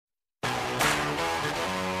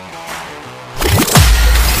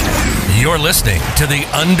You're listening to the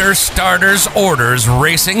Understarters Orders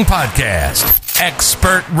Racing Podcast.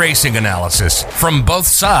 Expert racing analysis from both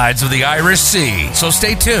sides of the Irish Sea. So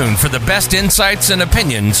stay tuned for the best insights and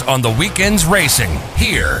opinions on the weekend's racing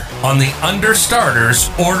here on the Understarters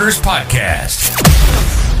Orders Podcast.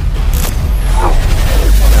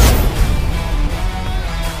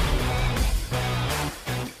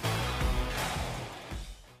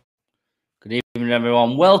 Good evening,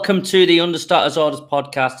 everyone. Welcome to the Understarters Orders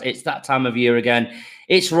Podcast. It's that time of year again.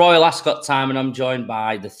 It's Royal Ascot time, and I'm joined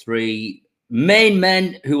by the three main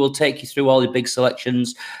men who will take you through all the big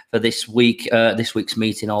selections for this week. This week's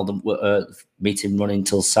meeting, all the meeting running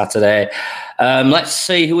till Saturday. Let's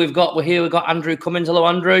see who we've got. We're here. We've got Andrew Cummins. Hello,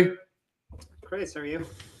 Andrew. Chris, how are you?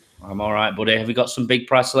 I'm all right, buddy. Have you got some big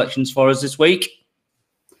prize selections for us this week?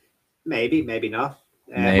 Maybe not.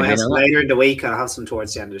 Maybe might have some not. later in the week. I'll have some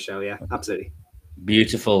towards the end of the show. Yeah, absolutely.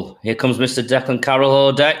 Beautiful. Here comes Mr. Declan Carroll.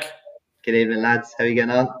 Hello, Deck. Good evening, lads. How are you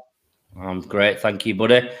getting on? I'm great, thank you,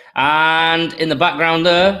 buddy. And in the background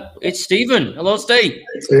there, it's Stephen. Hello, Steve.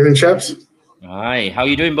 Evening, chaps. Hi, how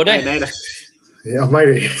you doing, buddy? I made it. Yeah, I've made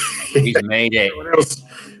it. He's made it. What else?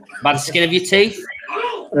 Bad skin of your teeth?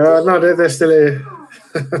 No, they're still here.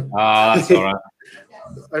 Ah, that's all right.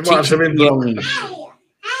 I might have some input.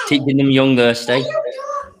 Teaching them young there, Steve.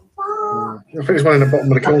 I think there's one in the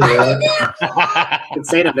bottom of the corner there. I can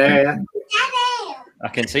see them there, yeah. I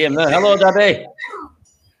can see him there. Hello, Daddy.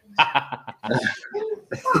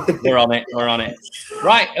 We're on it.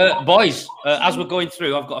 Right, boys, as we're going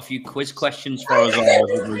through, I've got a few quiz questions for us all as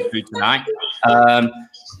we're going through tonight.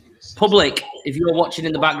 Public, if you're watching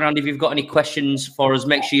in the background, if you've got any questions for us,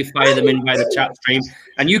 make sure you fire them in by the chat stream.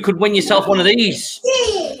 And you could win yourself one of these.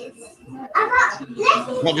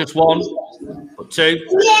 Not just one, but two.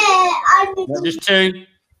 Not just two,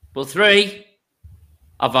 but three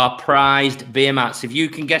of our prized beer mats. If you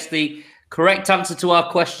can guess the correct answer to our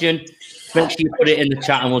question, make sure you put it in the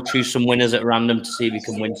chat and we'll choose some winners at random to see if you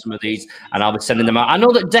can win some of these. And I'll be sending them out. I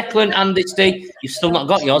know that Declan and Steve, you've still not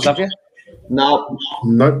got yours, have you? No.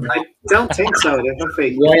 Nope. I don't think so. I don't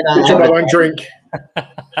think. I won't drink.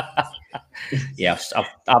 Yes,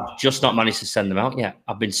 I've just not managed to send them out yet.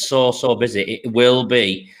 I've been so busy. It will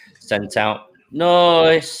be sent out. No,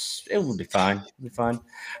 it will be fine. It'll be fine.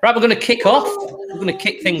 Right, we're going to kick off. We're going to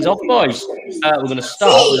kick things off, boys. We're going to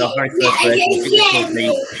start with our very first race.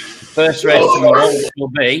 The first race tomorrow, which will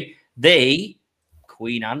be the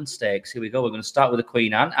Queen Anne Stakes. Here we go. We're going to start with the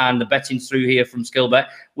Queen Anne, and the betting's through here from Skillbet,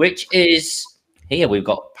 which is here. We've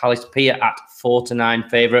got Palace Pier at 4-9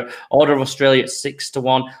 favourite. Order of Australia at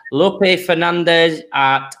 6-1. Lope Fernandez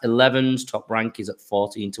at 11s. Top Rank is at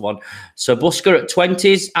 14-1. So Busker at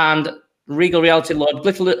 20s and Regal Reality Lord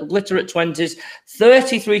Glitter at 20s.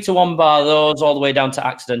 33-1 bar those, all the way down to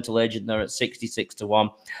Accidental Agent. They're at 66-1.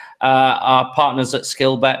 Our partners at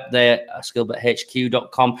Skillbet, they're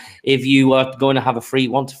skillbethq.com. If you are going to have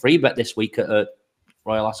want a free bet this week at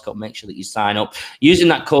Royal Ascot, make sure that you sign up using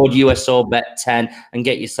that code USOBET10 and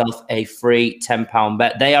get yourself a free £10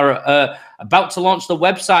 bet. They are about to launch the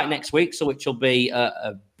website next week, so which will be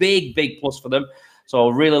a big plus for them. So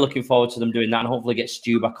really looking forward to them doing that and hopefully get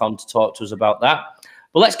Stu back on to talk to us about that.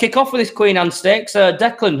 But let's kick off with this Queen Anne Stakes.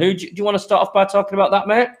 Declan, do you want to start off by talking about that,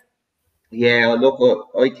 mate? Yeah, look,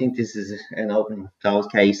 I think this is an open close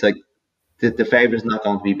case. Like the favourite's not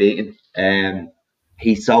going to be beaten.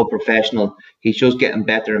 He's so professional. He's just getting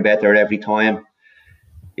better and better every time.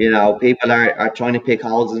 You know, people are trying to pick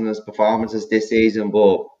holes in his performances this season,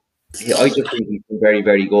 but I just think he's been very,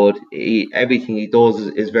 very good. Everything he does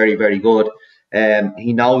is very, very good.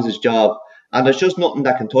 He knows his job, and there's just nothing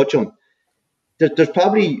that can touch him. There's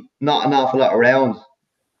probably not an awful lot around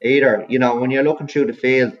either. You know, when you're looking through the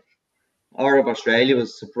field, Order of Australia was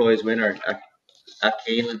a surprise winner at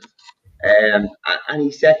Keeneland. And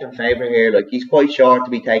he's second favourite here. Like, he's quite short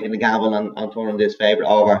to be taking the gamble on turning this favourite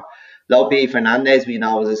over. Lope Fernandez, we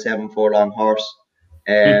know, is a 7 furlong horse.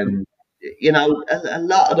 You know, a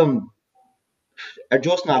lot of them are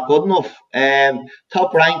just not good enough.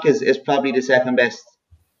 Top Rank is probably the second best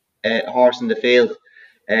horse in the field.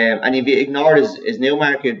 And if you ignore his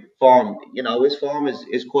Newmarket form, you know, his form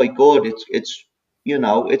is quite good. It's you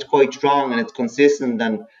know, it's quite strong and it's consistent,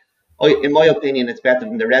 and in my opinion, it's better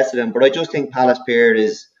than the rest of them. But I just think Palace Pier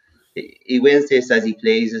he wins this as he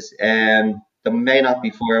pleases. There may not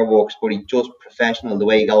be fireworks, but he's just professional the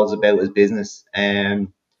way he goes about his business. I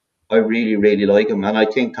really like him, and I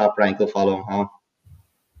think Top Rank will follow him home.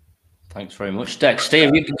 Thanks very much, Dex. Steve,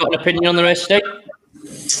 have you got an opinion on the race, Steve?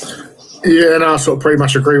 Yeah, no, I sort of pretty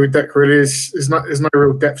much agree with Deck, really. There's no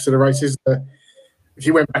real depth to the races. If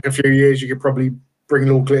you went back a few years, you could probably bring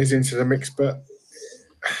Lord Glitters into the mix, but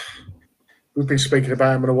we've been speaking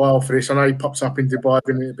about him in a while for this. I know he pops up in Dubai,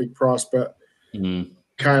 been at a big price, but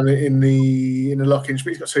can in the lock-ins, but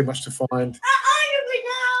he's got too much to find.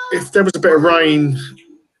 If there was a bit of rain,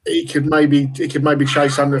 he could maybe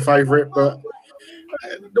chase under the favourite, but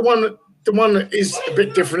the one that is a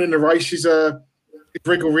bit different in the race is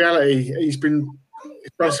Regal Reality. He's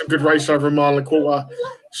run some good race over a mile and a quarter.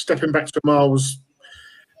 Stepping back to a mile was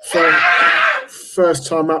first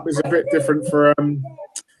time up is a bit different for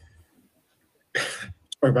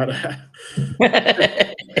sorry about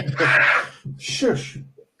that. Shush.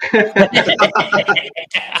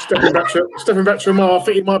 stepping back to a mile. I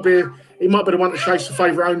think he might be the one to chase the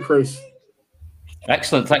favourite home crease.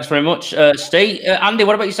 Excellent. Thanks very much, Steve. Andy,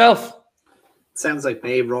 what about yourself? Sounds like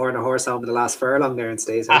me roaring a horse home in the last furlong there in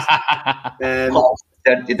Steve's house. They're in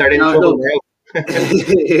trouble now.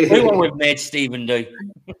 Look what we've made Stephen do.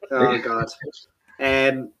 Oh God.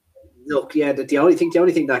 Look, yeah. The only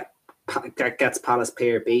thing that gets Palace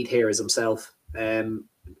Pier beat here is himself.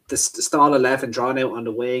 The stall 11 drawn out on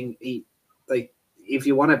the wing. If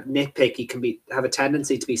you want to nitpick, he can have a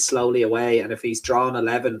tendency to be slowly away, and if he's drawn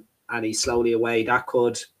 11 and he's slowly away, that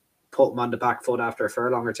could put him on the back foot after a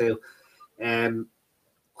furlong or two.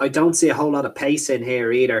 I don't see a whole lot of pace in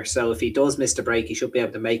here either. So if he does miss the break, he should be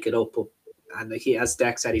able to make it up. And he, as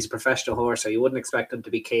Deck said, he's a professional horse, so you wouldn't expect him to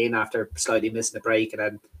be keen after slightly missing the break. And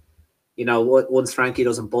then, once Frankie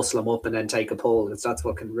doesn't bustle him up and then take a pull, because that's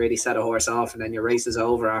what can really set a horse off. And then your race is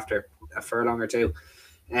over after a furlong or two.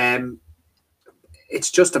 It's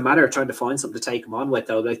just a matter of trying to find something to take him on with,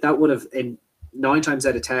 though. Like that would have, in 9 times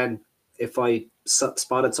out of 10, if I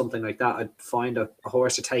spotted something like that, I'd find a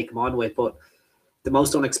horse to take him on with. But the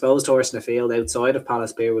most unexposed horse in the field outside of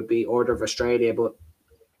Palace Pier would be Order of Australia. But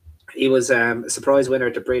he was a surprise winner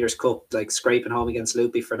at the Breeders' Cup, like scraping home against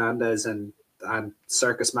Lupi Fernandez and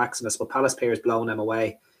Circus Maximus. But Palace Pier has blown him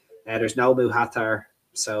away. There's no Muhatar,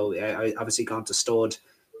 so I obviously gone to stud.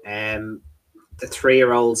 The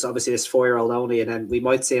 3-year-olds, obviously this 4-year-old only, and then we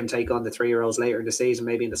might see him take on the 3-year-olds later in the season,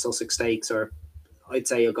 maybe in the Sussex Stakes, or I'd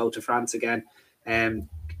say he'll go to France again,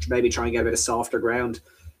 maybe try and get a bit of softer ground.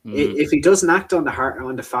 If he doesn't act on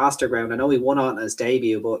the faster ground, I know he won on his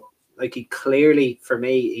debut, but like he clearly, for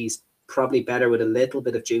me, he's probably better with a little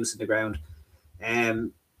bit of juice in the ground.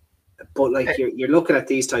 But like you're looking at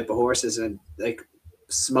these type of horses, and like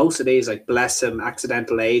most of these, like Bless Him,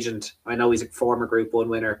 Accidental Agent, I know he's a former Group 1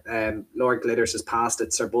 winner. Lord Glitters has passed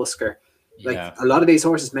it, Sir Busker. Like a lot of these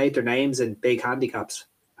horses made their names in big handicaps,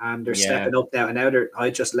 and they're stepping up now. And now I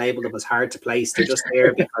just labelled them as hard to place. They're just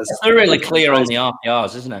there because they're really clear on the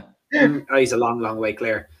RPRs, isn't it? He's a long way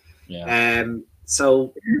clear. Yeah.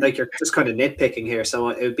 So like you're just kind of nitpicking here. So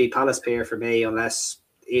it would be Palace Pier for me, unless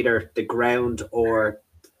either the ground or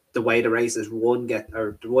the way the races run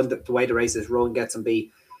the way the races run gets him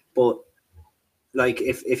beat. But like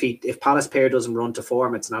if Palace Pier doesn't run to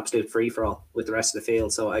form, it's an absolute free for all with the rest of the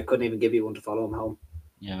field. So I couldn't even give you one to follow him home.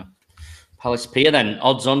 Yeah. Palace Pier then,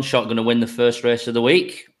 odds on shot going to win the first race of the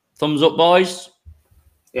week. Thumbs up, boys.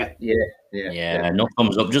 Yeah. No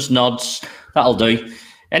thumbs up, just nods. That'll do.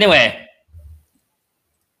 Anyway,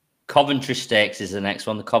 Coventry Stakes is the next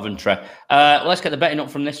one. The Coventry. Let's get the betting up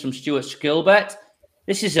from Stuart Skillbet.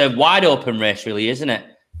 This is a wide open race, really, isn't it?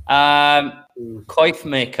 Coif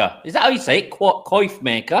Maker. Is that how you say it? Coif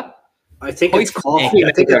Maker? I think it's coffee.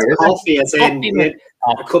 I think it's coffee as in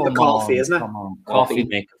a cup of coffee, isn't it? Coffee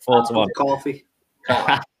Maker, 4-1. Coffee.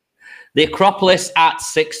 The Acropolis at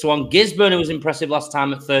 6-1. Gisborne, who was impressive last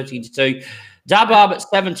time, at 13-2. Dabab at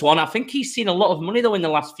 7-1. I think he's seen a lot of money, though, in the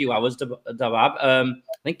last few hours, Dabab. I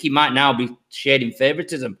think he might now be shading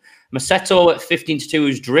favouritism. Masetto at 15-2,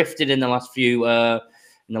 who's drifted in the last few...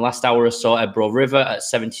 in the last hour or so, Ebro River at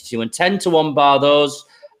 72 and 10-1 bar those.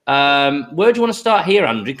 Where do you want to start here,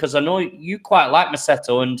 Andrew? Because I know you quite like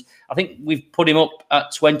Masetto, and I think we've put him up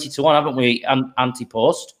at 20-1, haven't we,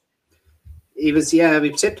 anti-post? We've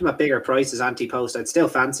tipped him at bigger prices anti-post. I'd still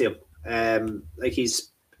fancy him.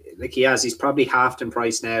 He's probably halved in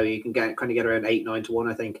price now. You can get around 8-9-1,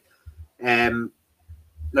 I think.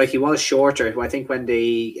 Like he was shorter. I think when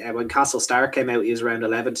Castle Star came out, he was around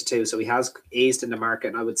 11-2, so he has eased in the market,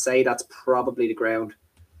 and I would say that's probably the ground.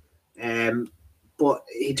 But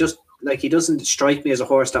he doesn't strike me as a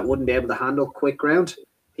horse that wouldn't be able to handle quick ground.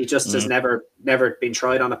 He just has never been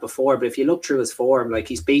tried on it before. But if you look through his form, like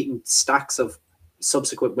he's beaten stacks of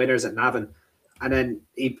subsequent winners at Navan, and then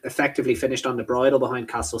he effectively finished on the bridle behind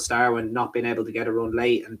Castle Star when not being able to get a run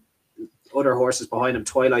late, and other horses behind him.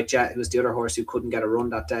 Twilight Jet, who was the other horse who couldn't get a run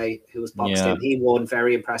that day, who was boxed in, he won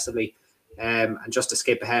very impressively. And just to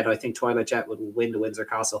skip ahead, I think Twilight Jet would win the Windsor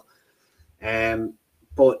Castle.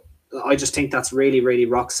 But I just think that's really, really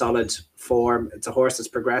rock solid form. It's a horse that's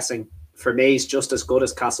progressing. For me, he's just as good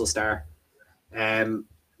as Castle Star.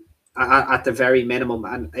 At the very minimum,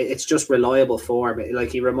 and it's just reliable form. Like,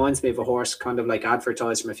 he reminds me of a horse kind of like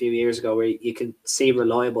advertised from a few years ago, where you can see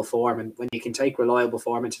reliable form, and when you can take reliable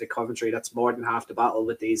form into the Coventry, that's more than half the battle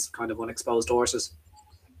with these kind of unexposed horses.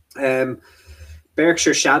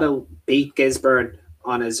 Berkshire Shadow beat Gisborne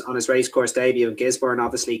on his racecourse debut, and Gisborne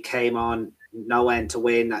obviously came on no end to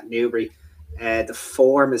win at Newbury. The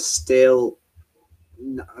form is still,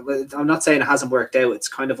 I'm not saying it hasn't worked out, it's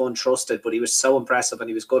kind of untrusted, but he was so impressive and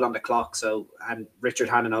he was good on the clock. So, and Richard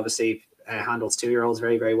Hannon obviously handles 2-year-olds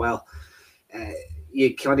very, very well.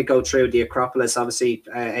 You kind of go through the Acropolis, obviously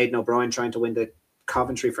Aidan O'Brien trying to win the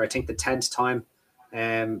Coventry for I think the 10th time,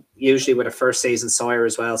 usually with a first season sire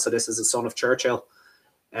as well. So this is a son of Churchill.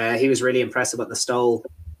 He was really impressive at the Stole.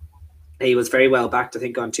 He was very well backed, I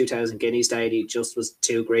think, on 2,000 guineas day. He just was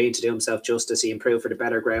too green to do himself justice. He improved for the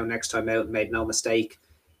better ground next time out and made no mistake.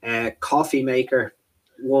 Coffee Maker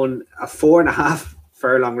won a 4.5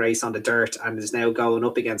 furlong race on the dirt and is now going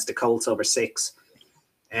up against the Colts over 6.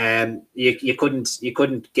 You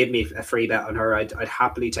couldn't give me a free bet on her. I'd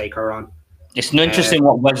happily take her on. It's interesting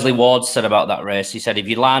what Wesley Ward said about that race. He said if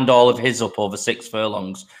you land all of his up over 6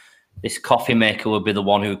 furlongs, this Coffee Maker would be the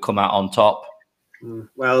one who would come out on top.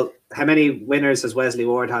 Well, how many winners has Wesley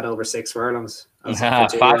Ward had over 6 furlongs?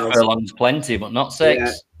 5 furlongs, plenty, but not 6.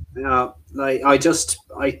 Yeah, no, like I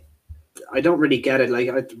don't really get it. Like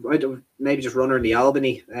I don't, maybe just run her in the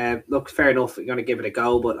Albany. Look, fair enough, we're going to give it a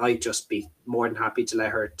go, but I'd just be more than happy to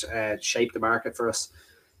let her shape the market for us.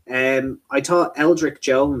 I thought Eldrick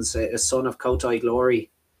Jones, a son of Kotai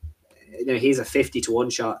Glory, he's a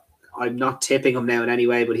 50-1 shot. I'm not tipping him now in any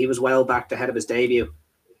way, but he was well backed ahead of his debut.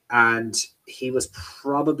 And he was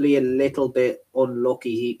probably a little bit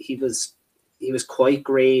unlucky. He was quite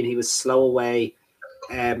green. He was slow away,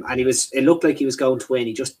 and it looked like he was going to win.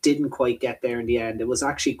 He just didn't quite get there in the end. It was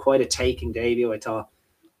actually quite a taking debut, I thought.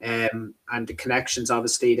 And the connections,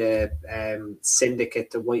 obviously, the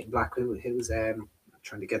Syndicate, the white and black. Who's I'm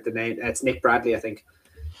trying to get the name. It's Nick Bradley, I think.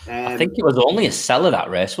 I think it was only a seller that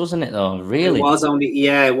race, wasn't it? Though, really, it was only.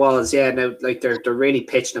 Yeah, it was. Yeah, no, like they're really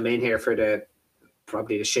pitching him in here for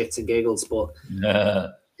probably the shits and giggles, but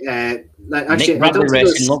actually,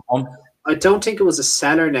 I don't think it was a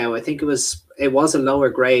seller now. I think it was a lower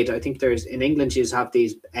grade. I think there's in England you have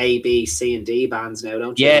these A, B, C, and D bands now,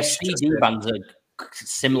 don't you? Yeah, C, D bands are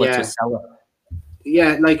similar to a seller.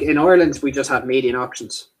 Yeah, like in Ireland we just have median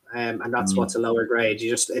auctions, and that's what's a lower grade.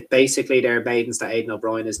 Basically they're maidens that Aidan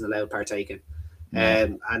O'Brien isn't allowed partaking.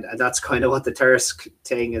 And that's kind of what the Thirsk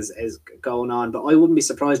thing is going on. But I wouldn't be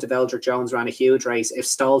surprised if Eldrick Jones ran a huge race if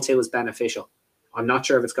Stall 2 is beneficial. I'm not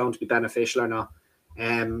sure if it's going to be beneficial or not.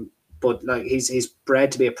 But like he's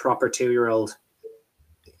bred to be a proper 2-year-old,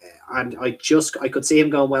 and I could see him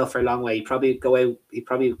going well for a long way. He'd probably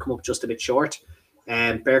come up just a bit short.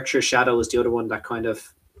 Berkshire Shadow is the other one that kind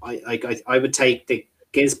of I would take the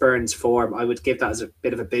Gisborne's form. I would give that as a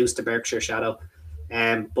bit of a boost to Berkshire Shadow.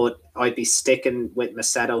 But I'd be sticking with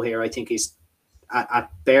Macedo here. I think he's at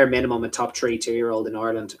bare minimum a top 3 2-year-old in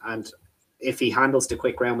Ireland, and if he handles the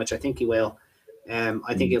quick round, which I think he will,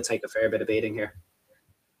 I think he'll take a fair bit of beating here.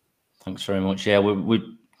 Thanks very much. Yeah, we're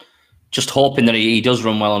just hoping that he does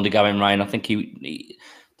run well under Gavin Ryan. I think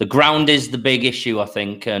the ground is the big issue, I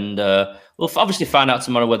think, and we'll obviously find out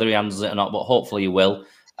tomorrow whether he handles it or not, but hopefully he will.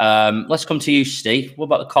 Let's come to you, Steve. What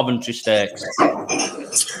about the Coventry Stakes?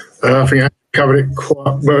 I think I covered it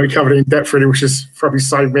quite well. We covered it in depth, really, which has probably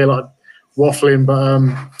saved me a lot of waffling. But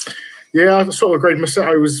yeah, I sort of agreed.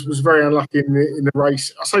 Macedo was very unlucky in the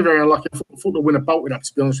race. I say very unlucky. I thought the winner bolted up,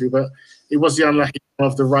 to be honest with you, but it was the unlucky one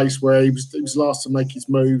of the race where he was last to make his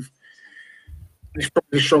move. It's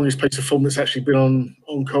probably the strongest piece of form that's actually been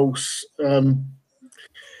on course.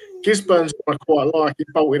 Gisborne's one I quite like. He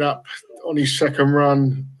bolted up on his second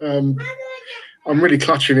run. I'm really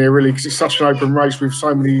clutching here, really, because it's such an open race with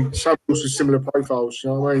so many with similar profiles. You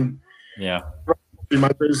know what I mean? Yeah.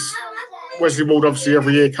 Wesley Ward obviously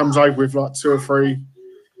every year comes over with like two or three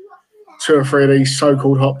of these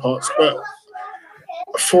so-called hot pots, but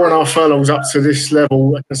 4.5 furlongs up to this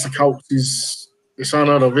level against the Colts it's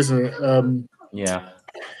unheard of, isn't it? Yeah.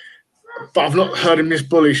 But I've not heard him this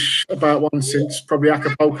bullish about one since probably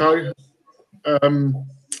Acapulco.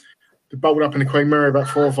 They bolted up in the Queen Mary about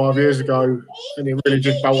 4 or 5 years ago, and it really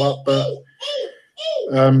did bolt up. But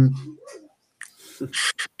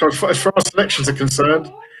as far as selections are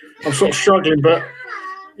concerned, I'm sort of struggling. But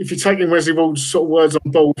if you're taking Wesley Ward's sort of words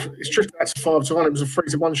on board, it's drifted out to 5-1. It was a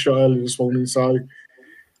 3-1 shot earlier this morning, so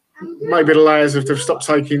maybe the layers have stopped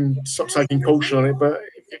taking caution on it. But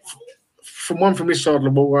from this side of the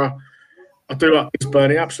water, I do like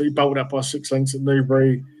Gisburn. He absolutely bowled up by 6 lengths at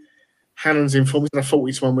Newbury. Hannon's in form. He's in a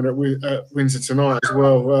 40-1 win at Windsor tonight as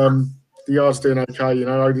well. The yard's doing okay. You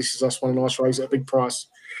know, This Is Us won a nice race at a big price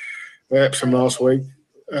at Epsom last week.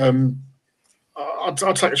 I'd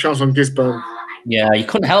take a chance on Gisburn. Yeah, you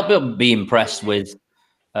couldn't help but be impressed with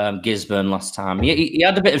Gisburn last time. He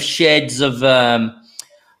had a bit of shades of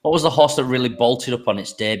what was the horse that really bolted up on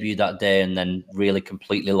its debut that day and then really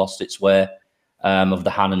completely lost its way, of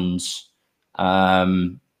the Hannons.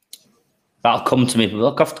 That'll come to me.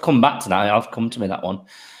 Look, I have to come back to that. I'll come to me, that one.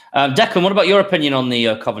 Declan, what about your opinion on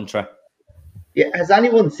the Coventry? Yeah, has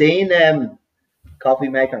anyone seen Coffee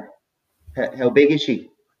Maker? How big is she?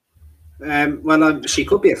 Well, she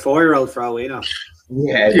could be a 4-year-old for all we know.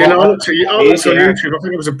 Yeah, I looked on YouTube. I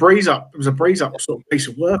think it was a breeze up. It was a breeze up sort of piece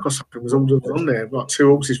of work or something. It was all that was on there. Like 2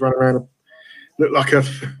 horses running around. Looked like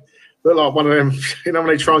one of them. You know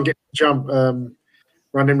when they try and get the jump, run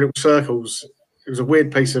them little circles. It was a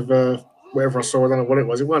weird piece of whatever I saw. I don't know what it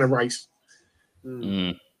was. It wasn't a race.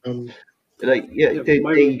 Mm.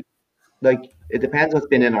 It depends what's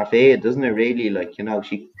been in her feed, doesn't it? Really,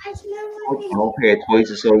 she up here twice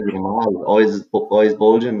the size of them all, eyes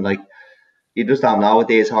bulging. You just don't know what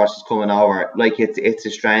these horses coming over. It's a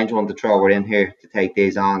strange one to throw her in here to take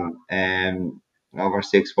these on over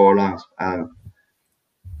 6 furlongs. And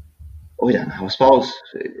I don't know. I suppose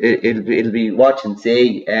it'll be watch and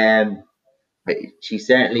see. She's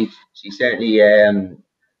certainly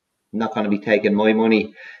not going to be taking my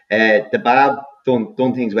money. The Bab done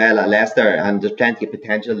things well at Leicester, and there's plenty of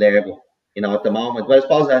potential there. But at the moment, well, I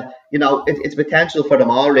suppose it's potential for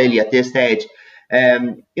them all really at this stage. I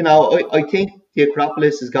think the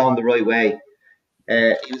Acropolis is going the right way.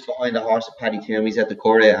 He was behind the horse of Paddy Toomey's at the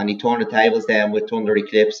Curragh, and he turned the tables down with Thunder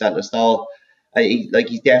Eclipse at the stall. He's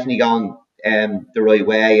definitely gone the right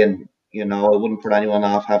way, and I wouldn't put anyone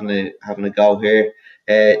off having a go here.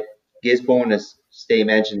 Gisborne, as Steve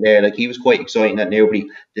mentioned there, he was quite exciting at Newbury.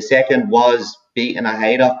 The second was beaten at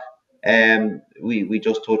Haydock. We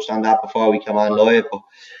just touched on that before we came on live, but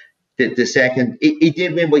the second, he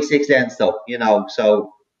did win by 6 lengths though,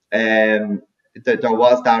 so there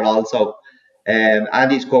was that also.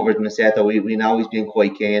 Andy's covered in the set though. We know he's been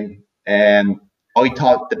quite keen. I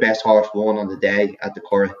thought the best horse won on the day at the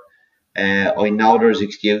Curragh. I know there's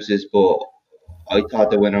excuses, but I thought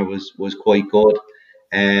the winner was quite good.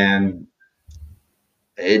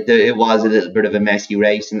 It was a little bit of a messy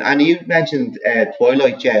race, and you mentioned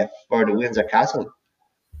Twilight, Jeff, for the Windsor Castle.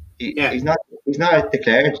 He's not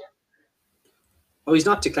declared. Oh, he's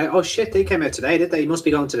not declared. Oh shit, they came out today, did they? He must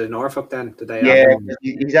be going to the Norfolk then today. Yeah,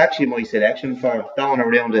 he's actually my selection for. Don't want to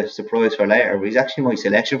ruin the surprise for later, but he's actually my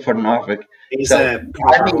selection for the Norfolk. He's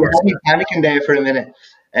panicking there for a minute.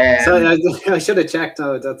 So I should have checked.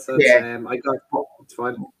 Oh, that's yeah. I got it's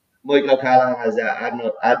fine. Michael O'Callaghan has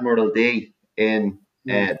Admiral D in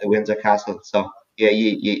the Windsor Castle. So yeah,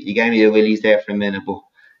 you gave me the willies there for a minute, but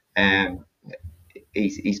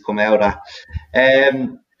he's come out of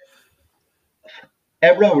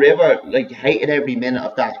Ebro River, hated every minute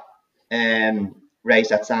of that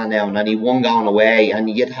race at Sandown, and he won going away, and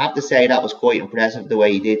you'd have to say that was quite impressive the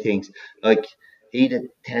way he did things. He'd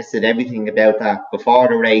tested everything about that before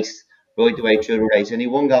the race, right the way through the race, and he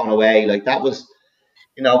won going away. That was,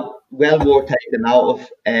 well worth taking note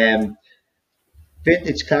of.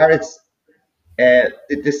 Vintage Clarets,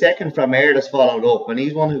 the second from Airdus followed up, and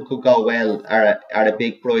he's one who could go well at a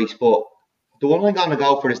big price. But the one I'm going to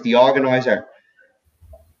go for is the organiser.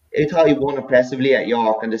 I thought he won impressively at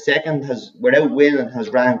York, and the second without winning, has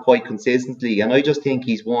ran quite consistently. And I just think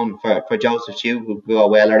he's won for Joseph Shue, who could go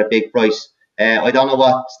well at a big price. I don't know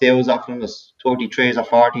what Steele's offering us, 33s or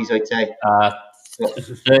 40s, I'd say.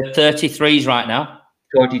 33s right now.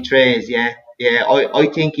 33s, yeah. I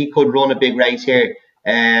think he could run a big race here.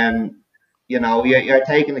 You're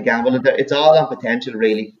taking a gamble. It's all on potential,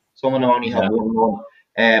 really. Someone only have one run.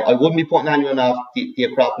 I wouldn't be putting anyone off the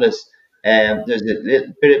Acropolis. There's a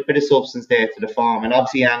little bit of substance there to the form, and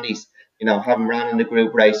obviously Andy's, having ran in the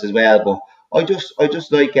group race as well. But I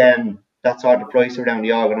just like that sort of price around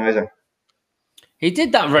the organiser. He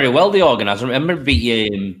did that very well, the organiser. I remember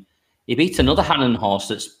he beat another Hannon horse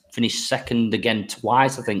that's finished second again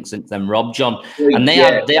twice, I think, since then, Rob John. And they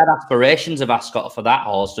had aspirations of Ascot for that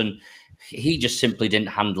horse, and he just simply didn't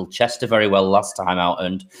handle Chester very well last time out.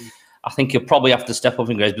 And I think he'll probably have to step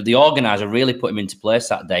up in grades. But the organiser really put him into place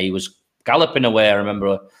that day. He was galloping away, I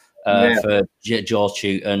remember, for George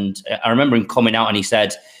Shute. And I remember him coming out and he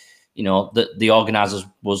said, that the organiser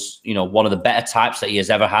was, one of the better types that he has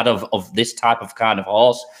ever had of this type of kind of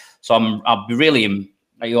horse. So I'll be really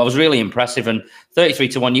I was really impressive. And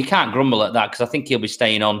 33-1, you can't grumble at that because I think he'll be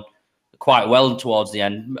staying on quite well towards the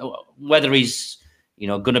end. Whether he's,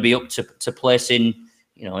 going to be up to placing,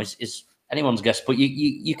 is anyone's guess. But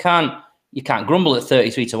you can't grumble at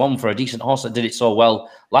 33-1 for a decent horse that did it so well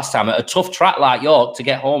last time at a tough track like York to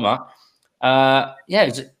get home at.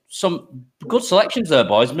 Some good selections there,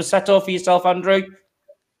 boys. Masetto for yourself, Andrew.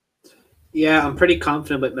 Yeah, I'm pretty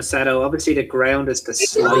confident with Masetto. Obviously, the ground is the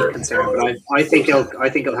slight concern, but I think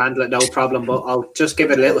he'll handle it no problem. But I'll just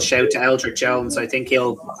give it a little shout to Eldrick Jones. I think he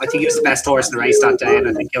was the best horse in the race that day, and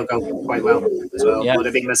I think he'll go quite well as well. Yeah. Would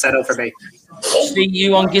have been Masetto for me. See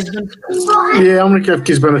you on Gisborne? Yeah, I'm going to give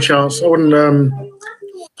Gisborne a chance. I wouldn't.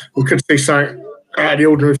 We could see something out of the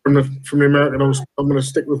ordinary from the American horse. I'm going to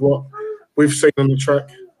stick with what we've seen on the track.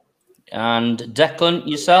 And Declan,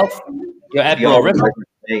 yourself? Your Edinburgh River.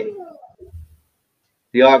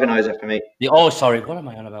 The organizer for me. Sorry, what am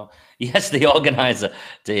I on about? Yes, the organizer.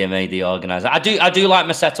 DMA, the organizer. I do like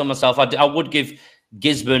Masetto myself. I would give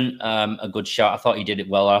Gisborne a good shot. I thought he did it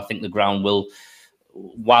well. I think the ground will,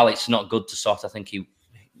 while it's not good to sort, I think he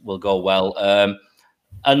will go well.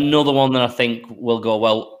 Another one that I think will go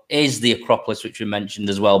well is the Acropolis, which we mentioned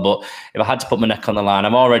as well. But if I had to put my neck on the line,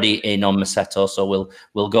 I'm already in on Masetto, so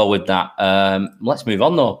we'll go with that. Let's move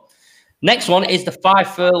on though. Next one is the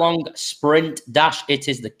 5 furlong sprint dash. It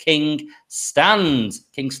is the King Stand.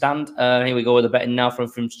 Here we go with the betting now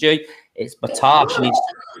from Stu. It's Battaash, and he's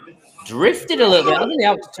drifted a little bit, hasn't he?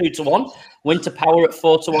 Out to 2-1. Winter Power at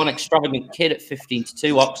 4-1. Extravagant Kid at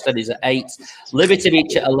 15-2. Oxted is at 8. Liberty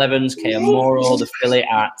Beach at 11s. Moro, the filly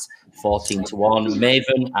at 14-1.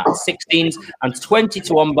 Maven at 16s and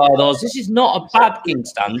 20-1 by those. This is not a bad King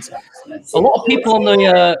Stand. A lot of people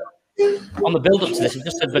on the build-up to this, have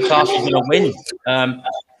just said Battaash is going to win.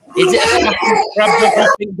 Is it a grab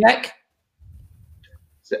deck?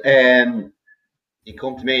 You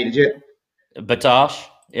come to me, did you? Battaash,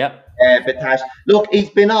 yeah. Battaash. Look, he's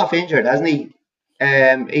been off injured, hasn't he?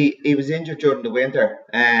 He was injured during the winter.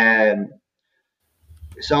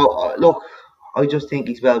 Look, I just think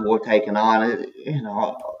he's well worth taking on.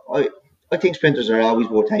 I think sprinters are always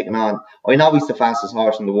worth taking on. I know he's the fastest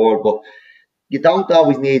horse in the world, but you don't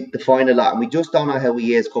always need to find a lot, and we just don't know how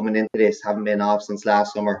he is coming into this, having been off since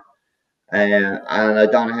last summer. And I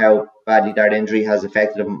don't know how badly that injury has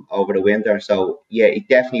affected him over the winter. So, yeah, it's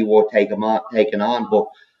definitely worth taking on. But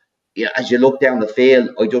yeah, as you look down the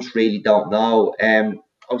field, I just really don't know.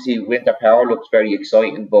 Obviously, Winter Power looks very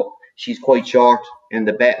exciting, but she's quite short in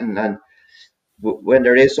the betting. And when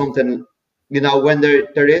there is something, when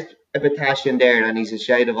there is a Battaash in there and he's a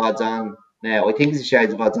shade of odds on now, I think he's a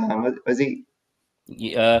shade of odds on. Was he?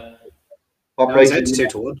 Yeah. What price? It's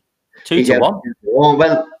 2-1. 2-1.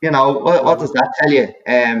 Well, what does that tell you?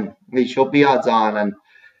 He should be odds on, and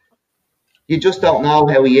you just don't know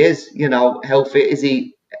how he is. How fit is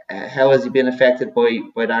he? How has he been affected by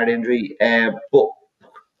that injury? But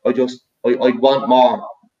I'd want more.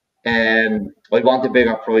 I'd want a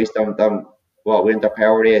bigger price than what Winter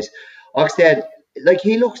Power is. Oxted,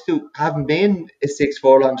 he looks to having been a 6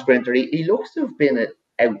 furlong sprinter. He looks to have been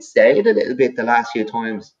outstayed a little bit the last few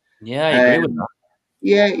times. Yeah, I agree with that.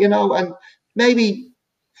 Yeah, and maybe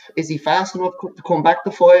is he fast enough to come back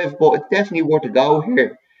to 5? But it's definitely worth a go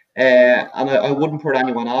here. And I wouldn't put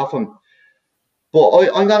anyone off him.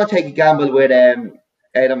 But I'm going to take a gamble with Adam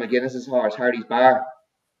McGuinness's horse, Hardy's Bar.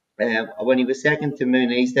 When he was second to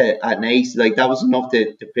Moon East at Nace, that was enough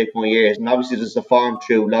to pick my ears. And obviously there's a farm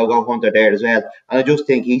through Logo Hunter there as well. And I just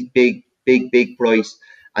think he's big price.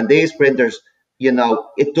 And these sprinters,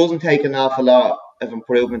 it doesn't take an awful lot of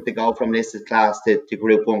improvement to go from listed class to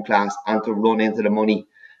Group 1 class and to run into the money.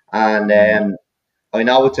 And I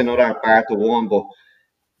know it's another bar to one, but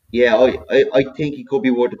yeah, I think he could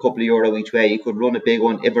be worth a couple of euro each way. He could run a big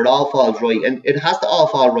one if it all falls right, and it has to all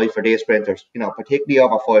fall right for these sprinters, particularly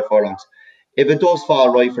over 5 furlongs. If it does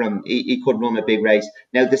fall right for him, he could run a big race.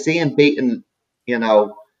 Now, to see him beating,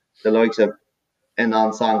 the likes of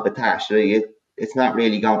Anon Song Battaash, it's not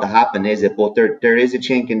really going to happen, is it? But there is a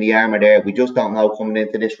chink in the armour there. We just don't know coming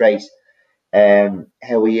into this race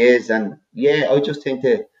how he is. And yeah, I just think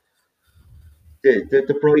the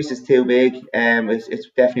price is too big. It's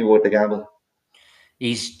definitely worth the gamble.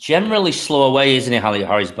 He's generally slow away, isn't he,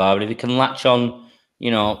 Harry's Bar? But if he can latch on,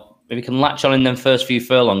 in them first few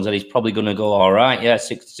furlongs, then he's probably going to go all right. Yeah,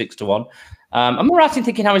 6-1. Am I right in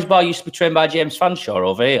thinking Harry's Bar used to be trained by James Fanshawe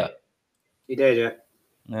over here? He did, yeah.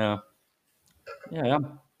 Yeah. Yeah, I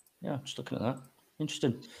am. Yeah, just looking at that.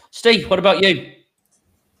 Interesting. Steve, what about you?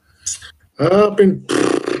 I've been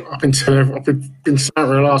saying for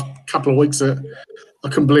the last couple of weeks that I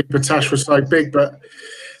couldn't believe Battaash was so big, but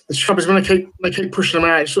the trouble is when they keep pushing them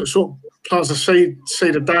out, it sort of plants a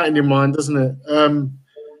seed of doubt in your mind, doesn't it?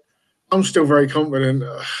 I'm still very confident.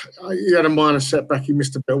 He had a minor setback. He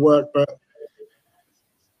missed a bit of work, but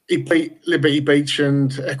he beat Liberty Beach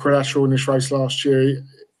and Equilateral in this race last year. It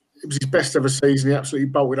was his best ever season. He absolutely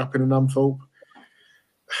bolted up in a Nunthorpe.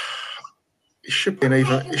 It should be an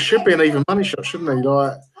even money shot, shouldn't he?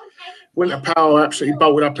 Like Winter Power absolutely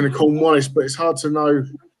bolted up in a Cornwallis, but it's hard to know.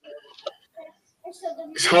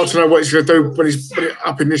 It's hard to know what he's going to do when he's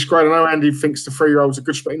up in this grade. I know Andy thinks the 3-year-olds are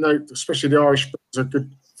good, but especially the Irish are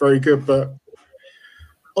good, very good. But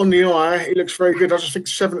on the eye, he looks very good. I just think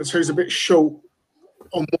 7-2 is a bit short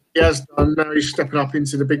on what he has done. Now he's stepping up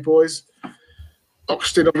into the big boys.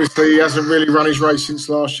 Oxted, obviously, he hasn't really run his race since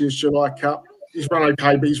last year's July Cup. He's run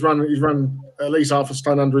okay, but he's run at least half a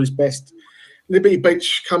stone under his best. Liberty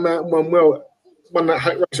Beach come out and won that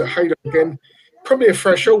race at Haydock again. Probably a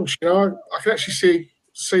fresh horse, you know. I can actually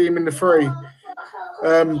see him in the 3.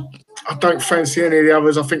 I don't fancy any of the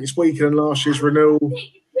others. I think it's weaker than last year's Renewal.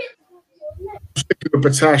 Sticking with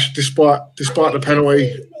Batash, despite the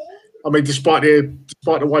penalty. I mean, despite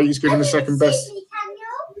the way he's given the second best.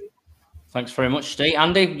 Thanks very much, Steve.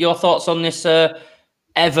 Andy, your thoughts on this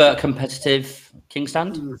ever competitive King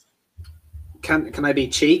Stand? Can I be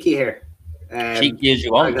cheeky here? Cheeky as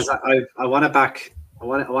you want. Because I want to back. I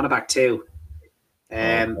want to back 2.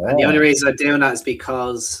 And the only reason I'm doing that is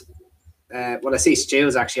because I see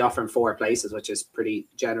Stu's actually offering 4 places, which is pretty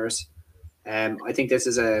generous. I think this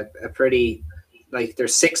is a pretty, like,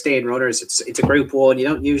 there's 16 runners. It's a Group 1. You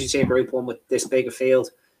don't usually see a Group 1 with this big a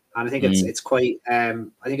field, and I think it's quite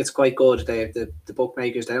good. The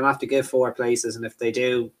bookmakers, they don't have to give 4 places, and if they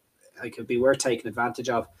do, it could be worth taking advantage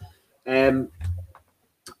of.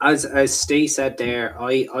 As Steve said there,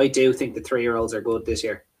 I do think the 3-year-olds are good this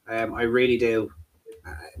year. I really do.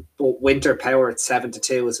 But Winter Power at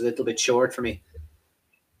 7-2 is a little bit short for me.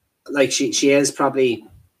 Like she is probably,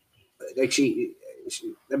 like she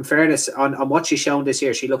in fairness on what she's shown this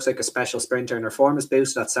year, she looks like a special sprinter, and her form is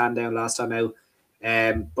boosted at Sandown last time out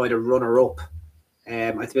by the runner up.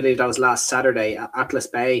 I believe that was last Saturday at Atlas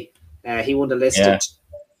Bay. He won the listed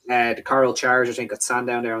the Coral Charge, I think, at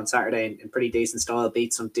Sandown there on Saturday in pretty decent style,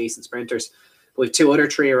 beat some decent sprinters. But we've 2 other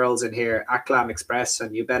 3-year-olds in here, Aklam Express,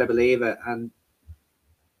 and you better believe it. And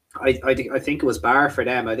I think it was bar for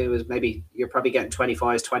them. I think it was maybe you're probably getting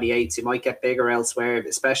 25s, 28s. You might get bigger elsewhere,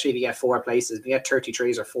 especially if you get 4 places. If you get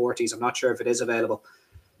 33s or 40s, I'm not sure if it is available.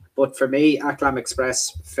 But for me, Aklam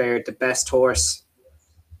Express fared the best horse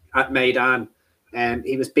at Maidan.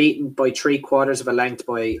 He was beaten by 3/4 of a length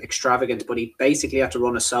by Extravagant, but he basically had to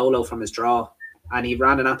run a solo from his draw. And he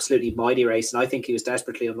ran an absolutely mighty race. And I think he was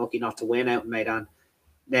desperately unlucky not to win out in Maidan.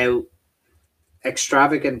 Now,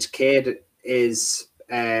 Extravagant Kid is...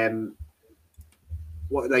 we've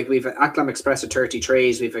Aklam Express at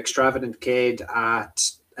 33s, we've Extravagant Kid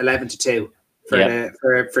at 11-2 for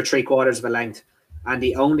 3/4 of a length. And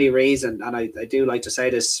the only reason, and I do like to say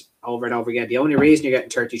this over and over again, the only reason you're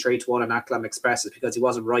getting 33-1 on Aklam Express is because he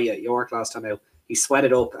wasn't right at York last time out. He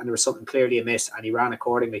sweated up and there was something clearly amiss, and he ran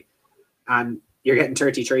accordingly. And you're getting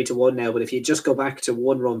 33-1 now, but if you just go back to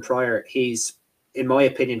 1 run prior, he's, in my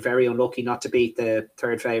opinion, very unlucky not to beat the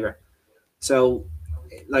 3rd favourite. So,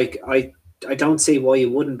 like, I don't see why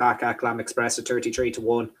you wouldn't back Aklam Express at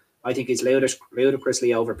 33-1. I think he's ludicrously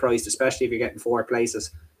overpriced, especially if you're getting 4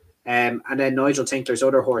 places. And then Nigel Tinkler's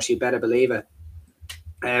other horse, you better believe it.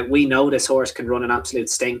 We know this horse can run an absolute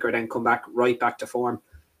stinker, then come back right back to form.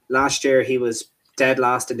 Last year he was dead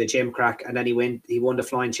last in the Gym Crack, and then he won the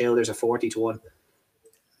Flying Childers at 40-1.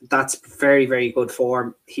 That's very, very good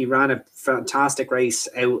form. He ran a fantastic race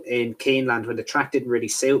out in Keeneland when the track didn't really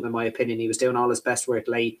suit him, in my opinion. He was doing all his best work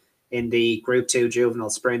late in the Group 2 juvenile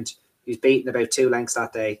sprint. He was beaten about 2 lengths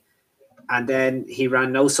that day. And then he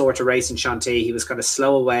ran no sort of race in Shanty. He was kind of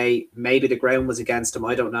slow away. Maybe the ground was against him.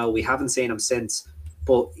 I don't know. We haven't seen him since.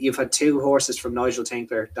 But you've had 2 horses from Nigel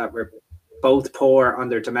Tinkler that were both poor on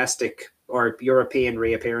their domestic or European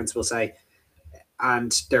reappearance, we'll say.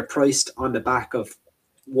 And they're priced on the back of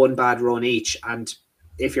 1 bad run each. And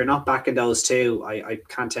if you're not backing those 2, I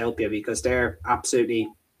can't help you, because they're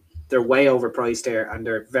way overpriced there, and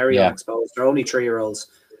they're very unexposed. They're only 3-year-olds.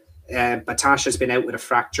 Batash has been out with a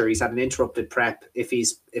fracture. He's had an interrupted prep. If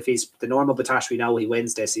he's the normal Batash, we know he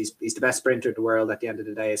wins this. He's the best sprinter in the world at the end of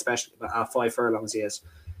the day, especially at 5 furlongs he is.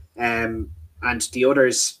 And the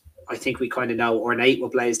others, I think we kind of know. Ornate will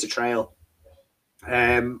blaze the trail.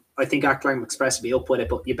 I think Aklam Express will be up with it,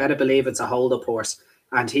 but you better believe it's a hold-up horse.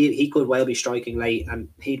 And he could well be striking late, and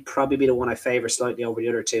he'd probably be the one I favour slightly over the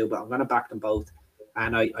other 2, but I'm going to back them both.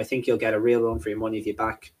 And I think you'll get a real run for your money if you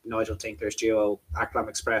back Nigel Tinkler's duo, Aklam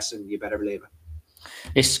Express, and You Better Believe It.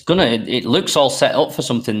 It looks all set up for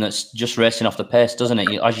something that's just racing off the pace, doesn't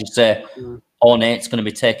it? As you say, Ornate's going to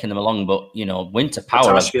be taking them along, but, Winter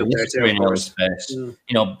Power has history in aerospace. You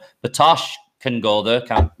know, Batosh can go there,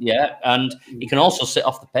 and he can also sit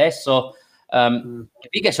off the pace. So if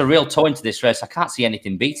he gets a real toe into this race, I can't see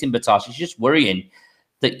anything beating Batosh. It's just worrying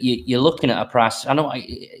that you're looking at a price. I know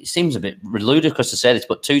it seems a bit ludicrous to say this,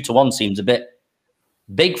 but 2-1 seems a bit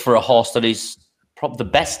big for a horse that is probably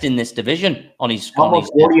the best in this division on his.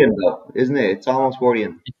 Almost worrying, though, isn't it? It's almost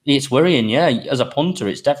worrying. It's worrying, yeah. As a punter,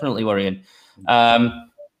 it's definitely worrying. I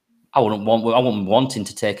wouldn't wanting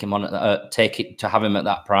to take him on to have him at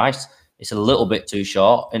that price. It's a little bit too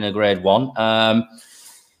short in a Grade 1.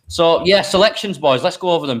 So yeah, selections, boys. Let's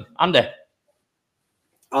go over them. Andy.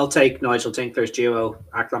 I'll take Nigel Tinkler's duo,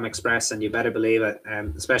 Aklam Express, and You Better Believe It,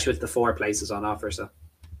 especially with the 4 places on offer. So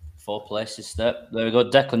 4 places. There we go.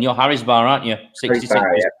 Declan, you're Harry's bar, aren't you? 66.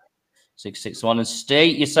 661. And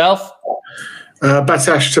Steve, yourself?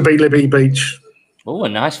 Batash to beat Libby Beach. Oh, a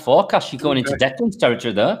nice forecast. You're going into Declan's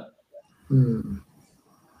territory there.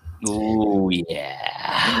 Oh,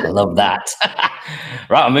 yeah. I love that.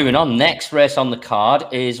 Right, I'm moving on. Next race on the card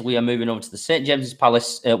is we are moving over to the St. James's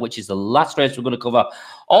Palace, which is the last race we're going to cover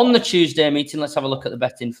on the Tuesday meeting. Let's have a look at the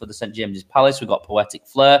betting for the St. James's Palace. We've got Poetic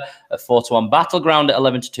Fleur at 4-1, Battleground at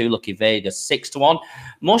 11-2, Lucky Vegas 6-1,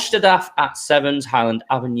 Mustardaf at 7s, Highland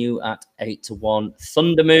Avenue at 8-1,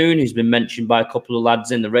 Thunder Moon, who's been mentioned by a couple of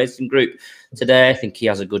lads in the racing group today. I think he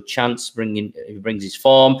has a good chance. He brings his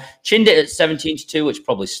form. Chindit at 17-2, which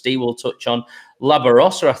probably Steve will touch on.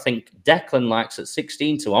 Labarossa, I think Declan likes at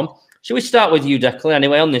 16-1. Should we start with you, Declan,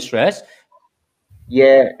 anyway, on this race?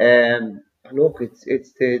 Yeah, look, it's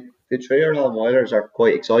the 3-year-old Milers are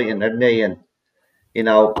quite exciting, aren't they? And,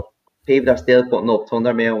 people are still putting up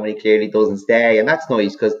Thunder Moon when he clearly doesn't stay. And that's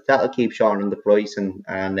nice because that'll keep shortening the price and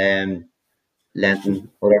lengthen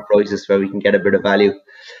other prices where we can get a bit of value.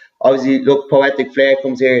 Obviously, look, Poetic Flare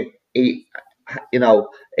comes here. He's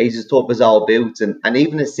as tough as all boots. And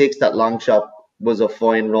even a 6th at Longshot was a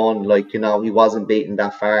fine run. He wasn't beaten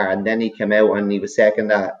that far. And then he came out and he was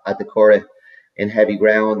second at the Curragh in heavy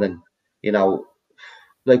ground. And,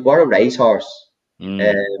 what a racehorse.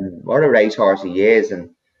 What a racehorse he is. And,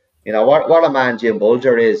 what a man Jim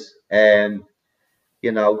Bulger is. To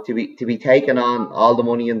be taking on all the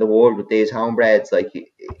money in the world with these homebreds,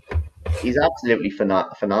 he's absolutely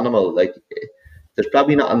phenomenal. There's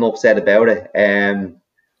probably not enough said about it.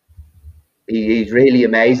 He's really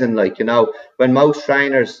amazing. When most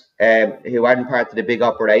trainers who aren't part of the big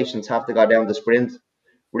operations have to go down the sprint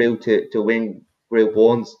route to win Group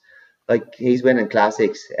 1s, he's winning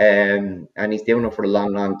classics, and he's doing it for a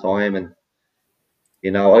long, long time. And I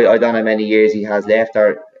don't know how many years he has left,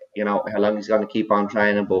 or how long he's going to keep on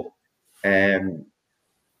training, but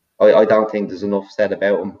I don't think there's enough said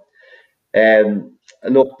about him.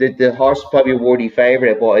 Look, the horse is probably a worthy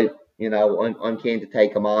favourite, but I'm keen to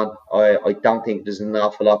take him on. I don't think there's an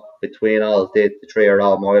awful lot between all the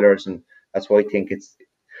 3-year-old Milers, and that's why I think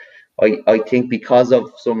I think because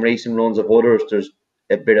of some recent runs of others, there's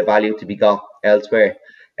a bit of value to be got elsewhere.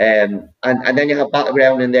 And then you have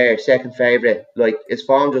Battleground in there, second favourite. His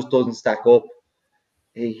form just doesn't stack up.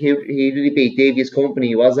 He really beat Devious Company.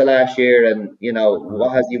 He was the last year, and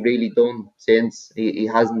what has he really done since? He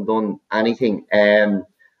hasn't done anything. And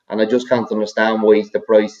I just can't understand why he's the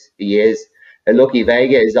price he is. Lucky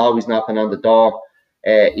Vega is always knocking on the door.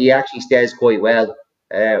 He actually stays quite well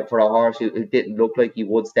for a horse who didn't look like he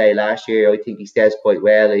would stay last year. I think he stays quite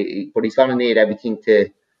well, but he's going to need everything to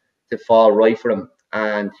fall right for him,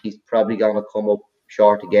 and he's probably going to come up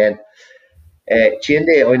short again.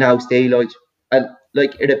 Chinde, I now stay and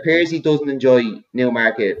it appears he doesn't enjoy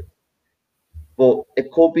Newmarket, but it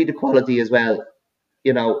could be the quality as well.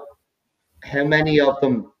 How many of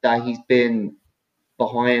them that he's been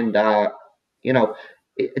behind are,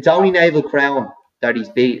 it's only Naval Crown that he's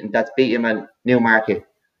beaten, that's beat him at Newmarket,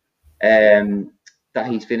 that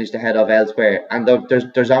he's finished ahead of elsewhere. And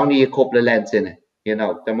there's only a couple of lengths in it.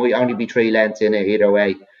 There might only be 3 lengths in it either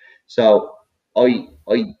way. So I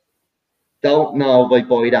don't know if I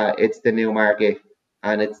buy that it's the Newmarket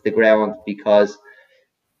and it's the ground, because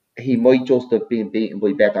he might just have been beaten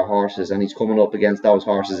by better horses, and he's coming up against those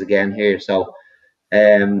horses again here. So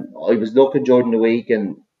I was looking during the week,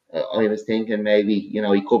 and I was thinking maybe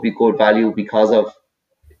he could be good value because of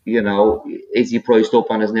is he priced up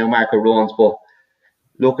on his Newmarket runs. But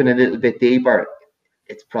looking a little bit deeper,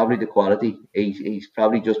 it's probably the quality. He's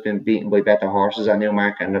probably just been beaten by better horses at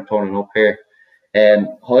Newmarket, and they're turning up here.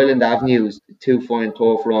 Highland Avenue's 2 fine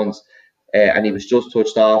turf runs. and he was just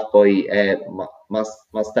touched off by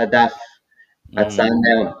Mostadaf at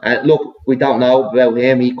Sandown. And look, we don't know about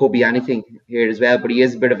him. He could be anything here as well, but he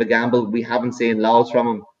is a bit of a gamble. We haven't seen loads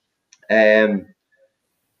from him.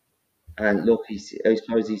 And look, I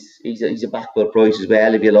suppose he's a backable price as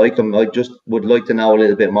well if you like him. I just would like to know a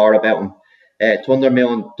little bit more about him.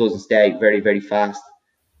 Thundermoon doesn't stay very, very fast.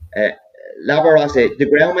 Labarose, the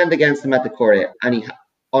ground went against him at the Curragh, and he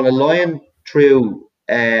on a line through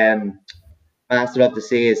Master of the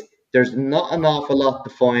Seas. There's not an awful lot to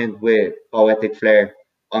find with Poetic Flare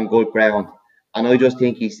on good ground, and I just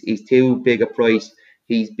think he's too big a price.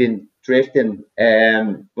 He's been drifting.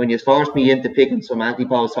 When you forced me into picking some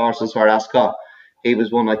anti-post horses for Ascot, he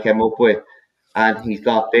was one I came up with, and he's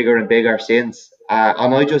got bigger and bigger since.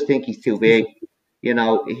 And I just think he's too big. You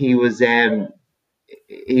know, he was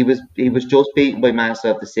just beaten by Master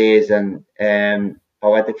of the Seas, and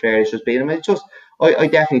Poetic Flare is just beating him. It's just I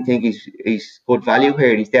definitely think he's good value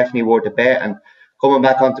here. He's definitely worth a bet, and coming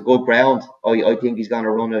back onto good ground, I think he's going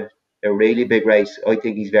to run a really big race. I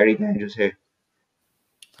think he's very dangerous here.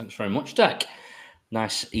 Thanks very much, Dak.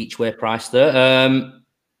 Nice each way price there.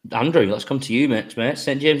 Andrew, let's come to you, mate.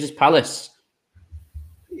 St James's Palace.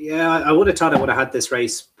 Yeah, I would have thought I would have had this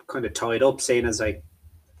race kind of tied up, seeing as I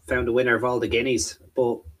found a winner of all the guineas,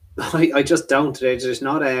 but I just don't. There's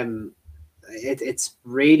not it's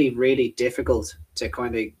really, really difficult to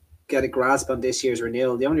kind of get a grasp on this year's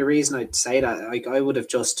renewal. The only reason I'd say that, I would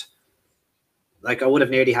have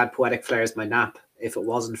nearly had Poetic Flare as my nap if it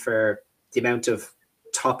wasn't for the amount of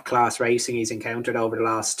top class racing he's encountered over the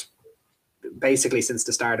last, basically since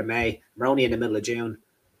the start of May. We're only in the middle of June,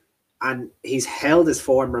 and he's held his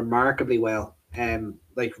form remarkably well.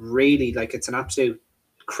 Really, it's an absolute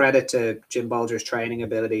credit to Jim Bolger's training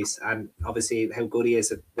abilities, and obviously how good he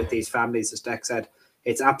is with these families, as Deck said.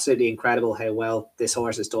 It's absolutely incredible how well this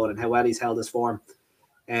horse has done and how well he's held his form.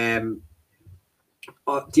 The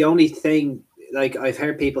only thing, I've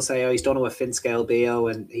heard people say, he's done it with Finscale Bio,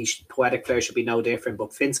 and Poetic Flare should be no different, but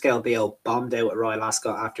Finscale Bio bombed out at Royal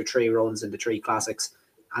Ascot after 3 runs in the 3 classics,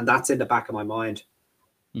 and that's in the back of my mind.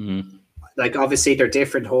 Mm-hmm. Obviously they're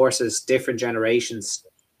different horses, different generations,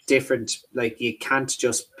 different, you can't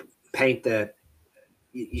just paint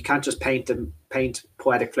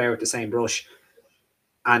Poetic Flare with the same brush.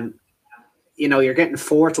 And you're getting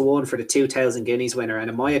 4-1 for the 2,000 guineas winner, and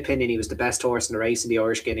in my opinion he was the best horse in the race in the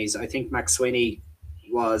Irish Guineas. I think Mac Sweeney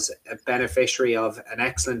was a beneficiary of an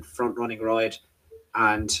excellent front running ride,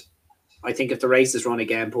 and I think if the race is run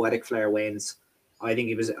again, Poetic Flare wins. I think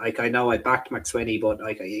he was, I know I backed Mac Sweeney, but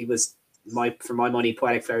he was, for my money,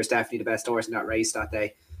 Poetic Flare is definitely the best horse in that race that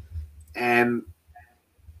day.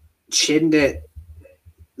 Chinda,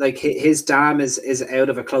 his dam is out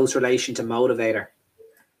of a close relation to Motivator,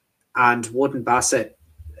 and Wooden Bassett,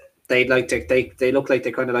 they look like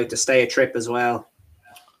they kind of like to stay a trip as well.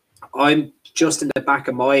 I'm just in the back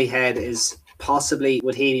of my head is possibly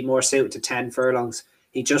would he be more suited to 10 furlongs?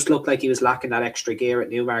 He just looked like he was lacking that extra gear at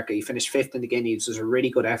Newmarket. He finished 5th in the Guineas. It was a really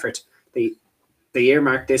good effort. They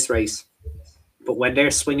earmarked this race, but when they're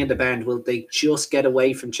swinging the bend, will they just get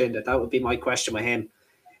away from Chinda? That would be my question with him.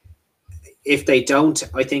 If they don't,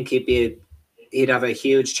 I think he'd have a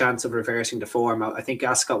huge chance of reversing the form. I think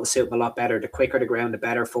Ascot will suit him a lot better. The quicker the ground, the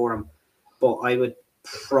better for him. But I would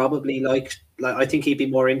probably I think he'd be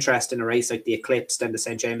more interested in a race like the Eclipse than the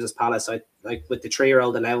St James's Palace. With the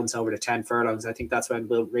 3-year-old allowance over the 10 furlongs, I think that's when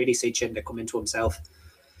we'll really see Chinda come into himself.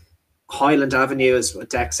 Highland Avenue, is what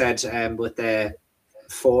Deck said, with the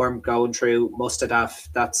form going through Mustadaf,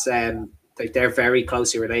 that's they're very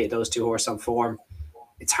closely related, those two horses on form.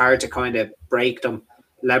 It's hard to kind of break them.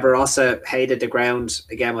 Lebarossa hated the ground,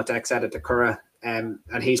 again, what Deck said at the Curragh, and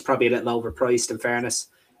he's probably a little overpriced in fairness.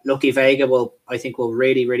 Lucky Vega will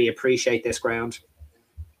really, really appreciate this ground,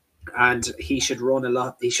 and he should run a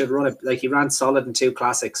lot. He should run it he ran solid in 2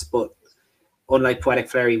 classics, but unlike Poetic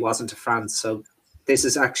Flare, he wasn't to France. So this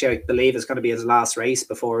is actually, I believe, is going to be his last race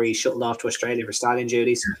before he shuttled off to Australia for stallion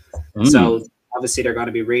duties. So obviously they're going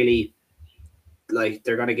to be really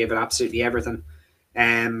they're going to give it absolutely everything.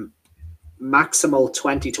 Maximal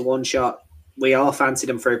 20-1 shot. We all fancied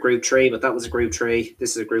him for a Group 3, but that was a Group 3.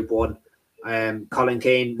 This is a Group 1. Colin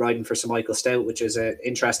Keane riding for Sir Michael Stout, which is an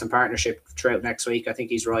interesting partnership throughout next week. I think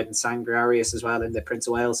he's riding Sangrarius as well in the Prince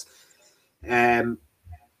of Wales. It'd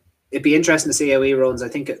be interesting to see how he runs. I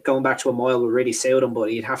think going back to a mile would really suit him, but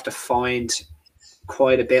he'd have to find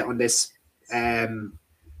quite a bit on this on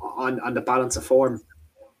the balance of form.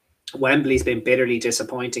 Wembley's been bitterly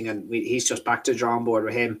disappointing, and he's just back to the drawing board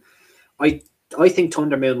with him. I think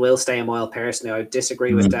Thundermoon will stay a mile personally. I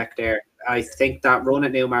disagree with Deck there. I think that run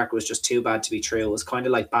at Newmarket was just too bad to be true. It was kind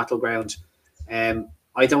of like Battleground.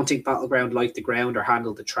 I don't think Battleground liked the ground or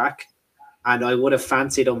handled the track. And I would have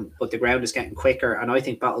fancied them, but the ground is getting quicker. And I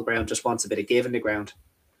think Battleground just wants a bit of give in the ground.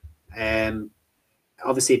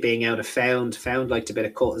 Obviously, being out of Found liked a bit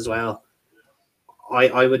of cut as well.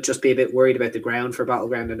 I would just be a bit worried about the ground for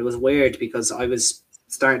Battleground. And it was weird because I was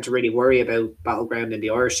starting to really worry about Battleground in the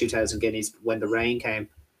Irish 2000 Guineas when the rain came.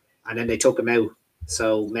 And then they took him out.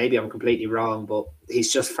 So maybe I'm completely wrong, but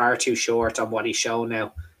he's just far too short on what he's shown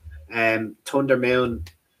now. Thunder Moon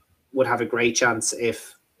would have a great chance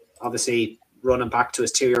if, obviously, running back to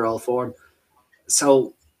his 2-year-old form.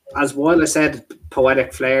 So, as Wilder said,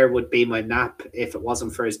 Poetic Flare would be my nap if it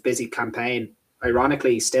wasn't for his busy campaign.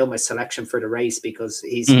 Ironically, he's still my selection for the race because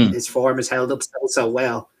his form is held up so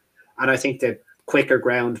well. And I think the quicker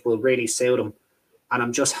ground will really suit him. And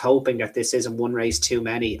I'm just hoping that this isn't one race too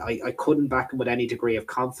many. I couldn't back him with any degree of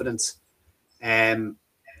confidence. But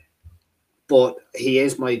he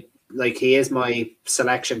is my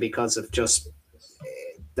selection because of just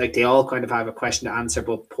like they all kind of have a question to answer,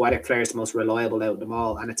 but Poetic Flare is the most reliable out of them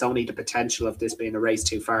all. And it's only the potential of this being a race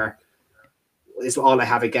too far is all I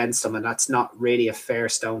have against him. And that's not really a fair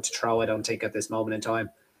stone to throw, I don't think, at this moment in time.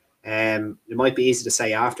 It might be easy to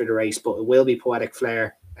say after the race, but it will be Poetic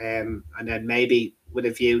Flare. And then maybe with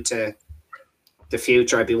a view to the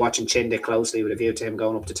future, I'd be watching Chindic closely with a view to him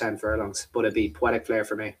going up to 10 furlongs. But it'd be Poetic Flare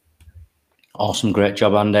for me. Awesome. Great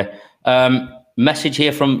job, Andy. Message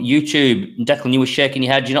here from YouTube. Declan, you were shaking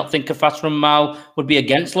your head. Do you not think a fast run mile would be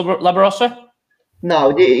against Labarossa?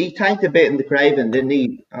 No, he tanked a bit in the Craven, didn't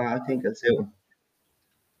he? I think it'll suit him.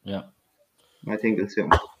 Yeah. I think it'll suit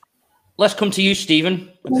him. Let's come to you, Stephen.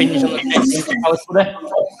 Opinions on the today?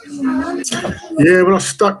 Yeah, well, I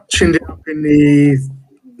stuck Chindic up in the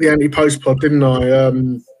anti-post pod, didn't I?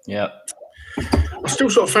 Yeah. I still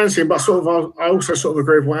sort of fancy him, but I also sort of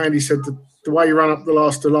agree with what Andy said. The way you ran up the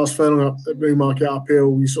last furlong up at Newmarket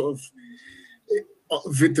uphill, you sort of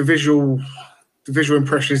the visual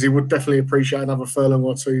impression is he would definitely appreciate another furlong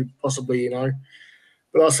or two, possibly, you know.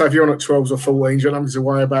 But like I say, if you're on at 12s or 14s, you don't have to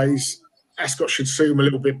worry about it. Ascot should suit him a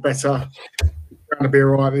little bit better. Going to be all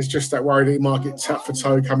right. There's just that worry that he might get tap for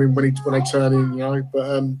toe coming when they turn in, you know.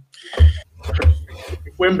 But if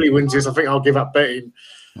Wembley wins this, I think I'll give up betting.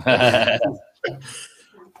 We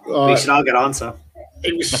should all get on, so.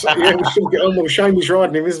 We should get on. Well, Shane's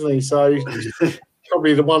riding him, isn't he? So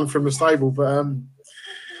probably the one from the stable. But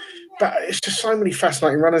it's just so many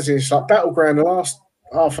fascinating runners in. It's like Battleground, the last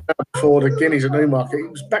half an hour before the Guineas at Newmarket, it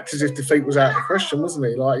was back as if defeat was out of the question, wasn't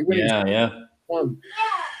he? Like won.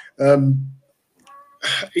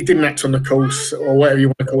 He didn't act on the course or whatever you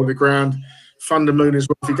want to call it, the ground. Thunder Moon as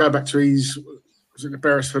well. If you go back to was it the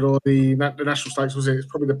Beresford or the National Stakes, was it? It's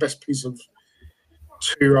probably the best piece of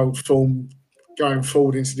 2-year-old form going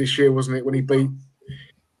forward into this year, wasn't it? When he beat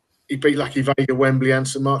Lucky Vega, Wembley, and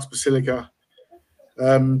St Mark's Basilica.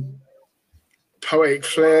 Poetic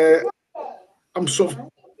Flare. I'm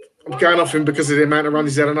going off him because of the amount of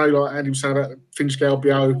runs he's had. I know, like Andy was saying about Finch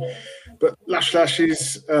LBO, but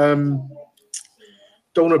Lashes, Dawn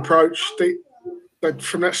Approach,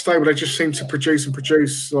 from that stable, they just seem to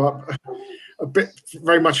produce like a bit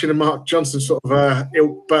very much in a Mark Johnson sort of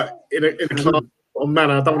ilk, but in a class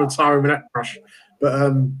manner. I don't want to tire him in that rush,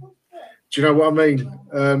 but do you know what I mean?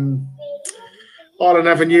 Island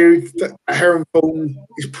Avenue, Heron form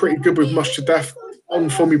is pretty good with Much to Death. On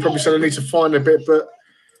form, you probably said I need to find a bit, but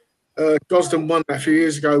Gosden won that a few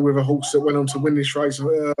years ago with a horse that went on to win this race.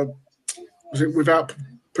 Was it Without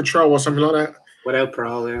Patrol or something like that? Without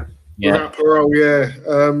Parole, yeah. Without Parole, yeah.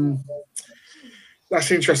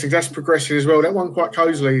 That's interesting. That's progressing as well. That one quite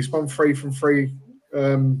cosily. He's won 3 from 3.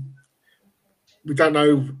 We don't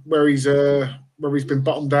know where he's been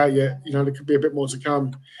bottomed out yet. You know, there could be a bit more to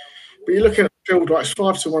come. But you're looking at the field, like it's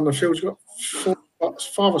 5-1 the field. You've got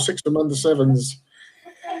 5 or 6 of them under 7s.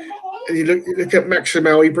 And you look at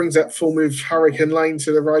Maximel, he brings that form with Hurricane Lane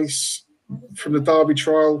to the race from the Derby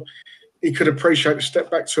trial. He could appreciate a step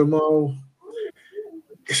back to a mile.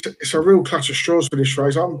 It's a real clutch of straws for this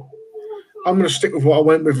race. I'm going to stick with what I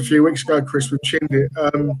went with a few weeks ago, Chris, with Chindic.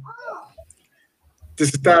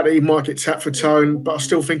 There's a doubt that he might get tapped for tone, but I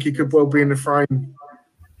still think he could well be in the frame.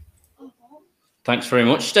 Thanks very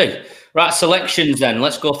much, Steve. Right, selections then.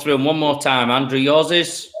 Let's go through them one more time. Andrew, yours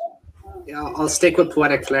is? Yeah, I'll stick with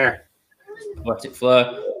Poetic Flare. Poetic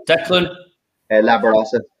Flare. Declan?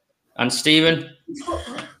 Labarossa. And Stephen?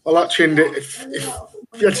 I like Chindic. If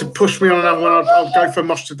you had to push me on another one, I'll go for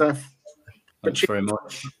Much to Death. Thanks very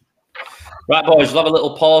much. Right, boys, we'll have a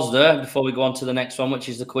little pause there before we go on to the next one, which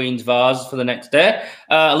is the Queen's Vase for the next day.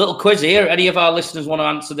 A little quiz here. Any of our listeners want to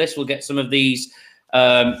answer this? We'll get some of these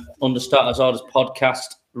Understarters Orders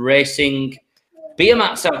podcast racing beer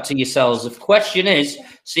mats out to yourselves. The question is,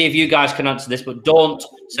 see if you guys can answer this, but don't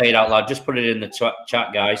say it out loud. Just put it in the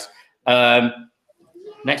chat, guys.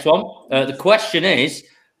 Next one. The question is,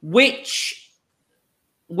 which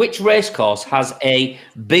racecourse has a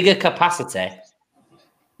bigger capacity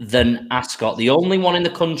than Ascot? The only one in the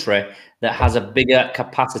country that has a bigger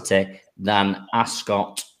capacity than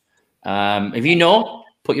Ascot. If you know,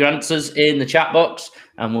 put your answers in the chat box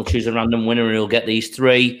and we'll choose a random winner and you'll get these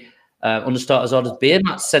 3 Understarters Orders beer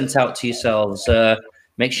mats sent out to yourselves.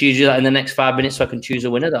 Make sure you do that in the next 5 minutes so I can choose a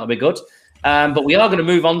winner. That'll be good. But we are going to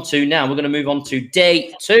move on to now. We're going to move on to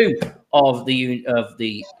day 2 of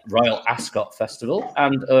the Royal Ascot Festival.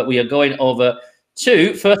 And we are going over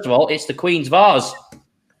to, first of all, it's the Queen's Vase.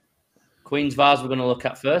 Queen's Vase we're going to look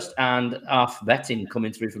at first, and our betting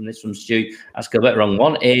coming through from this from Stu. That's a bit wrong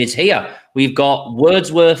one. Is here. We've got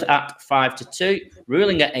Wordsworth at 5-2,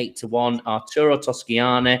 Ruling at 8-1, Arturo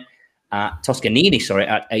Toscanini at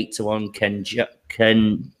 8-1,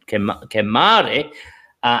 Kemari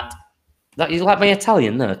at that. You like my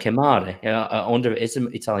Italian there, Kemari. I wonder if it is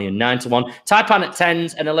Italian. 9-1, Taipan at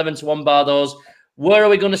 10s and 11-1 Bardos. Where are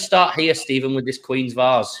we going to start here, Stephen, with this Queen's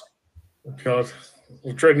Vase? Oh, God.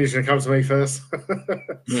 Well, Dreading is going to come to me first.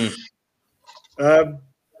 Hold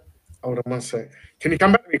on one sec. Can you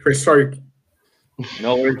come back to me, Chris? Sorry.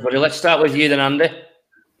 No worries, buddy. Let's start with you then, Andy.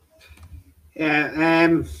 Yeah,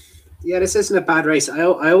 this isn't a bad race. I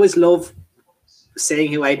always love seeing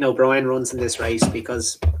who Aidan O'Brien runs in this race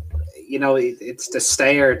because, you know, it's the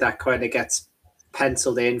stayer that kind of gets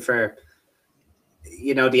penciled in for,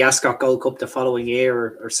 you know, the Ascot Gold Cup the following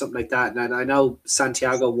year or something like that. And I know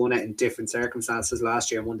Santiago won it in different circumstances last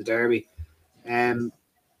year and won the Derby.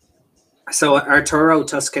 So Arturo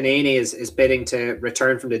Toscanini is bidding to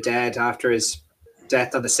return from the dead after his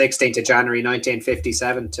death on the 16th of January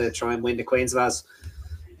 1957 to try and win the Queen's Vase.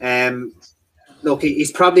 Look,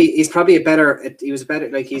 he's probably a better.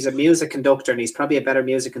 He's a music conductor, and he's probably a better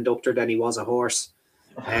music conductor than he was a horse.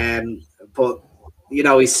 But you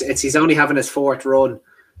know, he's only having his 4th run.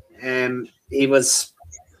 He was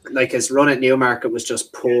like, his run at Newmarket was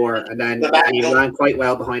just poor, and then he ran quite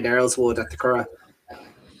well behind Earlswood at the Curragh.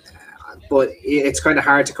 But it's kind of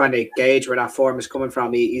hard to kind of gauge where that form is coming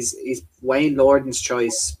from. He's Wayne Lordan's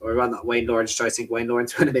choice, or well, not Wayne Lordan's choice. I think Wayne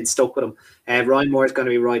Lordan's going to have been stuck with him. Ryan Moore's going to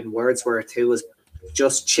be riding Wordsworth, who was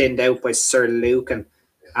just chinned out by Sir Lucan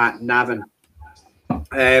at Navan.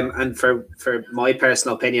 And for my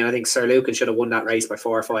personal opinion, I think Sir Lucan should have won that race by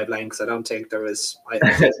 4 or 5 lengths. I don't think there was. To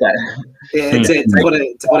put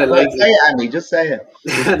it lightly. Say it, Andy. Just say it.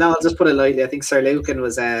 No, I'll just put it lightly. I think Sir Lucan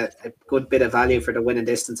was a good bit of value for the winning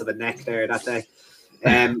distance of a neck there that day.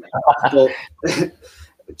 But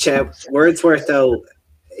Wordsworth, though,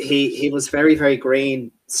 he was very, very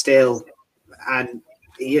green still, and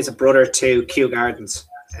he is a brother to Kew Gardens.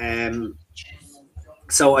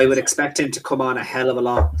 So I would expect him to come on a hell of a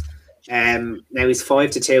lot. Now he's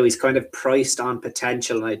 5-2. He's kind of priced on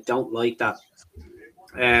potential, and I don't like that.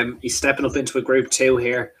 He's stepping up into a Group 2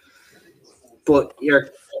 here, but you're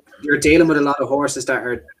dealing with a lot of horses that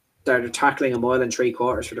are tackling 1 3/4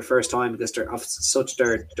 miles for the first time because they're of such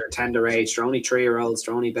their tender age. They're only 3-year-olds.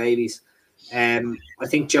 They're only babies. I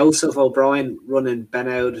think Joseph O'Brien running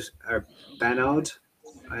Benod.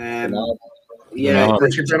 Yeah.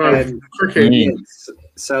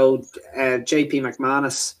 So JP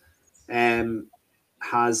McManus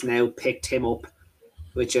has now picked him up,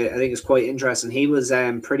 which I think is quite interesting. He was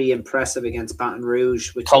pretty impressive against Baton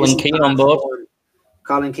Rouge. Which Colin Keane on board.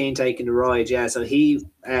 Colin Keane taking the ride, yeah. So he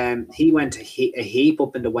went a heap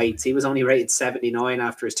up in the weights. He was only rated 79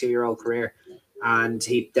 after his 2-year-old career, and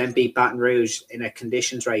he then beat Baton Rouge in a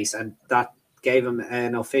conditions race, and that gave him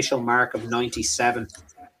an official mark of 97.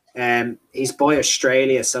 He's by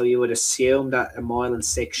Australia, so you would assume that 1 mile and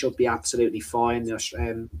 6 should be absolutely fine.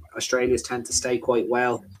 Australians tend to stay quite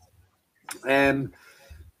well.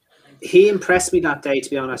 He impressed me that day, to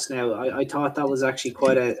be honest. Now, I thought that was actually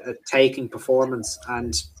quite a taking performance,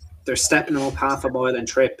 and they're stepping him up 1/2 mile and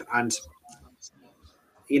trip, and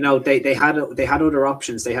you know they had other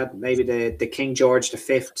options. They had maybe the King George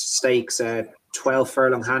V Stakes, 12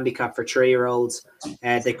 furlong handicap for 3-year-olds.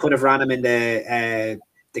 They could have ran him in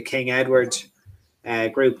the King Edward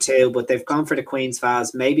Group 2, but they've gone for the Queen's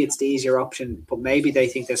Vase. Maybe it's the easier option, but maybe they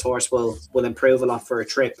think this horse will improve a lot for a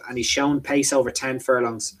trip. And he's shown pace over 10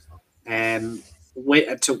 furlongs.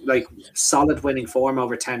 solid winning form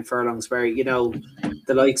over 10 furlongs, where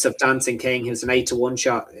the likes of Dancing King, who's an 8-1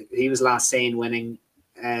 shot, he was last seen winning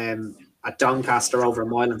at Doncaster over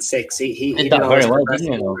 1.6 miles. He did that very well,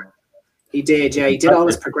 didn't he? He did, yeah. He did all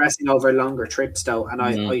his progressing over longer trips though, and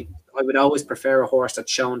I would always prefer a horse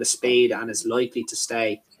that's shown the speed and is likely to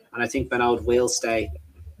stay, and I think Benode will stay.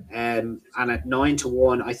 And at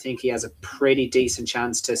 9-1, I think he has a pretty decent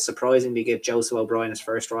chance to surprisingly give Joseph O'Brien his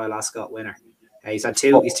first Royal Ascot winner. He's had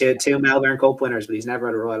two Melbourne Cup winners, but he's never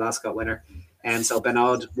had a Royal Ascot winner. And so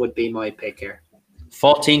Benode would be my pick here.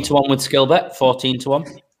 14-1 with Skillbet.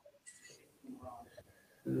 14-1.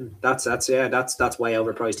 That's way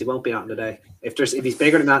overpriced. He won't be out in the day. If he's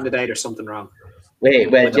bigger than that in the day, there's something wrong.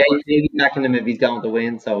 Wait, Jay's backing him if he's going to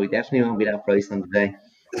win, so he definitely won't be that price on the day.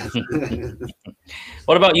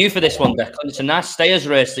 What about you for this one, Declan? It's a nice stayers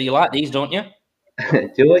race. So you like these, don't you?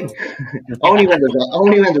 Do I? only when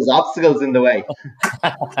there's obstacles in the way.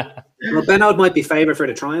 Well, Benode might be favoured for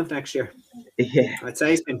the Triumph next year. Yeah, I'd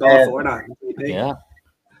say he's been bought for that. Yeah,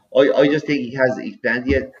 I just think he's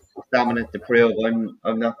plenty of dominant to prove.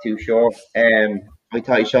 I'm not too sure. I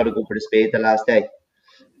thought he shot a good for the speed the last day.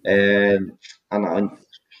 And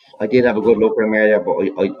I did have a good look at him earlier, but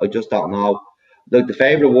I just don't know. Look, the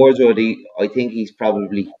favourite Wordsworth, I think he's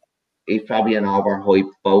probably an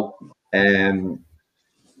overhyped boat. And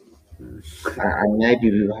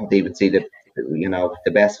maybe we won't even see the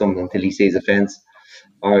best of him until he sees a fence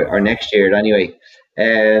or next year anyway.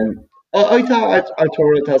 I thought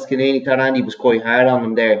Arturo Toscanini, thought Andy was quite hard on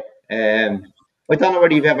him there. I don't know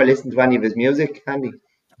whether you've ever listened to any of his music, Andy.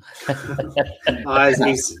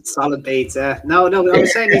 He's solid beats. No, I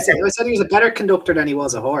said he was a better conductor than he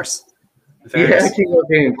was a horse. Yeah, I think we're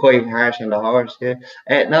being quite harsh on the horse. Yeah.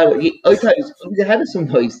 I thought he had some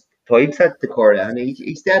nice types at the Curragh, and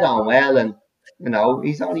he's dead on well, and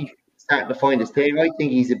he's only starting to find his thing. I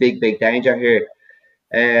think he's a big danger here.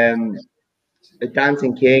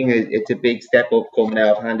 Dancing King, it's a big step up coming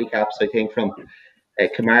out of handicaps. I think from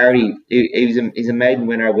Kamari, he's a maiden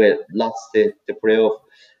winner with lots to prove.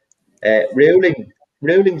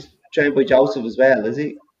 Rowling's trained by Joseph as well, is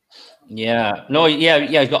he? Yeah. No, yeah,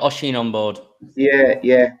 he's got Oshin on board.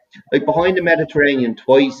 Yeah. Like behind the Mediterranean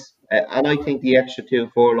twice, and I think the extra 2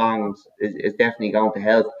 furlongs is definitely going to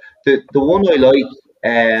help. The one I like.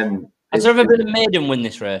 Has there ever been a maiden win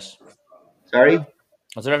this race? Sorry?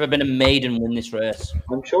 Has there ever been a maiden win this race?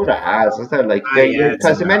 I'm sure there has. Is there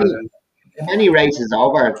because many races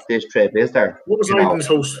over this trip, is there? What was Aiden's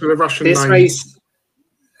horse for the Russian this name? Race?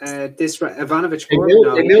 Ivanovich. They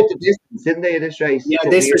moved the distance, didn't they, this race? Yeah,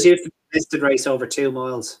 this was used to be listed race over 2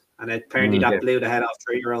 miles, and apparently that blew the head off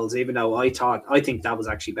 3-year-olds. Even though I think that was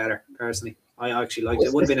actually better personally. I actually liked it.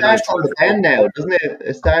 It would have been a nice on the bend now, doesn't it?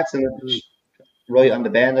 It starts right on the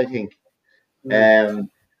bend, I think.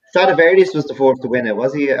 Stradivarius was the fourth to win it,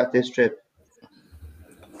 was he, at this trip?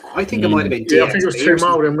 I think it might have been. Yeah, I think it was 2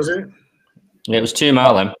 mile then, was it? Yeah, it was 2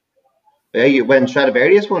 mile then. Yeah, when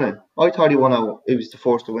Stradivarius won it, I thought he was the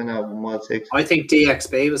first to win at 1 mile 6. I think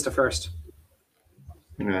DXB was the first.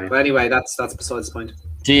 Right. But anyway, that's besides the point.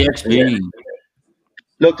 DXB.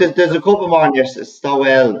 Look, there's a couple more on there.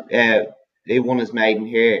 Stowell, they won his maiden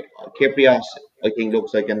here. Kyprios, I think,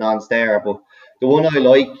 looks like a non-stayer, but the one I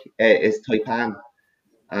like is Taipan,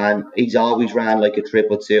 and he's always ran like a trip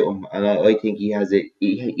would suit him, and I think he has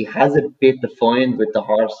a bit to find with the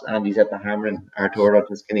horse, and he's at the hammering Arturo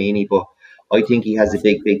Toscanini, but I think he has a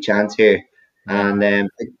big chance here. And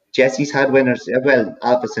Jesse's had winners. Well,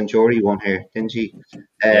 Alpha Centauri won here, didn't she?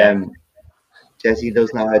 Jesse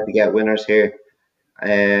does know how to get winners here.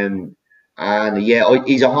 And yeah,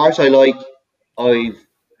 he's a horse I like. I've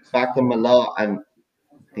backed him a lot, and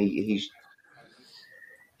he's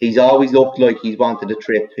always looked like he's wanted a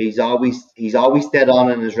trip. He's always dead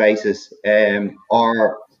on in his races,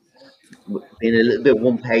 or in a little bit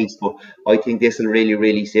one pace. But I think this will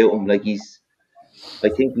really suit him. Like I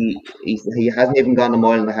think he hasn't even gone 1.5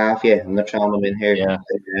 miles yet, and they're throwing him in here. Yeah.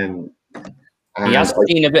 He has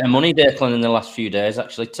seen a bit of money, Declan, in the last few days,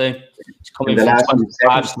 actually, too. He's coming from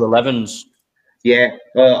 25s to 11s. Yeah,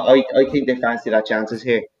 I think they fancy that chances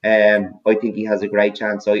here. I think he has a great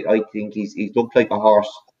chance. I think he's looked like a horse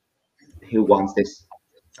who wants this,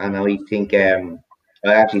 and I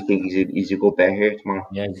actually think he's a good bet here tomorrow.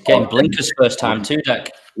 Yeah, he's getting blinkers first time too,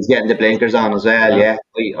 Deck. He's getting the blinkers on as well. Yeah,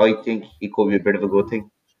 I think he could be a bit of a good thing.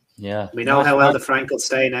 Yeah, we know how well the Frank will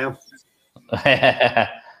stay now. Well,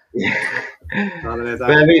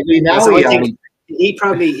 we know I think he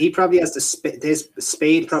probably has his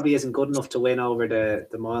speed probably isn't good enough to win over the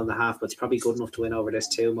 1.5 miles, but it's probably good enough to win over this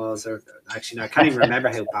 2 miles. Or actually, no, I can't even remember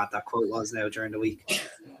how bad that quote was now during the week.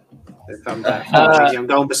 I'm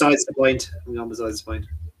going besides the point.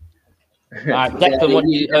 All right, Declan, what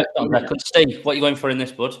do you? Steve, what are you going for in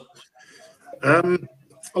this, bud?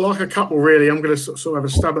 I like a couple really. I'm going to sort of have a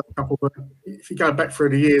stab at a couple, but if you go back through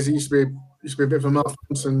the years, it used to be a bit of a Mark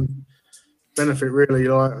Thompson benefit really.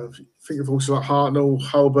 Like I think of also like Hartnell,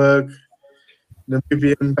 Holberg,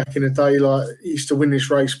 Namibian back in the day. Like he used to win this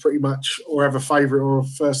race pretty much, or have a favourite or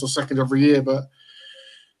first or second every year. But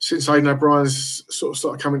since Aidan O'Brien's sort of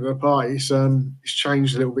started coming to the party, it's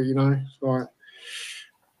changed a little bit, you know. Like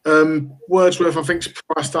Wordsworth, I think, is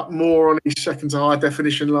priced up more on his second to high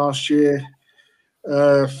definition last year.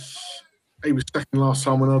 He was second last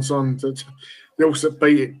time when odds on. The Ulster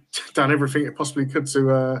beat it, done everything it possibly could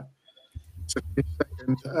to finish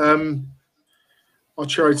second.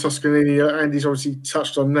 Arturo Toscanini, Andy's obviously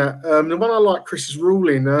touched on that. The one I like, Chris, is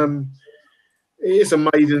Ruling. It is a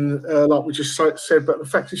maiden, like we just said, but the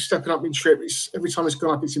fact he's stepping up in trip, every time it's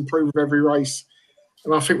gone up, it's improved with every race.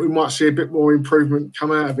 And I think we might see a bit more improvement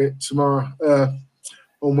come out of it tomorrow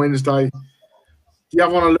on Wednesday. The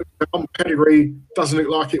other one I look at on pedigree doesn't look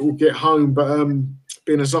like it will get home, but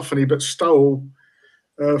being a Zoffany, but Stole,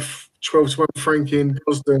 12-1 Franklin,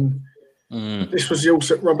 Gosden. This was the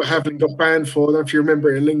also Robert Havlin got banned for. I don't know if you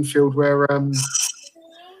remember it in Lingfield where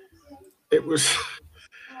it was.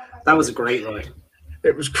 That was a great ride.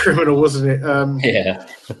 It was criminal, wasn't it? Yeah.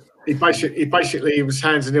 He basically was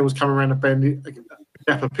hands and heels coming around the bend. A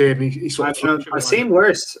gap appeared and he sort of. I've seen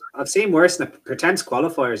worse. In the Pretense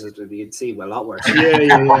qualifiers. You'd see a lot worse. Yeah.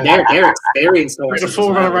 They're experienced. There's a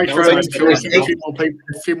 4-runner race around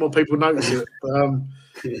a few more people notice it. But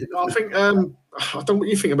I think I don't know what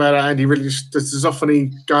you think about it, Andy. Really, just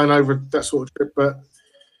Zoffany going over that sort of trip, but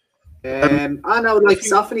I know, like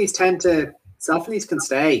Zoffany's can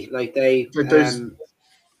stay. Like they can.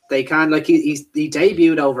 Like he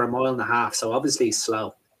debuted over 1.5 miles, so obviously he's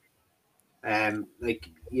slow. Like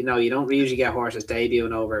you know, you don't usually get horses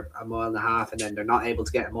debuting over 1.5 miles, and then they're not able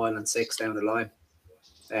to get 1.6 miles down the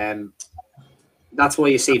line. That's why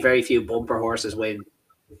you see very few bumper horses win.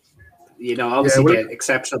 You know, obviously the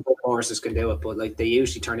exceptional bumper horses can do it, but like they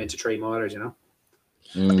usually turn into 3 milers. You know.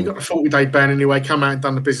 He got a 40-day ban anyway. Come out and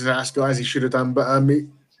done the business at Ascot as he should have done, but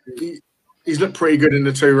he's looked pretty good in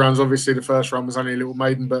the 2 runs. Obviously, the first run was only a little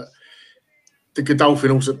maiden, but the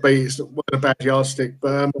Godolphin also beat. It's not a bad yardstick.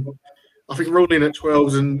 But I think Ruling at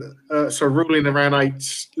 12s and Ruling around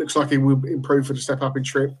 8 looks like he will improve for the step up in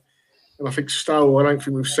trip. And I think Stowe, I don't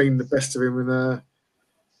think we've seen the best of him. And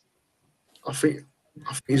I think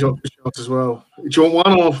he's up for shots as well. Do you want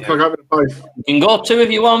one or can I go with both? You can go 2 if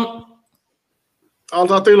you want. I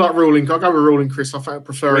do like Ruling. I'll go with Ruling, Chris. I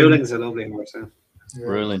prefer Ruling's a lovely horse. Yeah.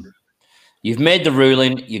 Ruling. You've made the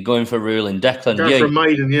Ruling. You're going for Ruling. Declan, going for a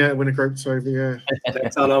maiden, win a group over,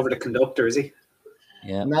 It's all over the conductor, is he?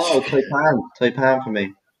 Yeah. No, Taipan for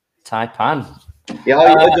me. Taipan. Yeah,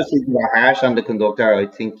 I just think we're harsh on the conductor. I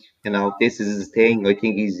think, this is his thing. I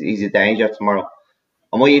think he's a danger tomorrow.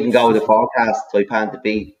 I might even go with the forecast, Taipan to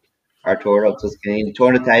beat Arturo Toscanini.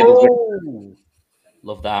 Turn the tables. Oh,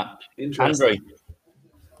 love that. Interesting. Andrew.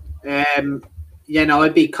 I'm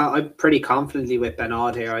pretty confidently with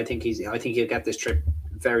Bernard here. I think he'll get this trip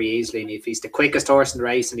very easily. And if he's the quickest horse in the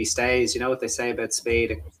race and he stays, you know what they say about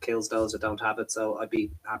speed, it kills those that don't have it. So I'd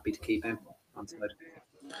be happy to keep him on side.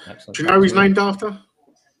 Excellent. Do you know who he's named after?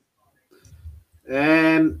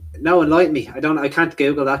 No, enlighten me. I can't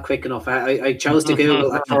Google that quick enough. I chose to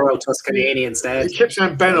Google Arturo Toscanini instead. He kept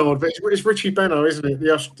saying Bernard, but it's Richie Bernard, isn't it?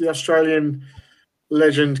 The Australian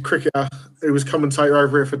legend cricketer who was commentator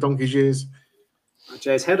over here for donkey's years.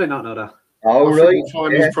 Jays, how did I not know that? Oh, right.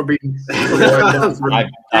 He's probably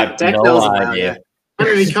I've no idea.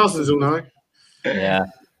 Anthony Cousins will know. Yeah.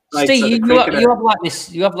 Right, Steve,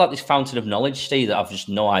 so you have like this fountain of knowledge, Steve, that I've just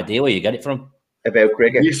no idea where you get it from. About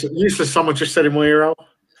cricket. Useless. Someone just said in my ear.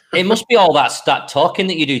 It must be all that talking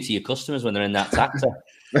that you do to your customers when they're in that taxi.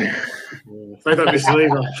 They don't listen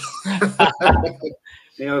either.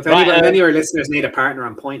 If any of your listeners need a partner,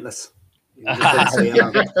 I'm pointless.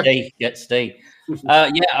 Get Steve.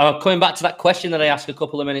 Coming back to that question that I asked a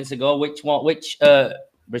couple of minutes ago, which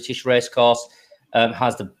British racecourse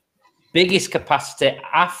has the biggest capacity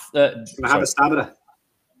after? Have a stab at it.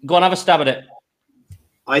 Go on, have a stab at it.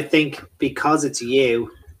 I think because it's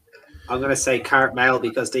you, I'm going to say Cartmel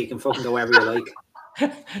because they can fucking go wherever you like. I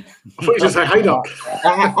thought you just say Haydock.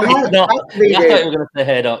 I thought you were going to say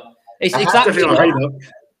Haydock. It's exactly right.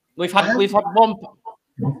 We've had one.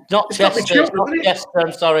 Not Chester. It's not Chester.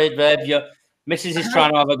 I'm sorry, babe. Your missus is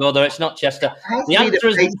trying to have a go there. It's not Chester. The answer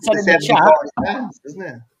is in the chat.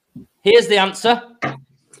 Here's the answer.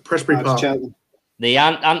 Presbury Park. The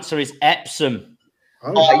answer is Epsom.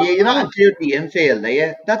 Oh, yeah, you're not including the infield, are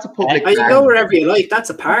you? That's a public You park. go wherever you like. That's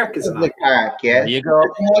a park, isn't Public it? park, yeah. There you go.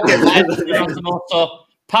 So,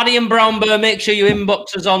 Paddy and Brownburn, make sure you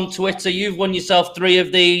inbox us on Twitter. You've won yourself 3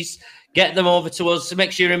 of these. Get them over to us. So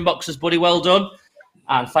make sure you inbox us, buddy. Well done.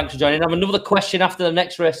 And thanks for joining. I have another question after the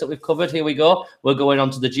next race that we've covered. Here we go. We're going on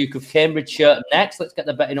to the Duke of Cambridge shirt next. Let's get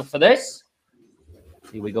the betting up for this.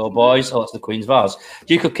 Here we go, boys. Oh, it's the Queen's Vase.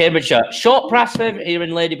 Duke of Cambridge shirt. Short price favourite here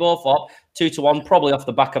in Lady Beaufort. 2-1, probably off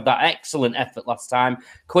the back of that excellent effort last time.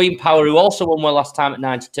 Queen Power, who also won well last time at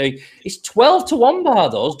 92. It's 12-1 bar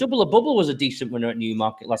those. Double a Bubble was a decent winner at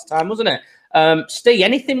Newmarket last time, wasn't it? Steve,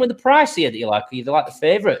 anything with the price here that you like? Or you like the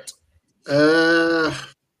favourite? I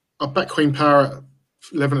bet Queen Power at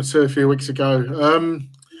 11-2 a few weeks ago.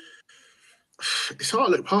 It's hard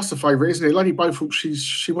to look past the favourite, isn't it? Lady Beaufort,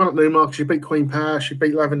 she won at Newmarket. She beat Queen Power. She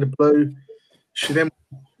beat Lavender Blue. She then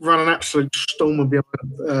ran an absolute storm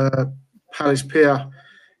behind Palace Pier.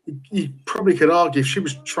 You probably could argue if she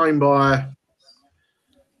was trained by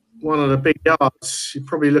one of the big yards, you're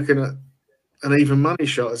probably looking at an even money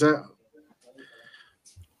shot.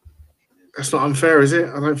 That's not unfair, is it?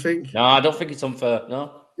 I don't think. No, I don't think it's unfair.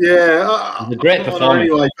 No. Yeah, it's a great performance.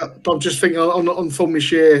 Anyway, but I'm just thinking on form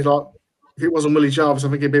this year, like if it wasn't Willie Jarvis, I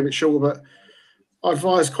think it'd be a bit shorter. But I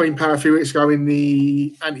advised Queen Power a few weeks ago in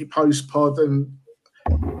the anti-post pod, and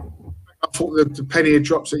I thought the penny had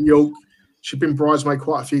dropped at York. She'd been bridesmaid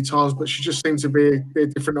quite a few times, but she just seemed to be a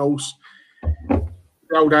different horse.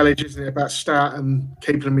 The old adage, isn't it, about start and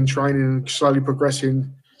keeping them in training and slowly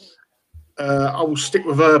progressing. I will stick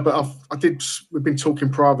with her, but we've been talking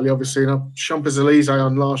privately, obviously. And Champs Elysees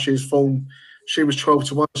on last year's form, she was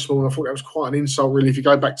 12-1 small. And I thought that was quite an insult, really. If you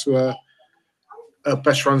go back to her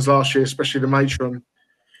best runs last year, especially the matron,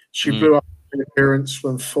 she blew up in appearance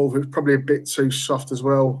when fourth. It was probably a bit too soft as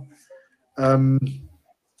well.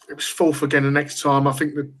 It was fourth again the next time. I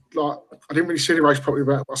think that I didn't really see the race properly,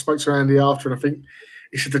 but I spoke to Andy after, and I think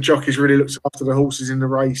he said the jockeys really looked after the horses in the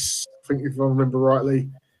race. I think if I remember rightly,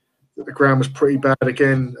 that the ground was pretty bad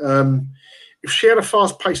again. If she had a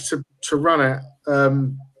fast pace to run at,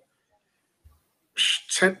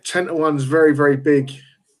 10-1's very, very big.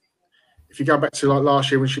 If you go back to like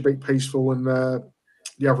last year when she beat Peaceful and the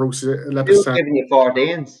other horses at 11%. Stu's giving you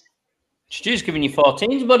 14s. Stu's giving you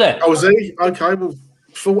 14s, buddy. Oh, is he? Okay, well,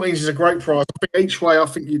 14s is a great price. I think each way, I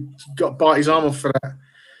think you've got to bite his arm off for that.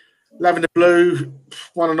 Lavender Blue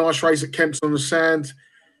won a nice race at Kempton on the Sand.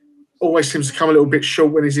 Always seems to come a little bit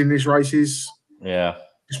short when he's in these races. Yeah.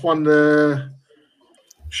 Just won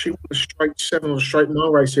she won a straight 7 or a straight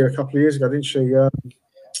mile race here a couple of years ago, didn't she?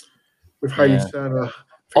 With Hayley Turner.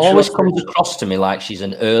 Always comes across to me like she's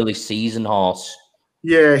an early season horse.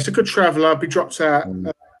 Yeah, it's a good traveller. Be dropped out.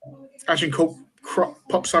 Ashton Court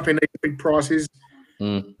pops up in these big prices.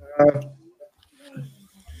 I'm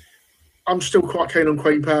still quite keen on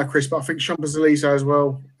Queen Power, Chris, but I think Champs Elysees as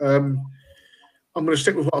well. I'm going to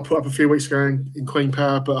stick with what I put up a few weeks ago in Queen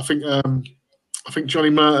Power, but I think Johnny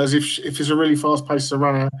Murters, if there's a really fast pace to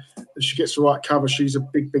run her and she gets the right cover, she's a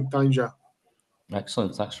big, big danger.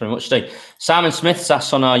 Excellent. Thanks very much, Steve. Simon Smith's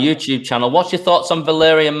asked on our YouTube channel, what's your thoughts on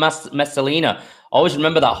Valeria Messalina? Always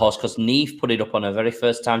remember that horse because Neve put it up on her very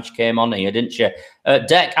first time she came on here, didn't she?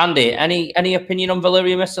 Deck, Andy, any opinion on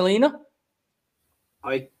Valeria Messalina?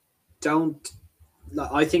 I don't.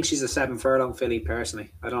 I think she's a 7 furlong filly,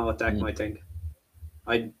 personally. I don't know what Deck might think.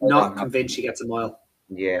 I'm not convinced she gets a mile.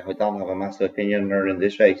 Yeah, I don't have a massive opinion on her in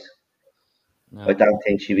this race. No. I don't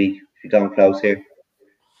think she'd be going close here.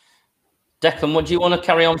 Declan, what do you want to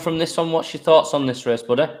carry on from this one? What's your thoughts on this race,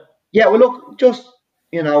 buddy? Yeah, well, look, just,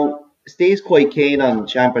 Steve's quite keen on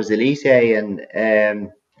Champs Elysees, and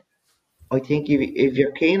I think if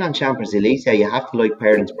you're keen on Champs Elysees, you have to like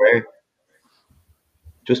Parents Prayer.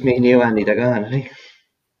 Just me and you, Andy, they're gone, I think.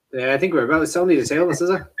 Yeah, I think we're about. It's only the tail, is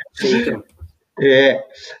it? Yeah.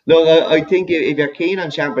 Look, I think if you're keen on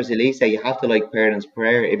Champs Elysees, you have to like Parents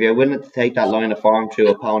Prayer. If you're willing to take that line of form through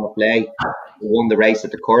a pound of play, you won the race at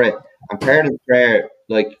the Curragh. And Parents Prayer,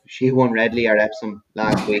 she won Redley at Epsom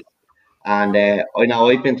last week. And I know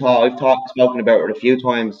I've spoken about her a few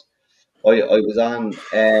times. I was on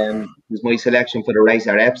it was my selection for the race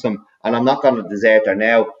at Epsom, and I'm not going to desert her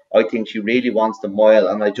now. I think she really wants the mile,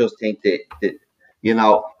 and I just think that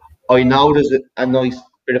I know there's a nice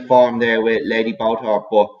bit of form there with Lady Beaufort,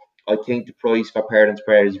 but I think the price for Parents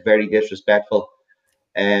Prayer is very disrespectful.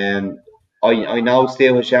 I know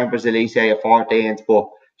still with Champs Elysees at 14s, but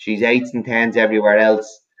she's 8s and 10s everywhere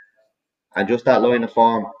else, and just that line of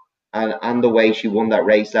form. And the way she won that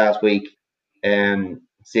race last week,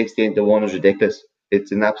 16-1 is ridiculous.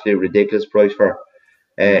 It's an absolute ridiculous price for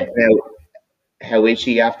her. Now, how is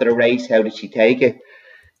she after the race? How did she take it?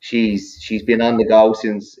 she's been on the go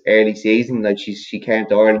since early season. Like she came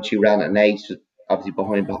to Ireland, she ran at an 8, obviously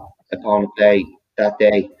behind opponent play that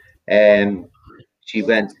day. She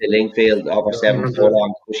went to Lingfield over 7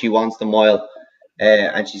 furlongs, but she wants the mile,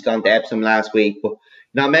 and she's gone to Epsom last week. But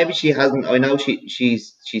now maybe she hasn't. I know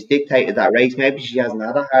she's dictated that race. Maybe she hasn't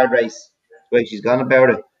had a hard race the way she's gone about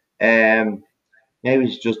it. Maybe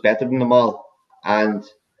she's just better than them all, and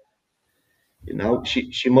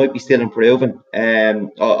she might be still improving.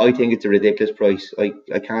 I think it's a ridiculous price.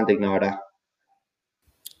 I can't ignore that.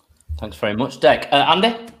 Thanks very much, Deck.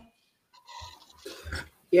 Andy?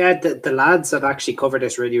 Yeah, the lads have actually covered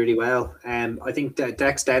this really, really well. I think that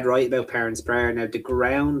Deck's dead right about Parents' Prayer. Now, the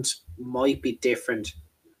ground might be different.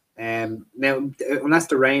 Now, unless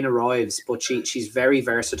the rain arrives, but she's very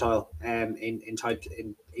versatile in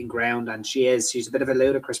ground, and she's a bit of a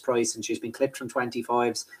ludicrous price, and she's been clipped from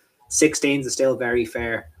 25s. 16s is still very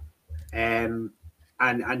fair. And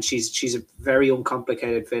she's a very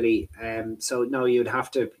uncomplicated filly. So no, you'd have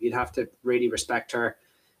to really respect her.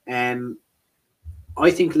 I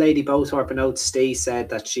think Lady Bowthorpe and Oates Stee said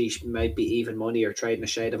that she might be even money or trading a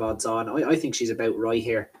shade of odds on. I think she's about right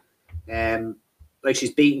here. Like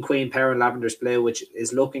she's beaten Queen Power and Lavender's Blue, which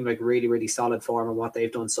is looking like really, really solid form and what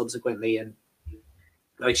they've done subsequently. And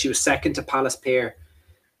like she was second to Palace Pier.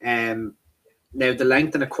 Now the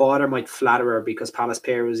length and a quarter might flatter her because Palace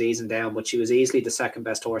Pier was easing down, but she was easily the second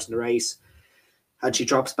best horse in the race. And she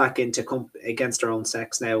drops back into against her own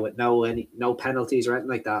sex now with no penalties or anything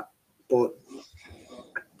like that. But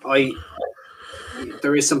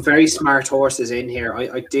there is some very smart horses in here.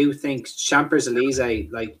 I do think Champs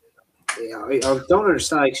Elysees, like I don't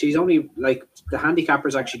understand. Like she's only like the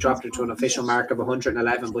handicappers actually dropped her to an official mark of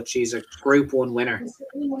 111, but she's a Group 1 winner.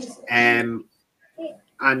 And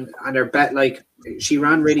her bet, like she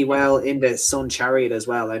ran really well in the Sun Chariot as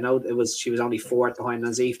well. I know she was only 4th behind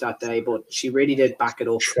Nazif that day, but she really did back it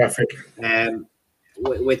up. Traffic.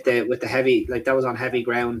 With the heavy, like that was on heavy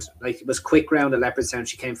ground. Like it was quick ground at Leopardstown.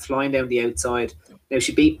 She came flying down the outside. Now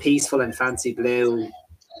she beat Peaceful and Fancy Blue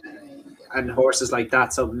and horses like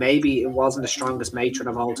that. So maybe it wasn't the strongest matron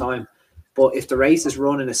of all time. But if the race is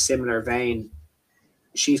run in a similar vein,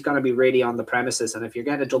 she's going to be really on the premises. And if you're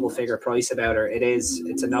getting a double figure price about her,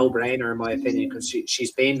 it's a no-brainer in my opinion, because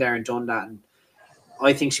she's been there and done that. And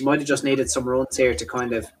I think she might have just needed some runs here to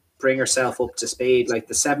kind of bring herself up to speed. Like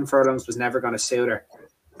the 7 furlongs was never going to suit her.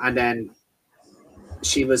 And then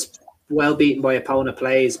she was well beaten by opponent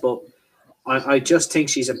plays, but I just think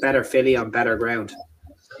she's a better filly on better ground.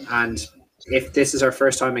 And if this is her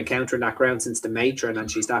first time encountering that ground since the matron and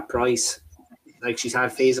she's that price, like she's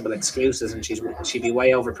had feasible excuses and she'd be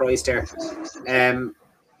way overpriced here.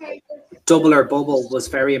 Double or Bubble was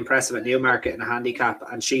very impressive at Newmarket in a handicap,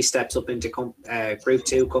 and she steps up into Group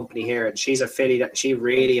 2 company here, and she's a filly that she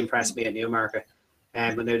really impressed me at Newmarket.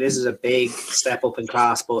 And now this is a big step up in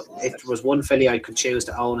class, but if there was one filly I could choose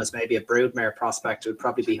to own as maybe a broodmare prospect, it would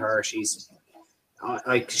probably be her. She's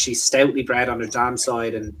stoutly bred on her dam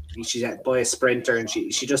side, and she's by a sprinter, and she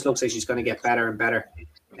just looks like she's going to get better and better.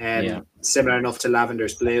 Similar enough to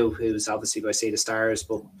Lavender's Blue, who's obviously by Sea the Stars,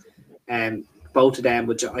 but both of them,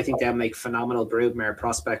 which I think they'll make phenomenal broodmare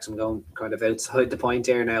prospects. I'm going kind of outside the point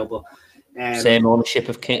here now, but same ownership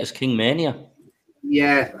as King Mania.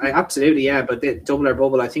 Yeah, absolutely, yeah. But Double or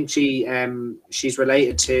Bubble, I think she's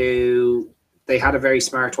related to. They had a very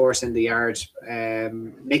smart horse in the yard,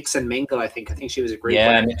 Mix and Mingle. I think she was a great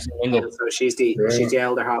player. Mix and Mingle. So she's the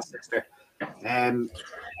elder half sister.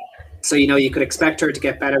 So you could expect her to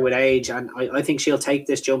get better with age, and I think she'll take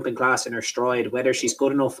this jumping class in her stride. Whether she's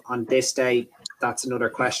good enough on this day, that's another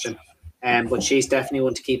question. But she's definitely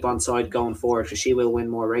one to keep on side going forward, because she will win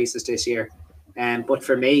more races this year. But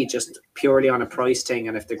for me, just purely on a price thing,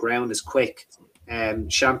 and if the ground is quick,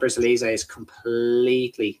 Champs Elysees is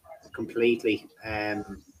completely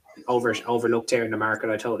overlooked here in the market.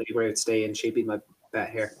 I totally agree with Steve, and she'd be my bet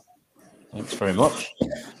here. Thanks very much.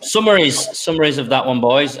 Summaries of that one,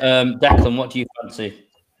 boys. Declan, what do you fancy?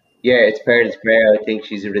 Yeah, it's Parents' Prayer. I think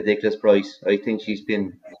she's a ridiculous price. I think she's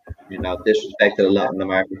been, disrespected a lot in the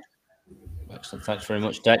market. Excellent. Thanks very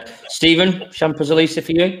much, Deck. Stephen, Champs Elysees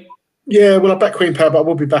for you? Yeah, well, I back Queen Power, but I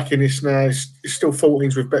will be back in this now. It's still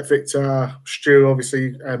 14s with Bet Victor, Stu,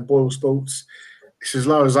 obviously, and Boyle Sports. It's as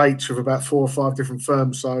low as 8 with about 4 or 5 different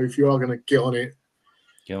firms. So if you are going to get on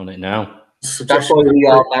it now. That's why we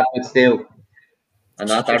are back with Stu. And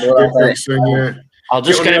yeah. I'll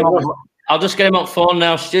just get him on phone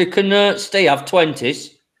now. Stu, can Steve have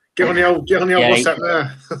 20s? Get on the old WhatsApp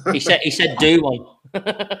there. he said do one.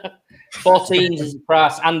 14s is the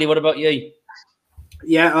price. Andy, what about you?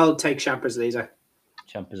 Yeah, I'll take Champs Elysees.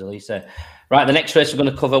 Champions Elise. Right, the next race we're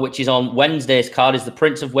going to cover, which is on Wednesday's card, is the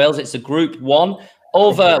Prince of Wales. It's a Group 1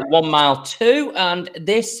 over 1 mile 2, and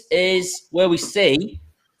this is where we see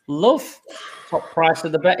Love. Top price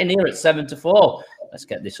of the bet in here at 7-4. Let's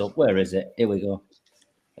get this up. Where is it? Here we go.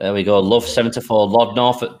 There we go. Love 7-4. Lord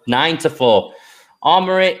North at 9-4.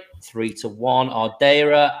 Armory 3-1.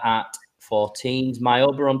 Ordeira at 14s.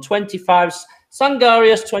 Myoba on 25s.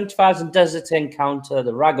 Sangarius 25s and Desert Encounter,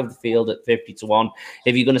 the rag of the field at 50-1.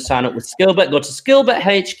 If you're going to sign up with Skillbet, go to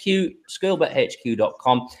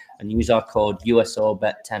skillbethq.com and use our code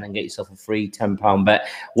USOBet10 and get yourself a free £10 bet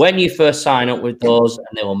when you first sign up with those, and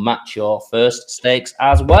they will match your first stakes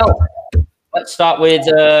as well. Let's start with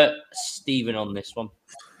Stephen on this one.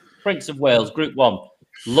 Prince of Wales, Group 1.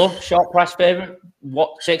 Love, short price favourite.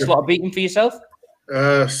 What takes a lot of beating for yourself?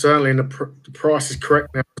 Certainly, and the price is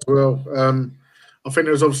correct now as well. I think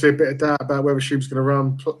there was obviously a bit of doubt about whether she was going to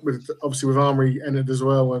run, with Armory entered as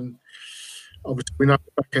well. And obviously, we know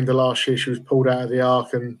back end of last year she was pulled out of the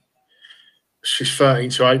Arc, and she's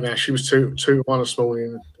 13-8 now. She was 2-1 this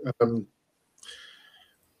morning.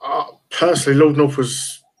 Personally, Lord North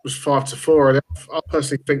was 5-4. I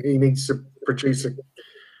personally think he needs to produce a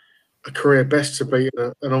career best to beat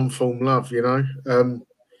an on-form Love. You know,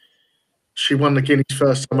 she won the Guineas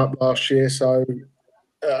first time up last year, so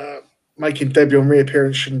making debut and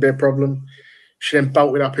reappearance shouldn't be a problem. She then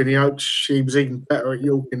bolted up in the Oaks. She was even better at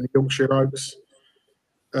York in the Yorkshire Oaks.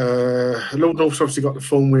 Lord North's obviously got the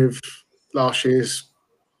form with last year's,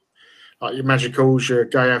 like your Magicals, your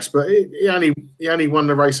Gaius, but he only won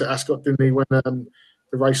the race at Ascot, didn't he? When the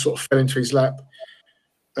race sort of fell into his lap.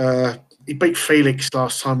 He beat Felix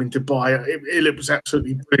last time in Dubai. It was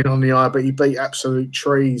absolutely brilliant on the eye, but he beat absolute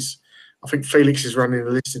trees. I think Felix is running a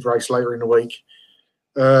listed race later in the week.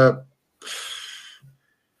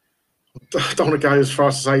 I don't want to go as far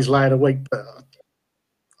as to say he's lay of the week, but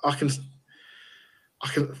I can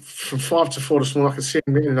from 5-4 this morning, I can see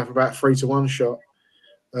him getting up about 3-1 shot.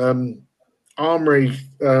 Armory,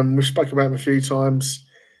 we've spoken about him a few times.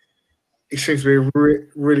 He seems to be a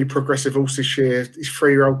really progressive horse this year. His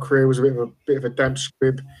 3-year-old career was a bit of a damp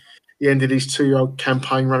squib. He ended his 2-year-old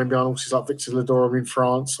campaign running behind horses like Victor Ladorum in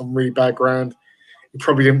France on really bad ground. He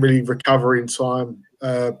probably didn't really recover in time.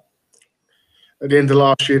 At the end of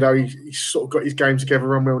last year, though, he sort of got his game together,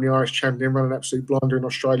 run well in the Irish Champion, run an absolute blinder in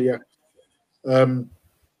Australia. But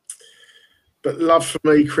Love for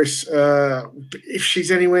me, Chris, if she's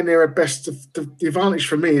anywhere near her best, the advantage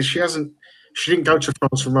for me is she didn't go to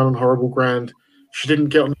France and run on horrible ground. She didn't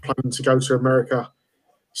get on the plane to go to America.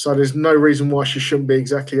 So there's no reason why she shouldn't be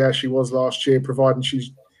exactly as she was last year, providing she's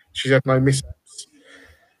had no mishaps.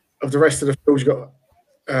 Of the rest of the field, you've got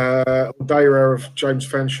Ordeira of James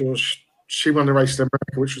Fanshawe. She won the race in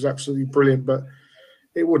America, which was absolutely brilliant, but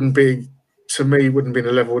it wouldn't be, to me, wouldn't be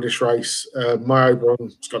the level of this race.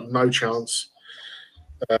 Myoba's got no chance.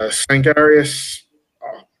 Sangarius,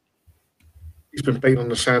 he's been beaten on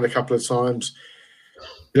the sand a couple of times.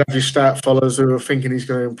 You have your stat followers who are thinking he's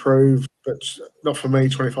going to improve, but not for me,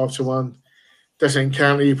 25-1. Desert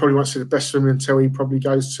Encounter, you probably won't see the best of him until he'll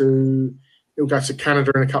go to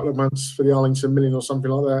Canada in a couple of months for the Arlington Million or something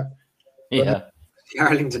like that. Yeah. The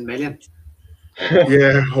Arlington Million.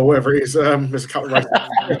 Yeah, or whatever it is. There's a couple of races.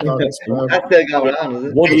 That's still going on, is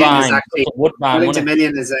it? Woodbine. Arlington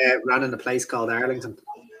Million is run in a place called Arlington.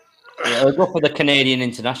 Yeah, I'll go for the Canadian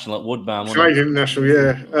International at Woodbine. Canadian International,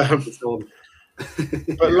 yeah.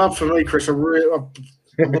 But Love for me, Chris, I'm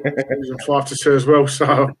 5-2 as well,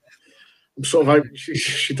 so I'm sort of hoping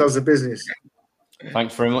she does the business.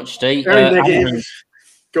 Thanks very much, Steve. Go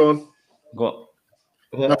on. Go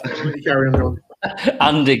on. Carry on.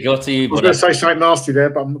 Andy, go to you. I was going to say something nasty there,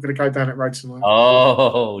 but I'm not going to go down that road tonight.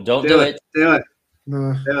 Oh, don't do it. Do it.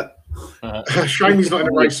 No. Do it. Shame he's not in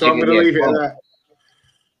the race, so I'm going to leave it at that.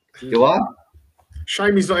 You are?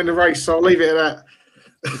 Shame he's not in the race, so I'll leave it at that.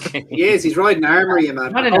 He is. He's riding Armory,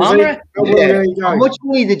 man. Yeah. How much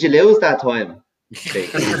money did you lose that time?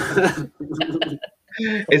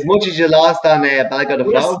 As much as you lost on Bag of the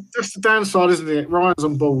Flow. That's the downside, isn't it? Ryan's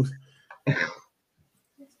on board.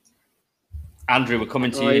 Andrew, we're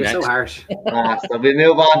coming to you next. So harsh. So we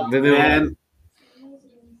move on.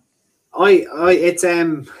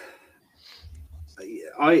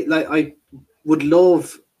 I would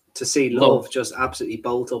love to see Love just absolutely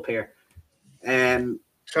bolt up here. Sound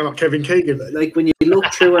like Kevin Keegan. Like when you look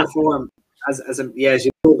through her form, as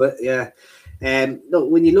you love it, yeah. Look,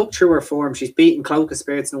 when you look through her form, she's beaten Cloak of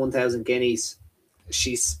Spirits in 1,000 guineas.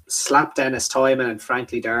 She's slapped Dennis Timon and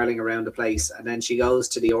Frankly Darling around the place, and then she goes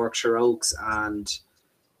to the Yorkshire Oaks and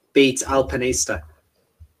beats Alpinista.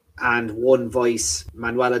 and one voice,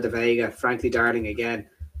 Manuela de Vega, Frankly Darling again.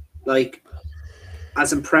 Like,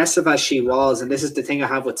 as impressive as she was, and this is the thing I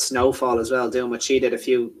have with Snowfall as well, doing what she did a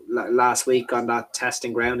few last week on that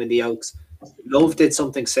testing ground in the Oaks. Love did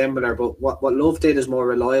something similar, but what Love did is more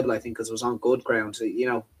reliable, I think, because it was on good ground. You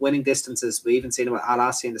know, winning distances, we even seen it with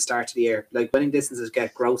Alassi in the start of the year. Like, winning distances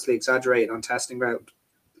get grossly exaggerated on testing ground.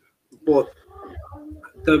 But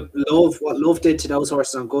what Love did to those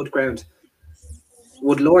horses on good ground,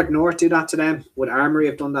 would Lord North do that to them? Would Armory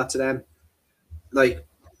have done that to them? Like,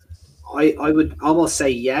 I would almost say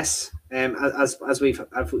yes. As we've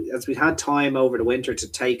had time over the winter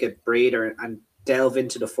to take a breather and delve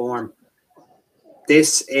into the form,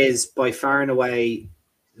 this is by far and away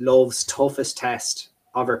Love's toughest test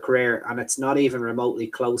of her career, and it's not even remotely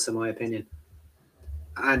close in my opinion.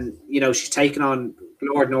 And you know, she's taken on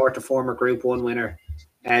Lord North, a former Group 1 winner,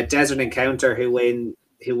 Desert Encounter, who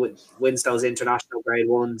wins those international grade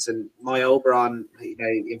ones, and My Oberon, you know,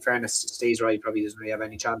 in fairness, Steve's right, probably doesn't really have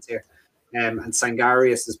any chance here. And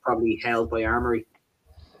Sangarius is probably held by Armory.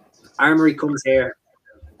 Armory comes here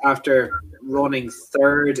after running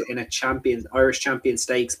third in a Irish champion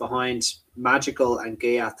stakes behind Magical and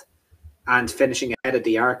Gaiath, and finishing ahead of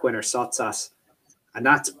the Arc winner Sotsas. And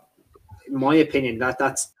that's, in my opinion,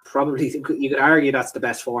 that's probably, you could argue that's the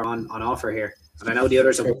best form on offer here. And I know the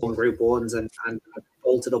others have won Group 1s and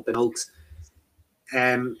bolted up in Oaks.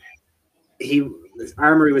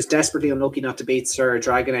 Armory was desperately unlucky not to beat Sir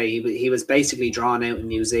Dragonet. He was basically drawn out in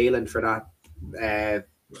New Zealand for that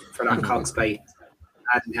Cox Plate,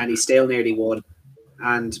 and he still nearly won.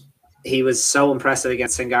 And he was so impressive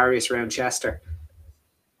against Sangarius around Chester.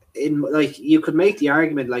 You could make the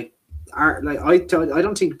argument I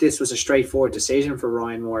don't think this was a straightforward decision for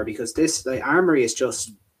Ryan Moore, because this Armory is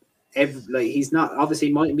just he's not,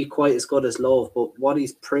 obviously mightn't be quite as good as Love, but what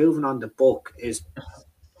he's proven on the book is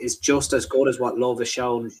just as good as what Love has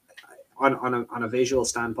shown on a visual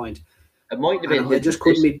standpoint. It might have been. It just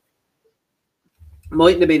couldn't be.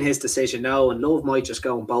 Mightn't have been his decision, no, and Love might just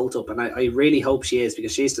go and bolt up, and I really hope she is,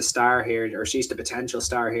 because she's the star here, or she's the potential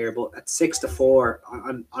star here. But at 6-4,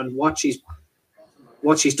 on what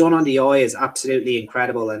she's done on the eye is absolutely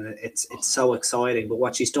incredible, and it's so exciting. But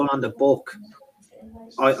what she's done on the book,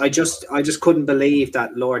 I just couldn't believe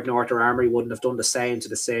that Lord North or Armory wouldn't have done the same to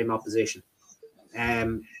the same opposition.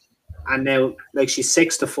 And now, like, she's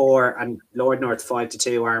 6-4, and Lord North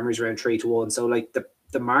 5-2, Armory's around 3-1. So like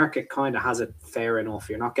the market kind of has it fair enough.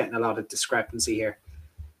 You're not getting a lot of discrepancy here.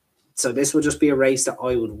 So this would just be a race that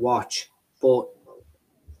I would watch. But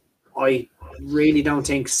I really don't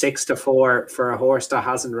think 6-4 for a horse that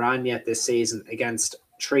hasn't ran yet this season against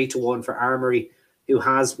 3-1 for Armory, who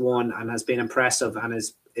has won and has been impressive and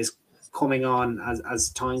is coming on as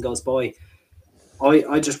time goes by.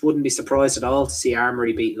 I just wouldn't be surprised at all to see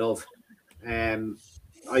Armory beat Love.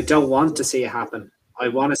 I don't want to see it happen. I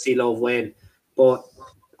want to see Love win, but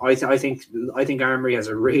I think Armory has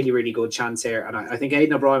a really, really good chance here, and I think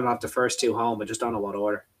Aidan O'Brien will have the first two home. I just don't know what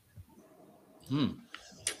order.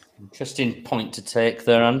 Interesting point to take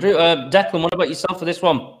there, Andrew. Declan, what about yourself for this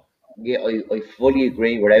one? Yeah, I fully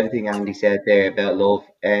agree with everything Andy said there about Love.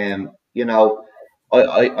 You know,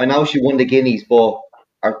 I know she won the Guineas, but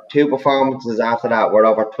her two performances after that were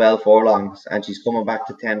over 12 furlongs, and she's coming back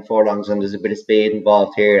to 10 furlongs, and there's a bit of speed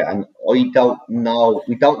involved here, and we don't know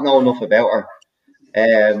enough about her.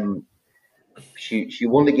 She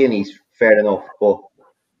won the Guineas, fair enough, but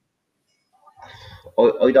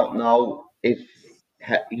I don't know if,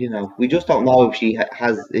 you know, we just don't know if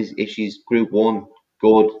if she's Group 1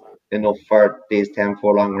 good enough for these 10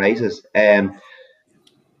 furlong races.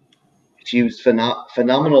 She was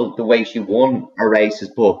phenomenal the way she won her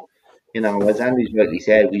races, but you know, as Andy's rightly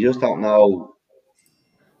said, we just don't know.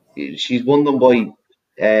 She's won them by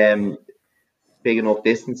big enough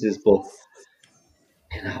distances, but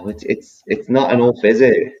you know, it's not enough, is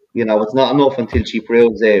it? You know, it's not enough until she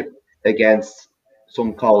proves it against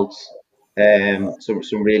some colts,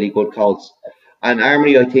 some really good colts. And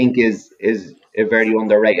Armory, I think, is a very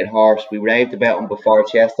underrated horse. We raved about him before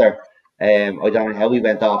Chester. I don't know how he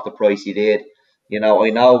went off the price he did. You know, I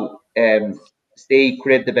know Steve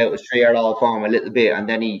cribbed about his 3-year-old form a little bit, and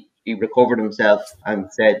then he recovered himself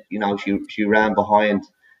and said, you know, she ran behind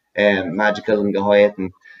Magical and Goliath,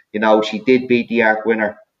 and you know, she did beat the Arc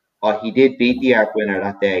winner. He did beat the Arc winner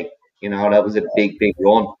that day. You know, that was a big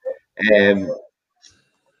run.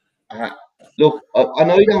 Look,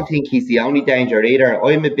 and I don't think he's the only danger either.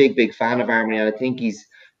 I'm a big fan of Armory, and I think he's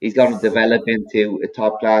going to develop into a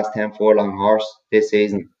top class 10 furlong horse this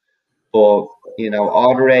season. But you know,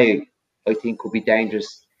 Audrey, I think, could be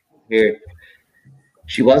dangerous here.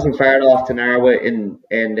 she wasn't far off Tanarwa in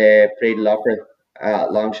the Prix de l'Opera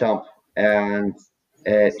at Longchamp, and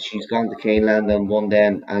she's gone to Caneland and won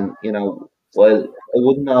then. And well, I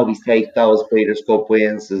wouldn't always take those Breeders' Cup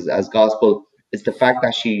wins as gospel. It's the fact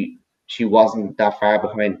that she wasn't that far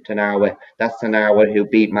behind Tanarwa. That's Tanarwa who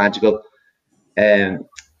beat Magical. It's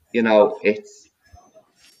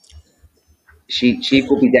she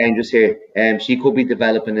could be dangerous here. She could be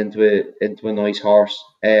developing into a nice horse.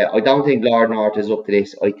 I don't think Lord North is up to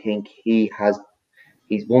this. I think he's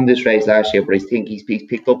won this race last year, but I think he's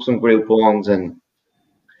picked up some Group 1s and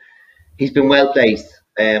he's been well placed.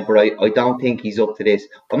 But I don't think he's up to this.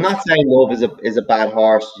 I'm not saying Love is a bad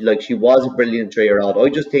horse. Like, she was a brilliant 3-year-old. I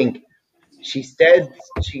just think she stead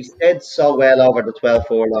so well over the 12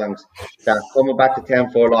 furlongs that coming back to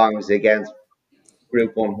 10 furlongs against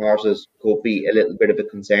Group 1 horses could be a little bit of a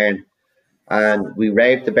concern. And we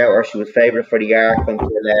raved about her. She was favourite for the Arc until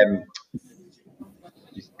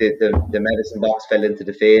the medicine box fell into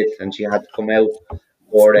the field and she had to come out.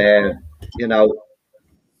 Or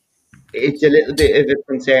it's a little bit of a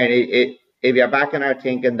concern. If you're backing her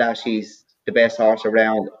thinking that she's the best horse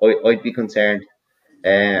around, I'd be concerned.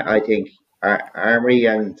 I think Armory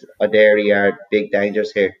and O'Dairy are big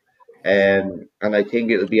dangers here. And I think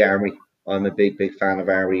it'll be Armory. I'm a big fan of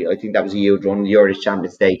Armory. I think that was a huge run in the Irish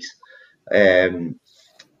Champion Stakes. Sotsas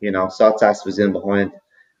was in behind.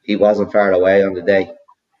 He wasn't far away on the day.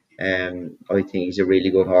 I think he's a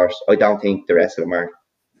really good horse. I don't think the rest of them are.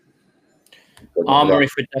 Armory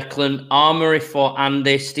for Declan. Armory for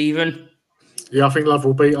Andy. Stephen? Yeah, I think Love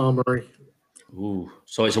will beat Armory. Ooh,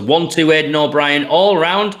 so it's a 1-2 Aidan O'Brien all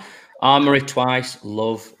round. Armory twice,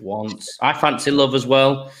 Love once. I fancy Love as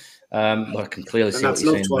well. But I can clearly see what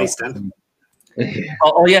you're saying. Twice, then.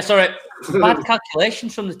 Oh, yeah, sorry. Bad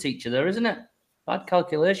calculations from the teacher there, isn't it? Bad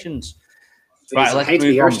calculations. Right, let's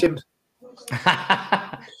move on.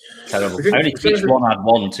 Terrible. I only teach 1 had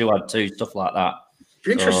 1, 2 had 2, stuff like that. It'd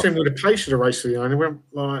be interesting with the pace of the race, and it went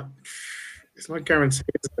like, it's no guarantee,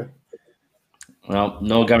 is there? Well,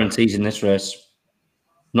 no guarantees in this race.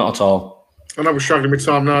 Not at all. I know we're struggling with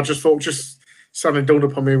time now. I just thought, suddenly dawned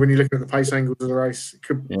upon me when you're looking at the pace angles of the race, it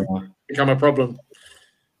could become a problem.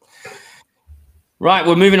 Right,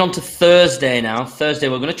 we're moving on to Thursday now. Thursday,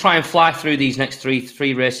 we're going to try and fly through these next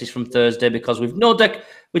three races from Thursday because we've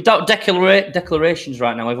without declarations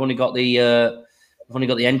right now. We've only got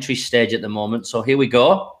the entry stage at the moment. So here we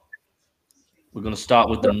go. We're going to start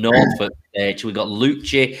with the Norfolk stage. We've got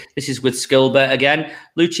Lucci. This is with Skilbert again.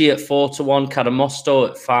 Lucci at 4-1, Cadamosto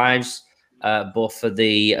at 5s, both for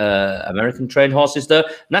the American trained horses there.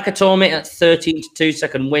 Nakatomi at 13-2,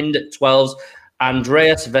 Second Wind at 12s.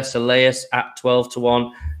 Andreas Vesalius at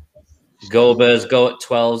 12-1. Go Bears Go at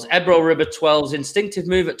 12s. Ebro River 12s. Instinctive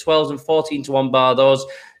Move at 12s and 14-1 bar those.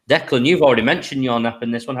 Declan, you've already mentioned your nap in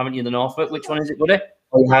this one, haven't you, the Norfolk? Which one is it, buddy?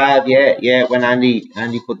 I have, yeah. When Andy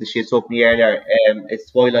put the shit up in the earlier, it's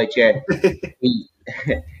Twilight Jet.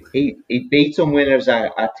 he beat some winners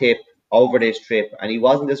at tip over this trip, and he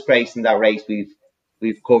wasn't disgracing that race we've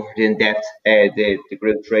covered in depth. The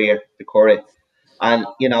Group 3, the Curry. And,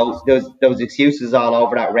 there was excuses all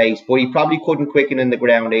over that race, but he probably couldn't quicken in the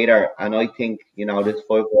ground either. And I think, this 5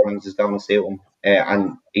 furlongs is going to suit him.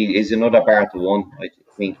 And he is another bar to 1, I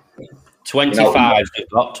think. 25s, we've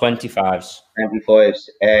got 25s.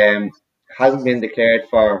 25s. Hasn't been declared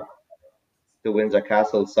for the Windsor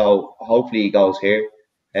Castle, so hopefully he goes here.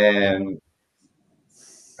 And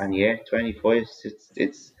yeah, 25s.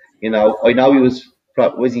 It's I know he was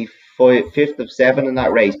he 5th of 7 in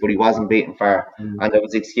that race, but he wasn't beaten far, and there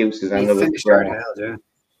was excuses, and there was I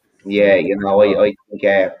think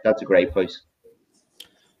that's a great price.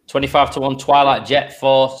 25-1 Twilight Jet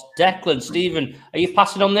Force. Declan, Stephen, are you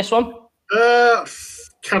passing on this one?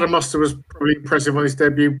 Cadamosto was probably impressive on his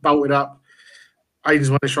debut, bolted up. Aiden's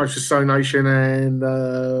won his race for Soul Nation and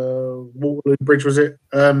Waterloo Bridge, was it?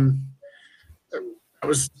 That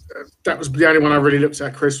was the only one I really looked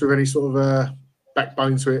at, Chris, with any sort of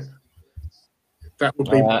backbone to it. That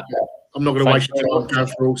would be. I'm not going to waste your time going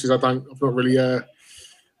for horses. I've not really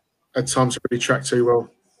had time to really track too well.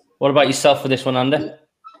 What about yourself for this one, Andy?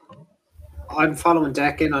 I'm following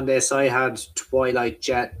Declan on this. I had Twilight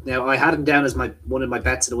Jet. Now, I had him down as one of my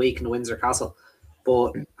bets of the week in the Windsor Castle,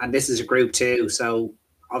 and this is a Group 2, so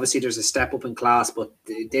obviously there's a step up in class, but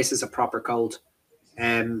this is a proper colt.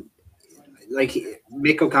 Like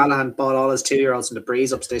Mick O'Callaghan bought all his 2-year-olds in the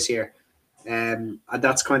breeze ups this year, and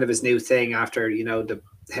that's kind of his new thing after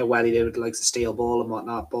how well he did with the likes of Steel Bull and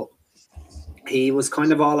whatnot. But he was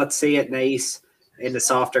kind of all at sea at Naas in the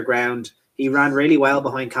softer ground. He ran really well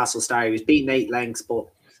behind Castle Star. He was beating 8 lengths, but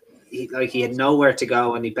he had nowhere to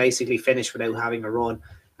go, and he basically finished without having a run.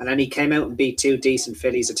 And then he came out and beat two decent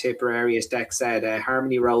fillies at Tipperary, as Deck said,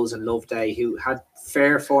 Harmony Rose and Loveday, who had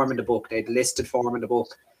fair form in the book. They'd listed form in the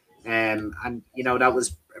book. And, you know, that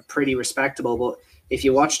was pretty respectable. But if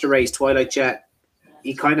you watch the race, Twilight Jet,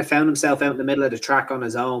 he kind of found himself out in the middle of the track on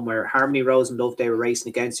his own, where Harmony Rose and Loveday were racing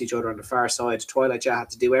against each other on the far side. Twilight Jet had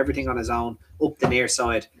to do everything on his own up the near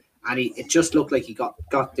side. And it just looked like he got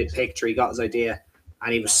the picture, he got his idea.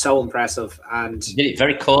 And he was so impressive. And he did it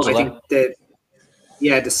very causal. I think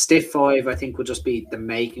the stiff 5, I think, would just be the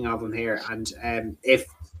making of him here. And if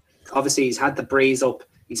obviously he's had the breeze up,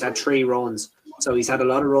 he's had 3 runs, so he's had a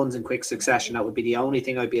lot of runs in quick succession. That would be the only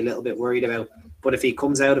thing I'd be a little bit worried about. But if he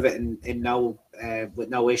comes out of it with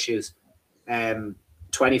no issues,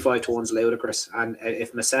 25 to 1's ludicrous. And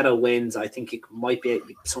if Macedo wins, I think it might be.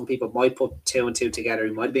 Some people might put 2 and 2 together.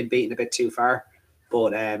 He might have been beaten a bit too far, but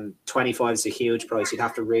 25 is a huge price. You'd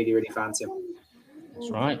have to really, really fancy him. That's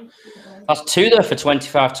right. That's 2 there for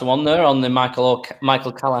 25 to 1 there on the Michael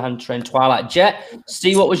Callahan train Twilight Jet.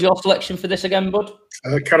 Steve, what was your selection for this again, bud?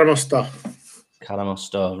 Cadamusta.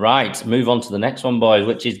 Cadamusta. Right. Move on to the next one, boys,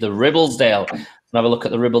 which is the Ribblesdale. Have a look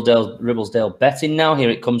at the Ribblesdale betting now. Here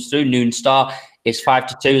it comes through. Noon Star is 5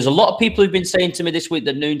 to 2. There's a lot of people who've been saying to me this week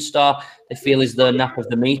that Noon Star they feel is the nap of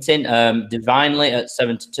the meeting. Divinely at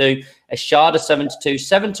 7 to 2. Eshada 7 to 2.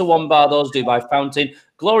 7 to 1 bar those do by Fountain.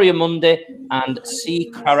 Gloria Mundi and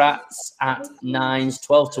C. Karats at 9s.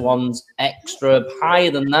 12 to 1's extra higher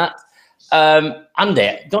than that.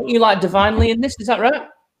 Andy, don't you like Divinely in this? Is that right?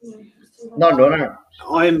 Non-runner.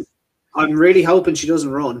 I'm really hoping she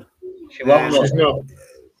doesn't run. She won't run. No.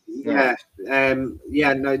 No,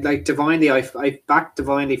 like Divinely, I backed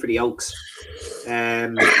Divinely for the Oaks. She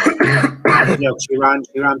ran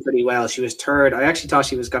pretty well. She was 3rd. I actually thought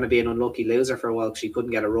she was going to be an unlucky loser for a while because she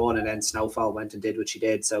couldn't get a run, and then Snowfall went and did what she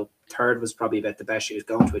did. So 3rd was probably about the best she was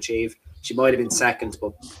going to achieve. She might have been 2nd,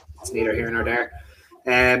 but it's neither here nor there.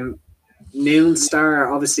 Noon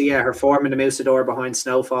Star, obviously, her form in the Musador behind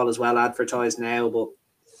Snowfall is well advertised now, but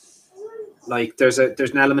like there's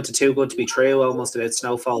an element of too good to be true almost about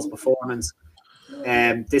Snowfall's performance.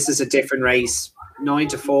 This is a different race. 9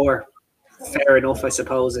 to 4, fair enough, I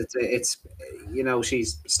suppose. It's you know,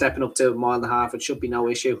 she's stepping up to 1.5 miles. It should be no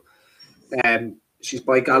issue. She's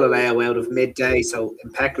by Galileo out of midday, so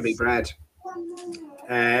impeccably bred.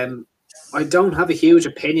 I don't have a huge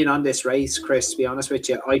opinion on this race, Chris, to be honest with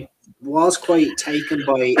you. I was quite taken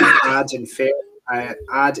by Ad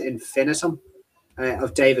Infinitum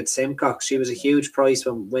of David Simcox. She was a huge price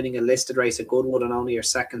when winning a listed race at Goodwood on only her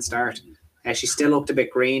 2nd start. She still looked a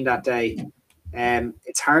bit green that day.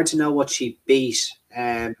 It's hard to know what she beat.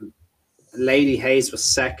 Lady Hayes was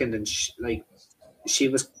 2nd, and she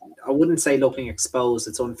was, I wouldn't say looking exposed.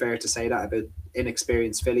 It's unfair to say that about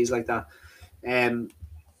inexperienced fillies like that.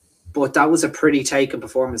 But that was a pretty taken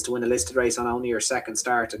performance to win a listed race on only her 2nd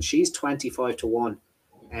start, and she's 25 to 1,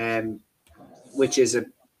 which is a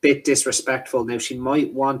bit disrespectful. Now, she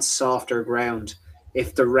might want softer ground.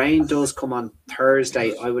 If the rain does come on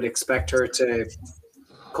Thursday, I would expect her to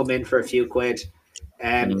come in for a few quid.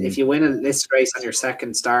 If you win a listed race on your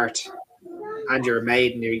 2nd start and you're a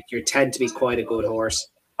maiden, you tend to be quite a good horse.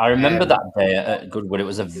 I remember that day at Goodwood.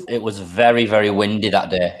 It was very, very windy that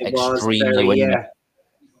day. Extremely windy.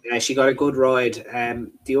 Yeah, she got a good ride.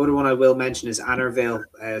 The other one I will mention is Annerville.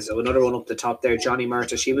 So another one up the top there, Johnny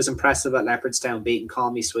Murta. She was impressive at Leopardstown, beating Call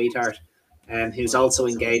Me Sweetheart, who's also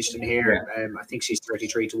engaged in here. I think she's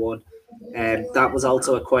 33 to 1. That was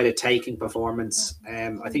also quite a taking performance.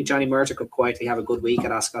 I think Johnny Murta could quietly have a good week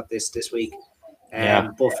at Ascot this week.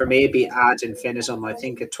 But for me, it'd be Ad Infinitum. I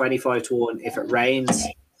think at 25 to 1, if it rains,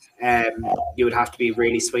 you would have to be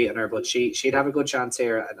really sweet on her. But she'd have a good chance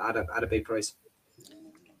here at a big price.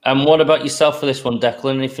 And what about yourself for this one,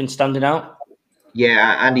 Declan? Anything standing out?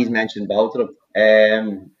 Yeah, Andy's mentioned both of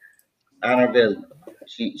them. Annerville,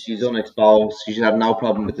 she's unexposed. She should have no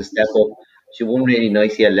problem with the step up. She won really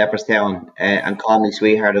nicely at Leopardstown, and Call Me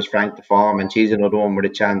Sweetheart has franked the form, and she's another one with a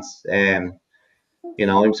chance. You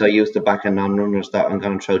know, I'm so used to backing non-runners that I'm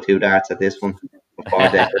going to throw 2 darts at this one.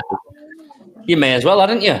 You may as well,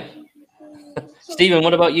 hadn't you? Stephen,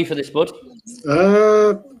 what about you for this, bud?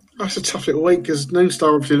 That's a tough little week because Noon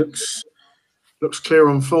Star obviously looks clear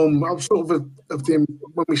on form. I'm sort of the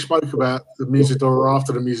when we spoke about the Musador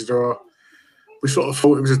after the Musador, we sort of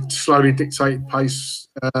thought it was a slowly dictated pace.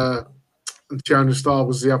 And Tiona Star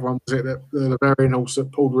was the other one, was it? The Bavarian horse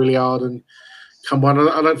that pulled really hard and come on.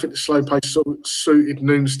 I don't think the slow pace sort of suited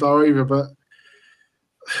Noon Star either, but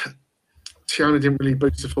Tiona didn't really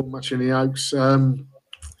boost the form much in the Oaks.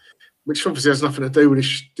 which obviously has nothing to do with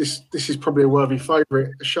this. This is probably a worthy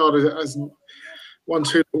favourite. Ashada hasn't won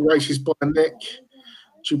 2 races by a neck.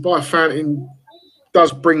 Dubai Fountain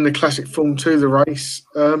does bring the classic form to the race.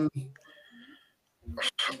 I'm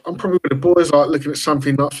probably with the boys like looking at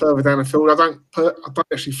something like further down the field. I don't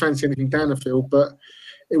actually fancy anything down the field, but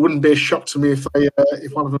it wouldn't be a shock to me if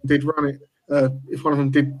one of them did run it. If one of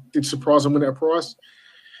them did surprise and win at a price.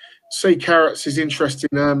 Sea Carrots is interesting.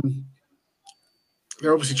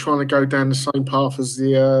 They're obviously trying to go down the same path as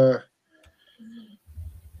the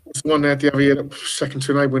one they had the other year, second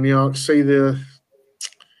to enable in the arc. See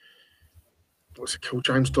what's it called?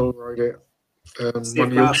 James Doyle rode it.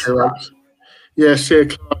 One Yorkshire race. Yeah, Sea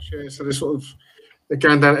Class. Yeah, so they're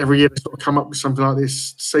going down every year. They sort of come up with something like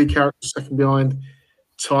this. Sea Carrots second behind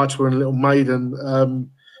Title and Little Maiden.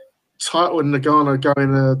 Title and Nagano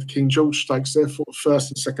going the King George Stakes. They're first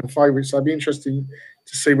and second favourites. So it'd be interesting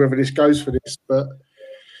to see whether this goes for this. But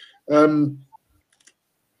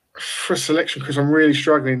for a selection, because I'm really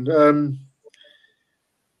struggling.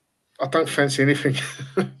 I don't fancy anything.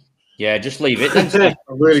 Yeah, just leave it. I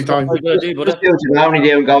really don't. Just do what you normally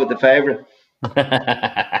do and go with the favourite.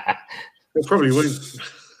 They'll probably win.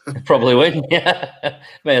 Probably win. Yeah,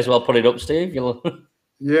 may as well put it up, Steve.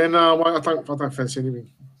 Yeah, no, I don't fancy anything.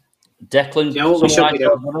 Declan, yeah, what we should be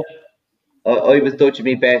doing. I was touching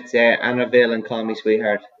me bets, Annaville and Call Me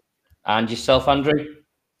Sweetheart. And yourself, Andrew?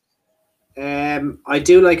 I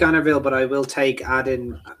do like Annaville, but I will take Ad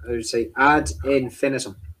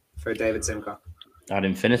Infinitum for David Simcock. Ad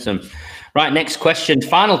Infinitum. Right, next question.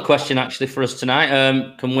 Final question, actually, for us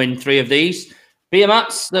tonight. Can win 3 of these. Beer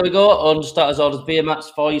mats, there we go. On starters orders, beer mats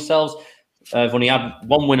for yourselves. I've only had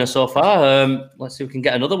 1 winner so far. Let's see if we can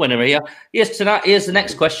get another winner here. Here's the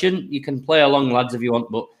next question. You can play along, lads, if you want,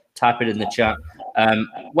 but type it in the chat.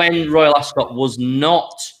 When Royal Ascot was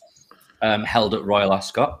not held at Royal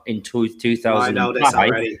Ascot in 2005, I know this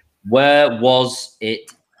already. Where was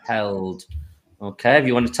it held? Okay, if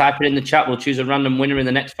you want to type it in the chat, we'll choose a random winner in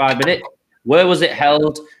the next 5 minutes. Where was it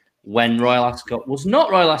held when Royal Ascot was not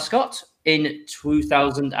Royal Ascot in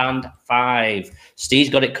 2005? Steve's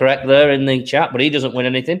got it correct there in the chat, but he doesn't win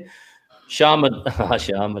anything.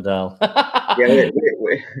 Sharmadale. Yeah,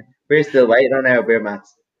 we're still waiting on our beer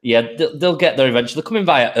mats. Yeah, they'll get there eventually. They're coming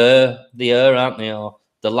via the aren't they? Or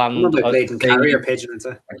the land. Carrier pigeon.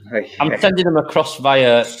 I'm sending them across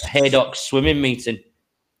via Haydock swimming meeting.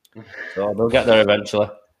 So they'll get there eventually.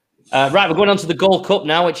 Right, we're going on to the Gold Cup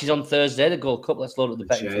now, which is on Thursday. The Gold Cup. Let's load up the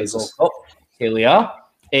betting for the Gold Cup. Here we are.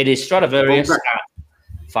 It is Stradivarius at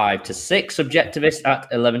 5-6, Subjectivist at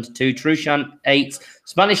 11-2, Truchan 8,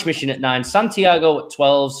 Spanish Mission at 9, Santiago at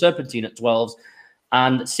 12, Serpentine at 12,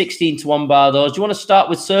 and 16-1 Bardos. Do you want to start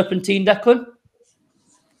with Serpentine, Declan?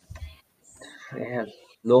 Yeah,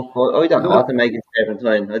 look, I don't know how to make it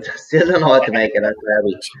Serpentine. I still don't know how to make it that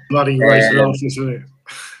heavy. Bloody racing off, isn't it?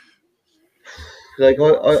 Like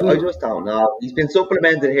I just don't know. He's been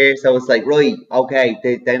supplemented here, so it's like, right, okay,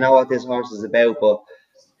 they know what this horse is about, but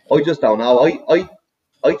I just don't know.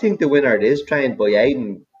 I think the winner is trained by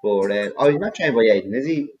Aiden, but he's not trained by Aiden, is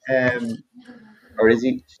he? Or is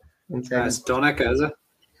he? It's Donica, is it?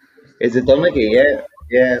 Is it Donica?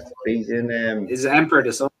 Yeah. He's in. Is it Emperor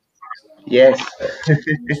the son? Yes.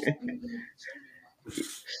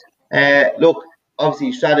 Look,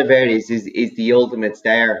 obviously Stradivarius is the ultimate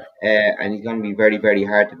star, and he's going to be very, very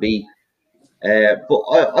hard to beat. But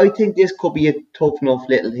I think this could be a tough enough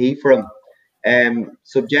little heat for him.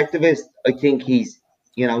 Subjectivist, I think he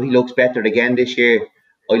looks better again this year.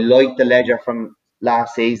 I like the ledger from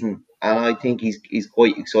last season, and I think he's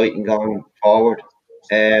quite exciting going forward.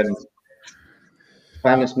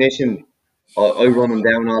 Spanish Mission, I run him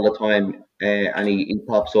down all the time, and he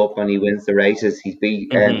pops up and he wins the races. He's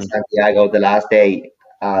beat Santiago the last day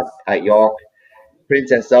at York.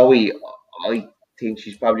 Princess Zoe, I think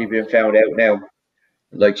she's probably been found out now.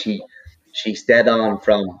 Like she's dead on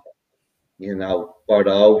from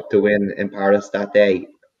Bordeaux to win in Paris that day,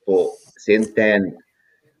 but since then,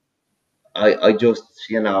 I just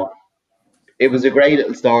it was a great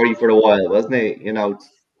little story for a while, wasn't it?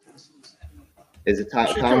 Is it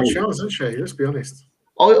Tommy? She doesn't she? Let's be honest.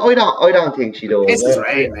 I don't think she does. This is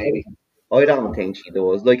right, maybe. I don't think she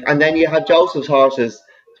does. And then you had Joseph's horses,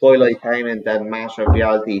 Twilight Payment and Master of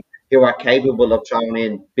Reality, who are capable of throwing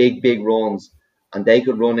in big runs, and they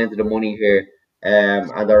could run into the money here.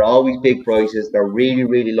 And they're always big prices. They're really,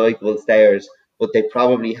 really likeable stayers, but they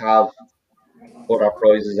probably have other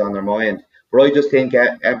prizes on their mind. But I just think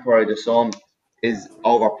Emperor of the Sun is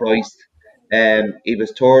overpriced. He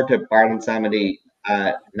was third to Barton Samedy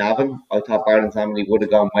at Navan. I thought Barton Samedy would have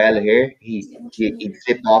gone well here. He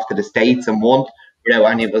slipped off to the States and won, without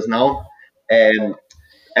any of us knowing.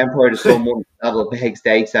 Emperor of the Sun won double big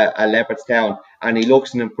stakes at Leopardstown, and he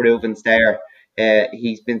looks an improvement there.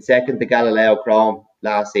 He's been second to Galileo Chrome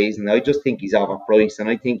last season. I just think he's overpriced, and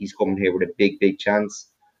I think he's coming here with a big chance.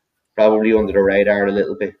 Probably under the radar a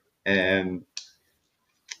little bit. I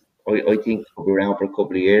think he'll be around for a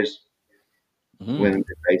couple of years. Winning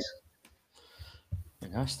the race.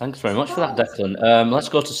 Very nice. Thanks very much for that, Declan. Let's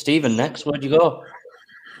go to Stephen next. Where'd you go?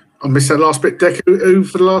 I missed that last bit. Deck, who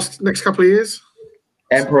for the next couple of years?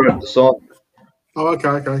 Emperor of the Sun. Oh,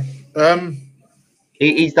 okay.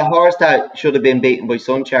 He's the horse that should have been beaten by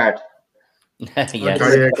Sunchart. Yes. Okay, yeah,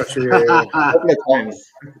 got you. Yeah. A couple of times.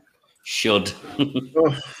 Should.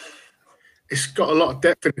 It's got a lot of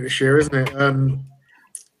depth in it this year, isn't it?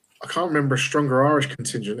 I can't remember a stronger Irish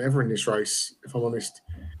contingent ever in this race, if I'm honest.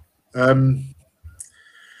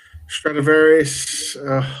 Stradivarius.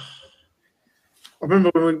 I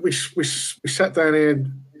remember when we sat down here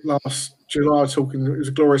last July talking. It was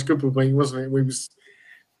a glorious Goodwood meeting, wasn't it?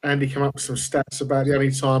 Andy came up with some stats about the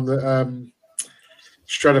only time that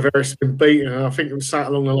Stradivarius had been beaten, and I think it was sat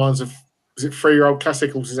along the lines of, was it 3-year-old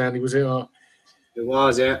classic horses, Andy? Was it? It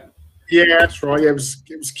was, yeah. Yeah, that's right. Yeah, it was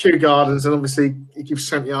Kew Gardens, and obviously it gives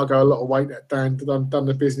Santiago a lot of weight that day and done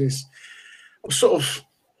the business.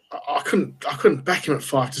 I couldn't back him at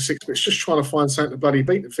 5 to 6, but it's just trying to find something to bloody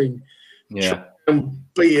beat the thing. Yeah. And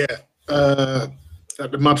beat it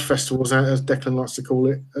at the Mud Festivals, as Declan likes to call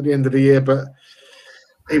it, at the end of the year. But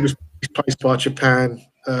he was placed by Japan,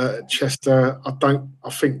 Chester. I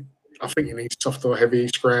think he needs soft or heavy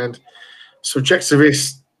scrand.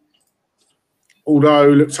 Subjectivist, although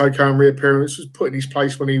looked okay on reappearance, was put in his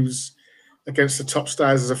place when he was against the top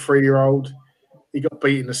stars as a 3-year-old. He got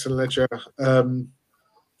beaten at St. Ledger.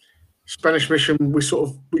 Spanish Mission, we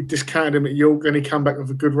discounted him at York, and he came back with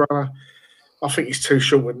a good runner. I think he's too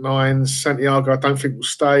short at 9s. Santiago, I don't think will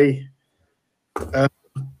stay. The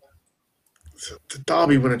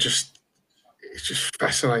Derby winner it's just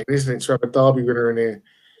fascinating, isn't it, to have a Derby winner in here?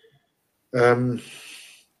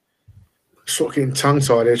 Sort of getting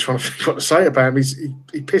tongue-tied here, trying to think what to say about him.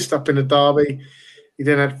 He pissed up in the Derby. He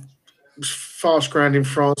then had fast ground in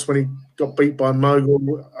France when he got beat by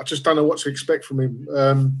Mogul. I just don't know what to expect from him.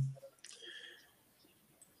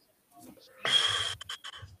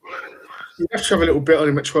 You have to have a little bit on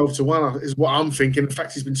him at 12 to 1, is what I'm thinking. In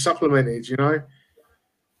fact, he's been supplemented, you know.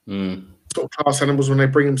 Sort of class animals, when they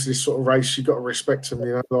bring him to this sort of race, you've got to respect them,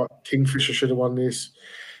 you know. Like Kingfisher should have won this.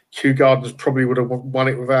 Kew Gardens probably would have won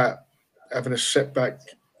it without having a setback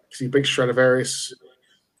because he beat Stradivarius.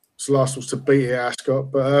 His last was to beat it at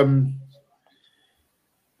Ascot. But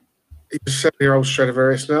he's a 7-year-old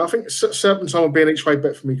Stradivarius now. I think Serpentine will be an each-way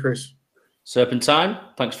bet for me, Chris. Serpentine,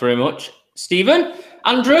 thanks very much. Stephen?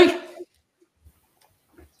 Andrew?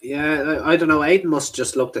 Yeah, I don't know. Aidan must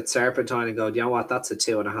just looked at Serpentine and go, you know what, that's a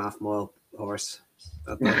 2.5 mile horse.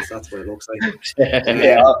 That's what it looks like. Yeah,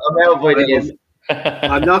 I'm out avoiding it.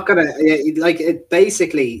 I'm not going to, like, it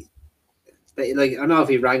basically, like, I don't know if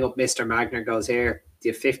he rang up Mr. Magner, goes, here, do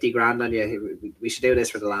you have 50 grand on you? We should do this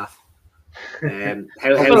for the laugh. How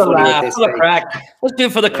funny is this? Crack. Let's do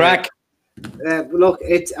it for the crack. Look,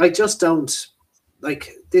 I just don't,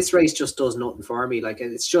 like, this race just does nothing for me. Like,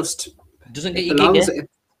 it's just, it doesn't get you gigging. It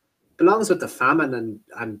belongs with the famine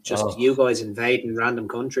and just you guys invading random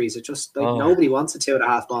countries. It just, like, nobody wants a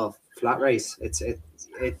 2.5 mile flat race. I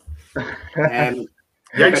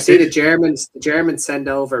see the Germans send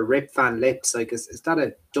over Rip Van Lips. Like, is that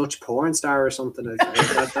a Dutch porn star or something?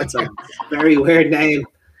 That's a very weird name.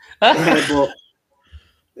 But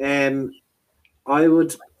I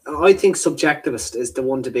think Subjectivist is the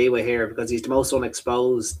one to be with here because he's the most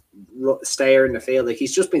unexposed stayer in the field. Like,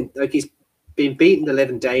 he's been beating the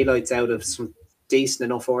living daylights out of some decent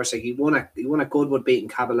enough horse. Like, he won a Goodwood beating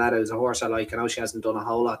Cabaletta, who's a horse I like. I know she hasn't done a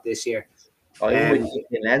whole lot this year. He wouldn't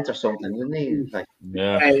get length or something, wouldn't he? Like,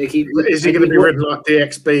 yeah. Is he going to be ridden like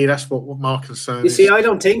DXB? That's what my concern is. You see, I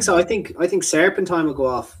don't think so. I think Serpentine will go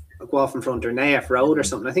off in front, or Nayef Road or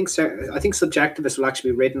something. I think Subjectivist will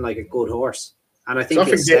actually be ridden like a good horse. And I think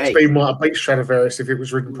DXB might have beat Stradivarius if it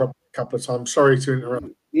was ridden properly a couple of times. Sorry to interrupt.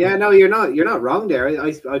 Yeah, no, you're not wrong there.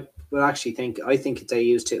 I would actually think they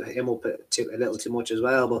used him up a little too much as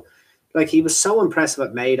well. But like, he was so impressive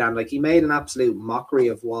at Maidan. Like, he made an absolute mockery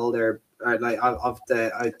of Walder. I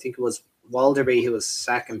think it was Walderby who was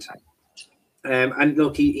second. And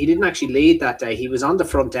look, he didn't actually lead that day. He was on the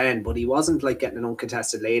front end, but he wasn't like getting an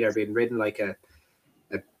uncontested lead or being ridden like a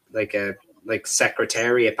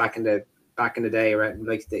Secretariat back in the day, right?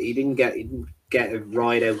 Like, he didn't get a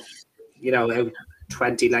ride out, out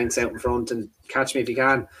 20 lengths out in front and catch me if you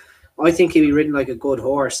can. I think he'd be ridden like a good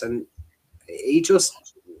horse, and he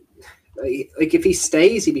just like if he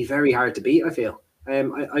stays, he'd be very hard to beat. I feel.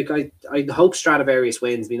 I hope Stradivarius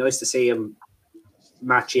wins. It'd be nice to see him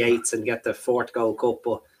match Yates and get the 4th Gold Cup,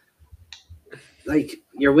 but like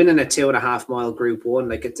you're winning a 2.5 mile Group 1.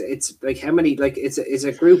 Like it's like how many? Like it's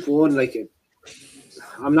a Group 1. Like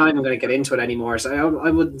I'm not even going to get into it anymore. So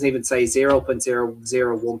I wouldn't even say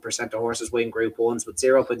 0.001% of horses win Group 1s, but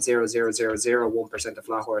 0.00001% of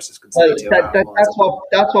flat horses can say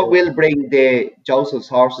that's what will bring the Joseph's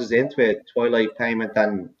horses into it. Twilight Payment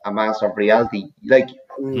and a Master of Reality. Like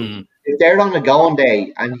if they're on a going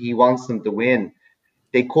day and he wants them to win,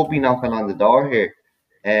 they could be knocking on the door here.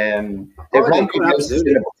 They've run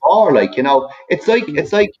before, like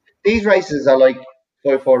it's like these races are like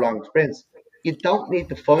 5 furlong sprints. You don't need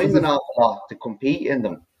to find an awful lot to compete in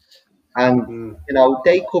them. And,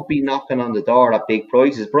 they could be knocking on the door at big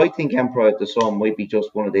prices. But I think Emperor of the Sun might be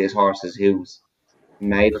just one of these horses who's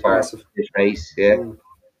made for this race. Yeah.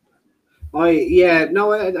 I hear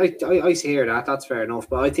that. That's fair enough.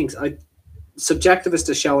 But I think Subjectivist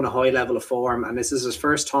is showing a high level of form. And this is his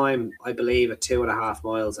first time, I believe, at 2.5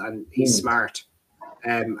 miles. And he's smart.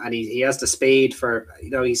 And he has the speed for,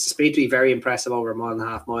 he's the speed to be very impressive over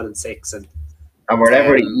 1.5 mile and 6. And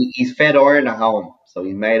wherever he's fed iron at home, so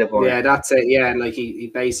he made it. Yeah, that's it. Yeah, like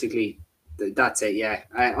he basically, that's it. Yeah,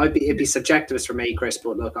 it'd be Subjectivist for me, Chris.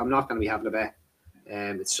 But look, I'm not going to be having a bet.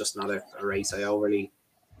 It's just not a race I'm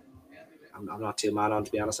not too mad on,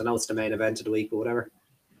 to be honest. I know it's the main event of the week, but whatever.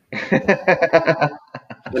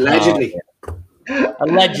 Allegedly.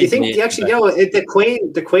 Allegedly. Do you think actually,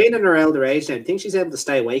 the Queen in her elder age now? Do you think she's able to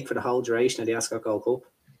stay awake for the whole duration of the Ascot Gold Cup?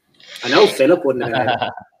 I know Philip wouldn't have been able.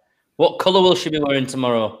 What colour will she be wearing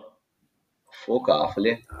tomorrow? Fuck off, will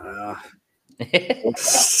you?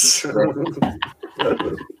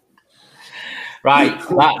 Right,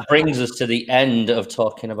 that brings us to the end of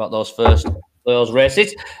talking about those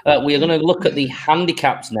races. We are going to look at the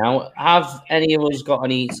handicaps now. Have any of us got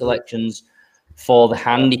any selections for the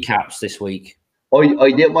handicaps this week? I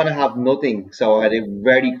didn't want to have nothing, so I had a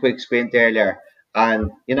very quick sprint earlier. And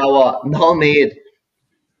you know what? No Maid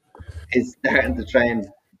is starting to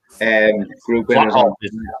train group winners.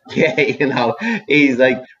 Yeah, he's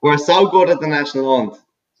like, we're so good at the national hunt.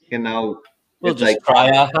 We'll just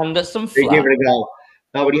try our hand at some flat. Give it a go.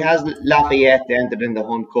 No, but he has Lafayette entered in the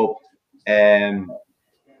Hunt Cup, and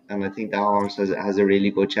I think that horse has a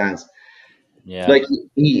really good chance. Yeah, like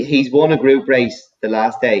he's won a group race the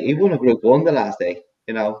last day. He won a Group 1 the last day.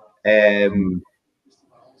 We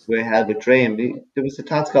had a dream. There was the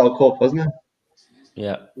Tatscall Cup, wasn't it?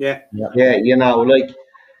 Yeah.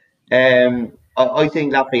 I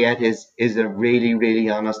think Lafayette is a really, really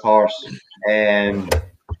honest horse, and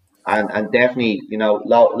definitely,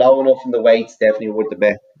 low enough in the weights, definitely worth the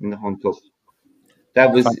bet in the Hunt Cup.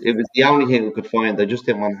 It was the only thing we could find. I just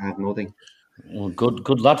didn't want to have nothing. Well,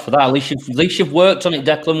 good lad for that. At least you've worked on it,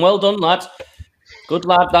 Declan. Well done, lad. Good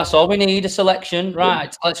lad. That's all we need. A selection,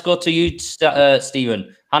 right? Let's go to you,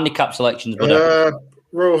 Stephen. Handicap selections, buddy.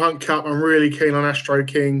 Royal Hunt Cup. I'm really keen on Astro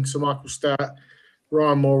King. Sir Michael Stat.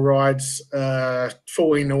 Ryan Moore rides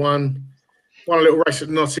 14-1. Won a little race at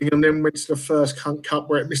Nottingham, then went to the first Hunt Cup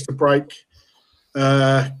where it missed a break.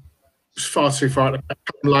 It was far too far at the back,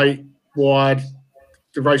 late, wide.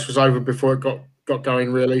 The race was over before it got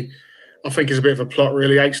going, really. I think it's a bit of a plot,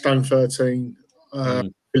 really. 8 stone 13.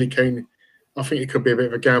 Really keen. I think it could be a bit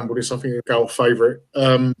of a gamble. This, I think, a goal favourite.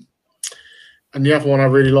 And the other one I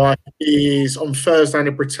really like is on Thursday in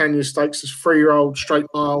the Britannia Stakes. It's 3-year-old straight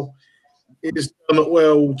mile. It is Dermot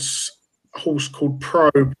Weld's horse called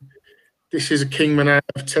Probe. This is a Kingman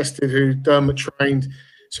I've tested who Dermot trained.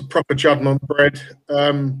 It's a proper Juddmonte bred.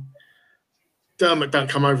 Dermot don't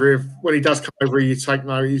come over here. When he does come over here, you take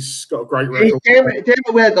note. He's got a great record.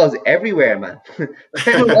 Dermot Weld goes everywhere, man. And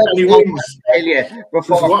he wins. Australia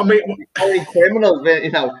before. What I mean, only criminals, there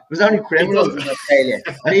was only criminals in Australia.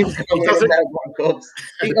 And he was coming out of Cups.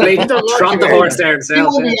 He trot the horse there himself. He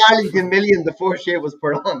won the Arlington Million the first year was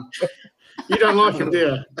put on. You don't like him, do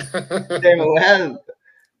you? Dermot Weld.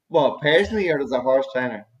 What, personally, or as a horse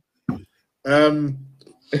trainer? Yeah,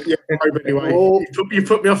 anyway. You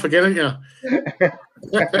put me off again, haven't you?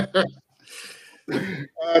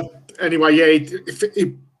 Anyway, yeah,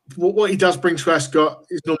 what he does bring to Ascot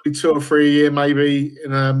is normally 2 or 3 a year, maybe.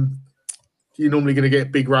 And you're normally going to get a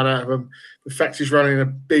big run out of him. The fact he's running a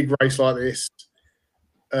big race like this,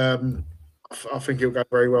 I think he'll go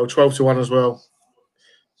very well. 12-1 as well.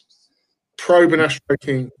 Probe and Astro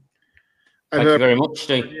King. And, Thank you very much,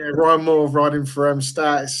 Steve. Yeah, Ryan Moore riding for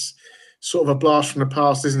Stats. Sort of a blast from the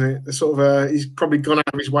past, isn't it? He's probably gone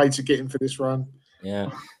out of his way to get him for this run.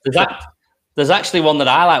 Yeah. There's actually one that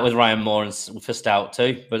I like with Ryan Moore for Stout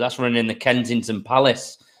too, but that's running in the Kensington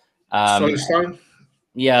Palace.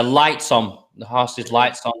 Yeah, Lights On. The horse is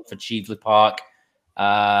Lights On for Cheveley Park.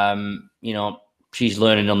 She's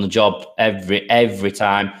learning on the job every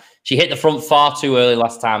time. She hit the front far too early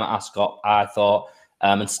last time at Ascot, I thought,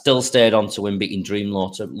 and still stayed on to win, beating Dream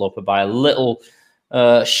Loper by a little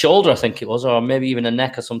shoulder, I think it was, or maybe even a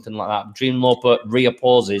neck or something like that. Dream Loper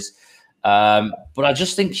reopposes. But I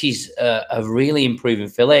just think she's a really improving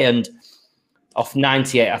filly, and off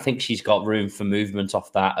 98, I think she's got room for movement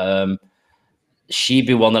off that. She'd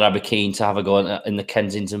be one that I'd be keen to have a go in the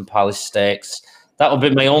Kensington Palace Stakes. That would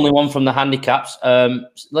be my only one from the handicaps.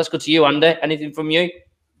 Let's go to you, Andy. Anything from you?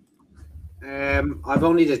 I've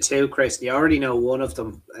only the two, Chris. You already know one of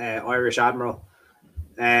them, Irish Admiral,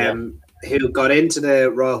 who got into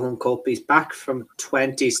the Royal Hunt Cup. He's back from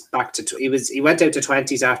 20s back to he went out to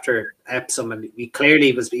 20s after Epsom, and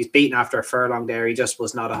he's beaten after a furlong there. He just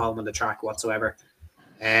was not at home on the track whatsoever.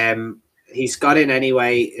 He's got in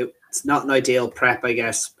anyway. It's not an ideal prep, I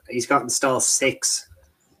guess. He's got in stall 6.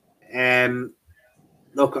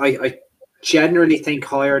 Look, I generally think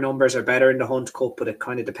higher numbers are better in the Hunt Cup, but it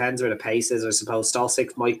kind of depends where the pace is, I suppose. Stall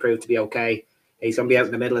 6 might prove to be okay. He's going to be out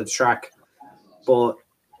in the middle of the track. But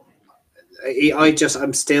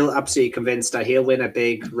I'm still absolutely convinced that he'll win a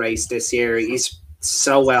big race this year. He's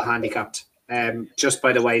so well handicapped. Just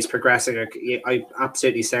by the way he's progressing, I'm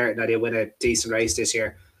absolutely certain that he'll win a decent race this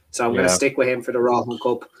year. So I'm going to stick with him for the Royal Hunt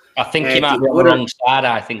Cup. I think he might be on the wrong side,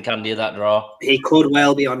 Andy, of that draw. He could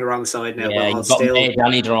well be on the wrong side now. Yeah, he's got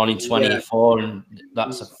Danny drawn in 24, and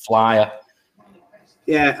that's a flyer.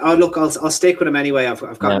 Yeah, look, I'll stick with him anyway. I've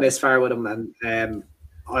gotten this far with him, and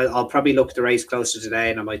I'll probably look the race closer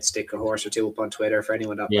today, and I might stick a horse or two up on Twitter for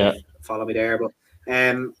anyone that might follow me there. But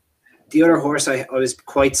the other horse I was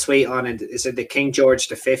quite sweet on is the King George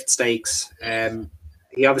V Stakes.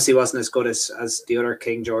 He obviously wasn't as good as the other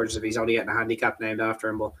King George if he's only getting a handicap named after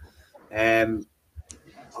him. But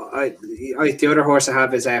the other horse I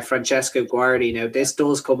have is Francesco Guardi. Now, this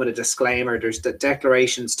does come with a disclaimer. There's the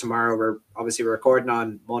declarations tomorrow. We're recording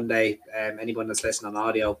on Monday. Anyone that's listening on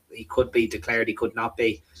audio, he could be declared, he could not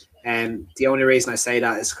be. The only reason I say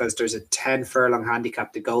that is because there's a 10 furlong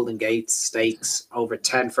handicap, the Golden Gates Stakes, over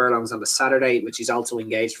 10 furlongs on the Saturday, which he's also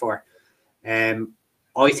engaged for.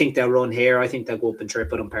 I think they'll run here. I think they'll go up and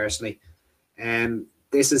trip with him personally.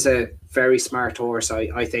 This is a very smart horse.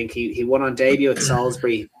 I think he won on debut at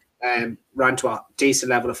Salisbury, ran to a decent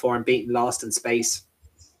level of form, beaten Lost in Space.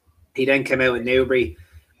 He then came out at Newbury,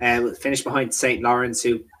 finished behind St. Lawrence,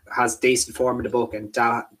 who has decent form in the book, and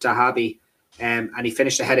Dahabi. And he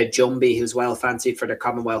finished ahead of Jumbie, who's well fancied for the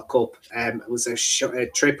Commonwealth Cup. It was a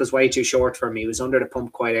trip was way too short for him. He was under the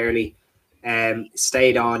pump quite early.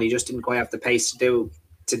 Stayed on. He just didn't quite have the pace to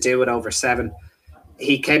do it over 7.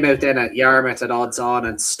 He came out then at Yarmouth at odds on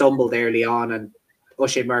and stumbled early on, and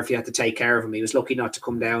O'Shea Murphy had to take care of him. He was lucky not to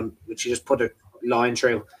come down, which he just put a line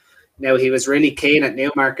through. Now, he was really keen at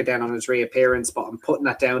Newmarket then on his reappearance, but I'm putting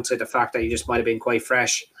that down to the fact that he just might have been quite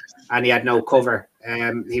fresh and he had no cover.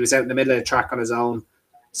 He was out in the middle of the track on his own.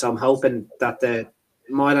 So I'm hoping that the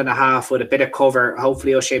 1.5 miles with a bit of cover,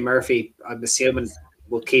 hopefully O'Shea Murphy, I'm assuming,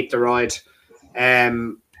 will keep the ride.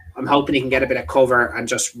 I'm hoping he can get a bit of cover and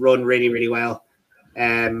just run really, really well.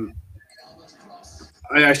 It'd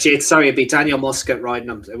be Daniel Muscat riding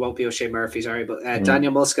him. It won't be O'Shea Murphy, sorry, but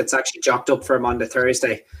Daniel Muscat's actually jocked up for him on the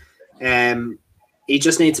Thursday. He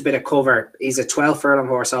just needs a bit of cover. He's a 12 furlong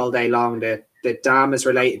horse all day long. The dam is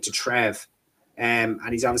related to Trev, and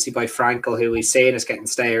he's obviously by Frankel, who he's saying is getting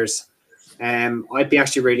stayers. I'd be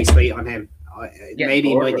actually really sweet on him. Maybe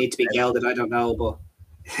he might need to be gelded, I don't know, but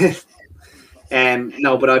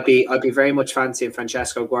no, but I'd be very much fancying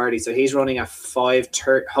Francesco Guardi. So he's running a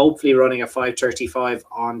hopefully running a 5:35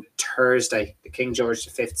 on Thursday, the King George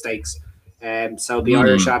V Stakes. So the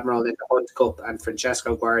Irish Admiral in the Hunt Cup and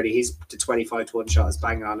Francesco Guardi, he's the 25-1 shot is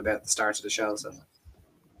banging on about the start of the show. So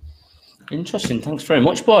interesting. Thanks very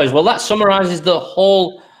much, boys. Well, that summarises the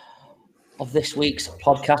whole of this week's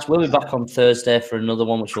podcast. We'll be back on Thursday for another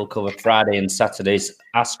one, which will cover Friday and Saturday's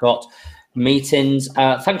Ascot meetings.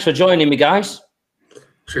 Thanks for joining me, guys.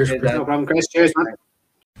 Cheers. No problem, Chris. Cheers, man.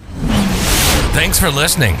 Thanks for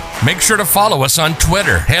listening. Make sure to follow us on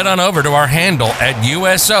Twitter. Head on over to our handle at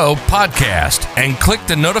USO Podcast and click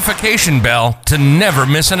the notification bell to never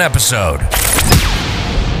miss an episode.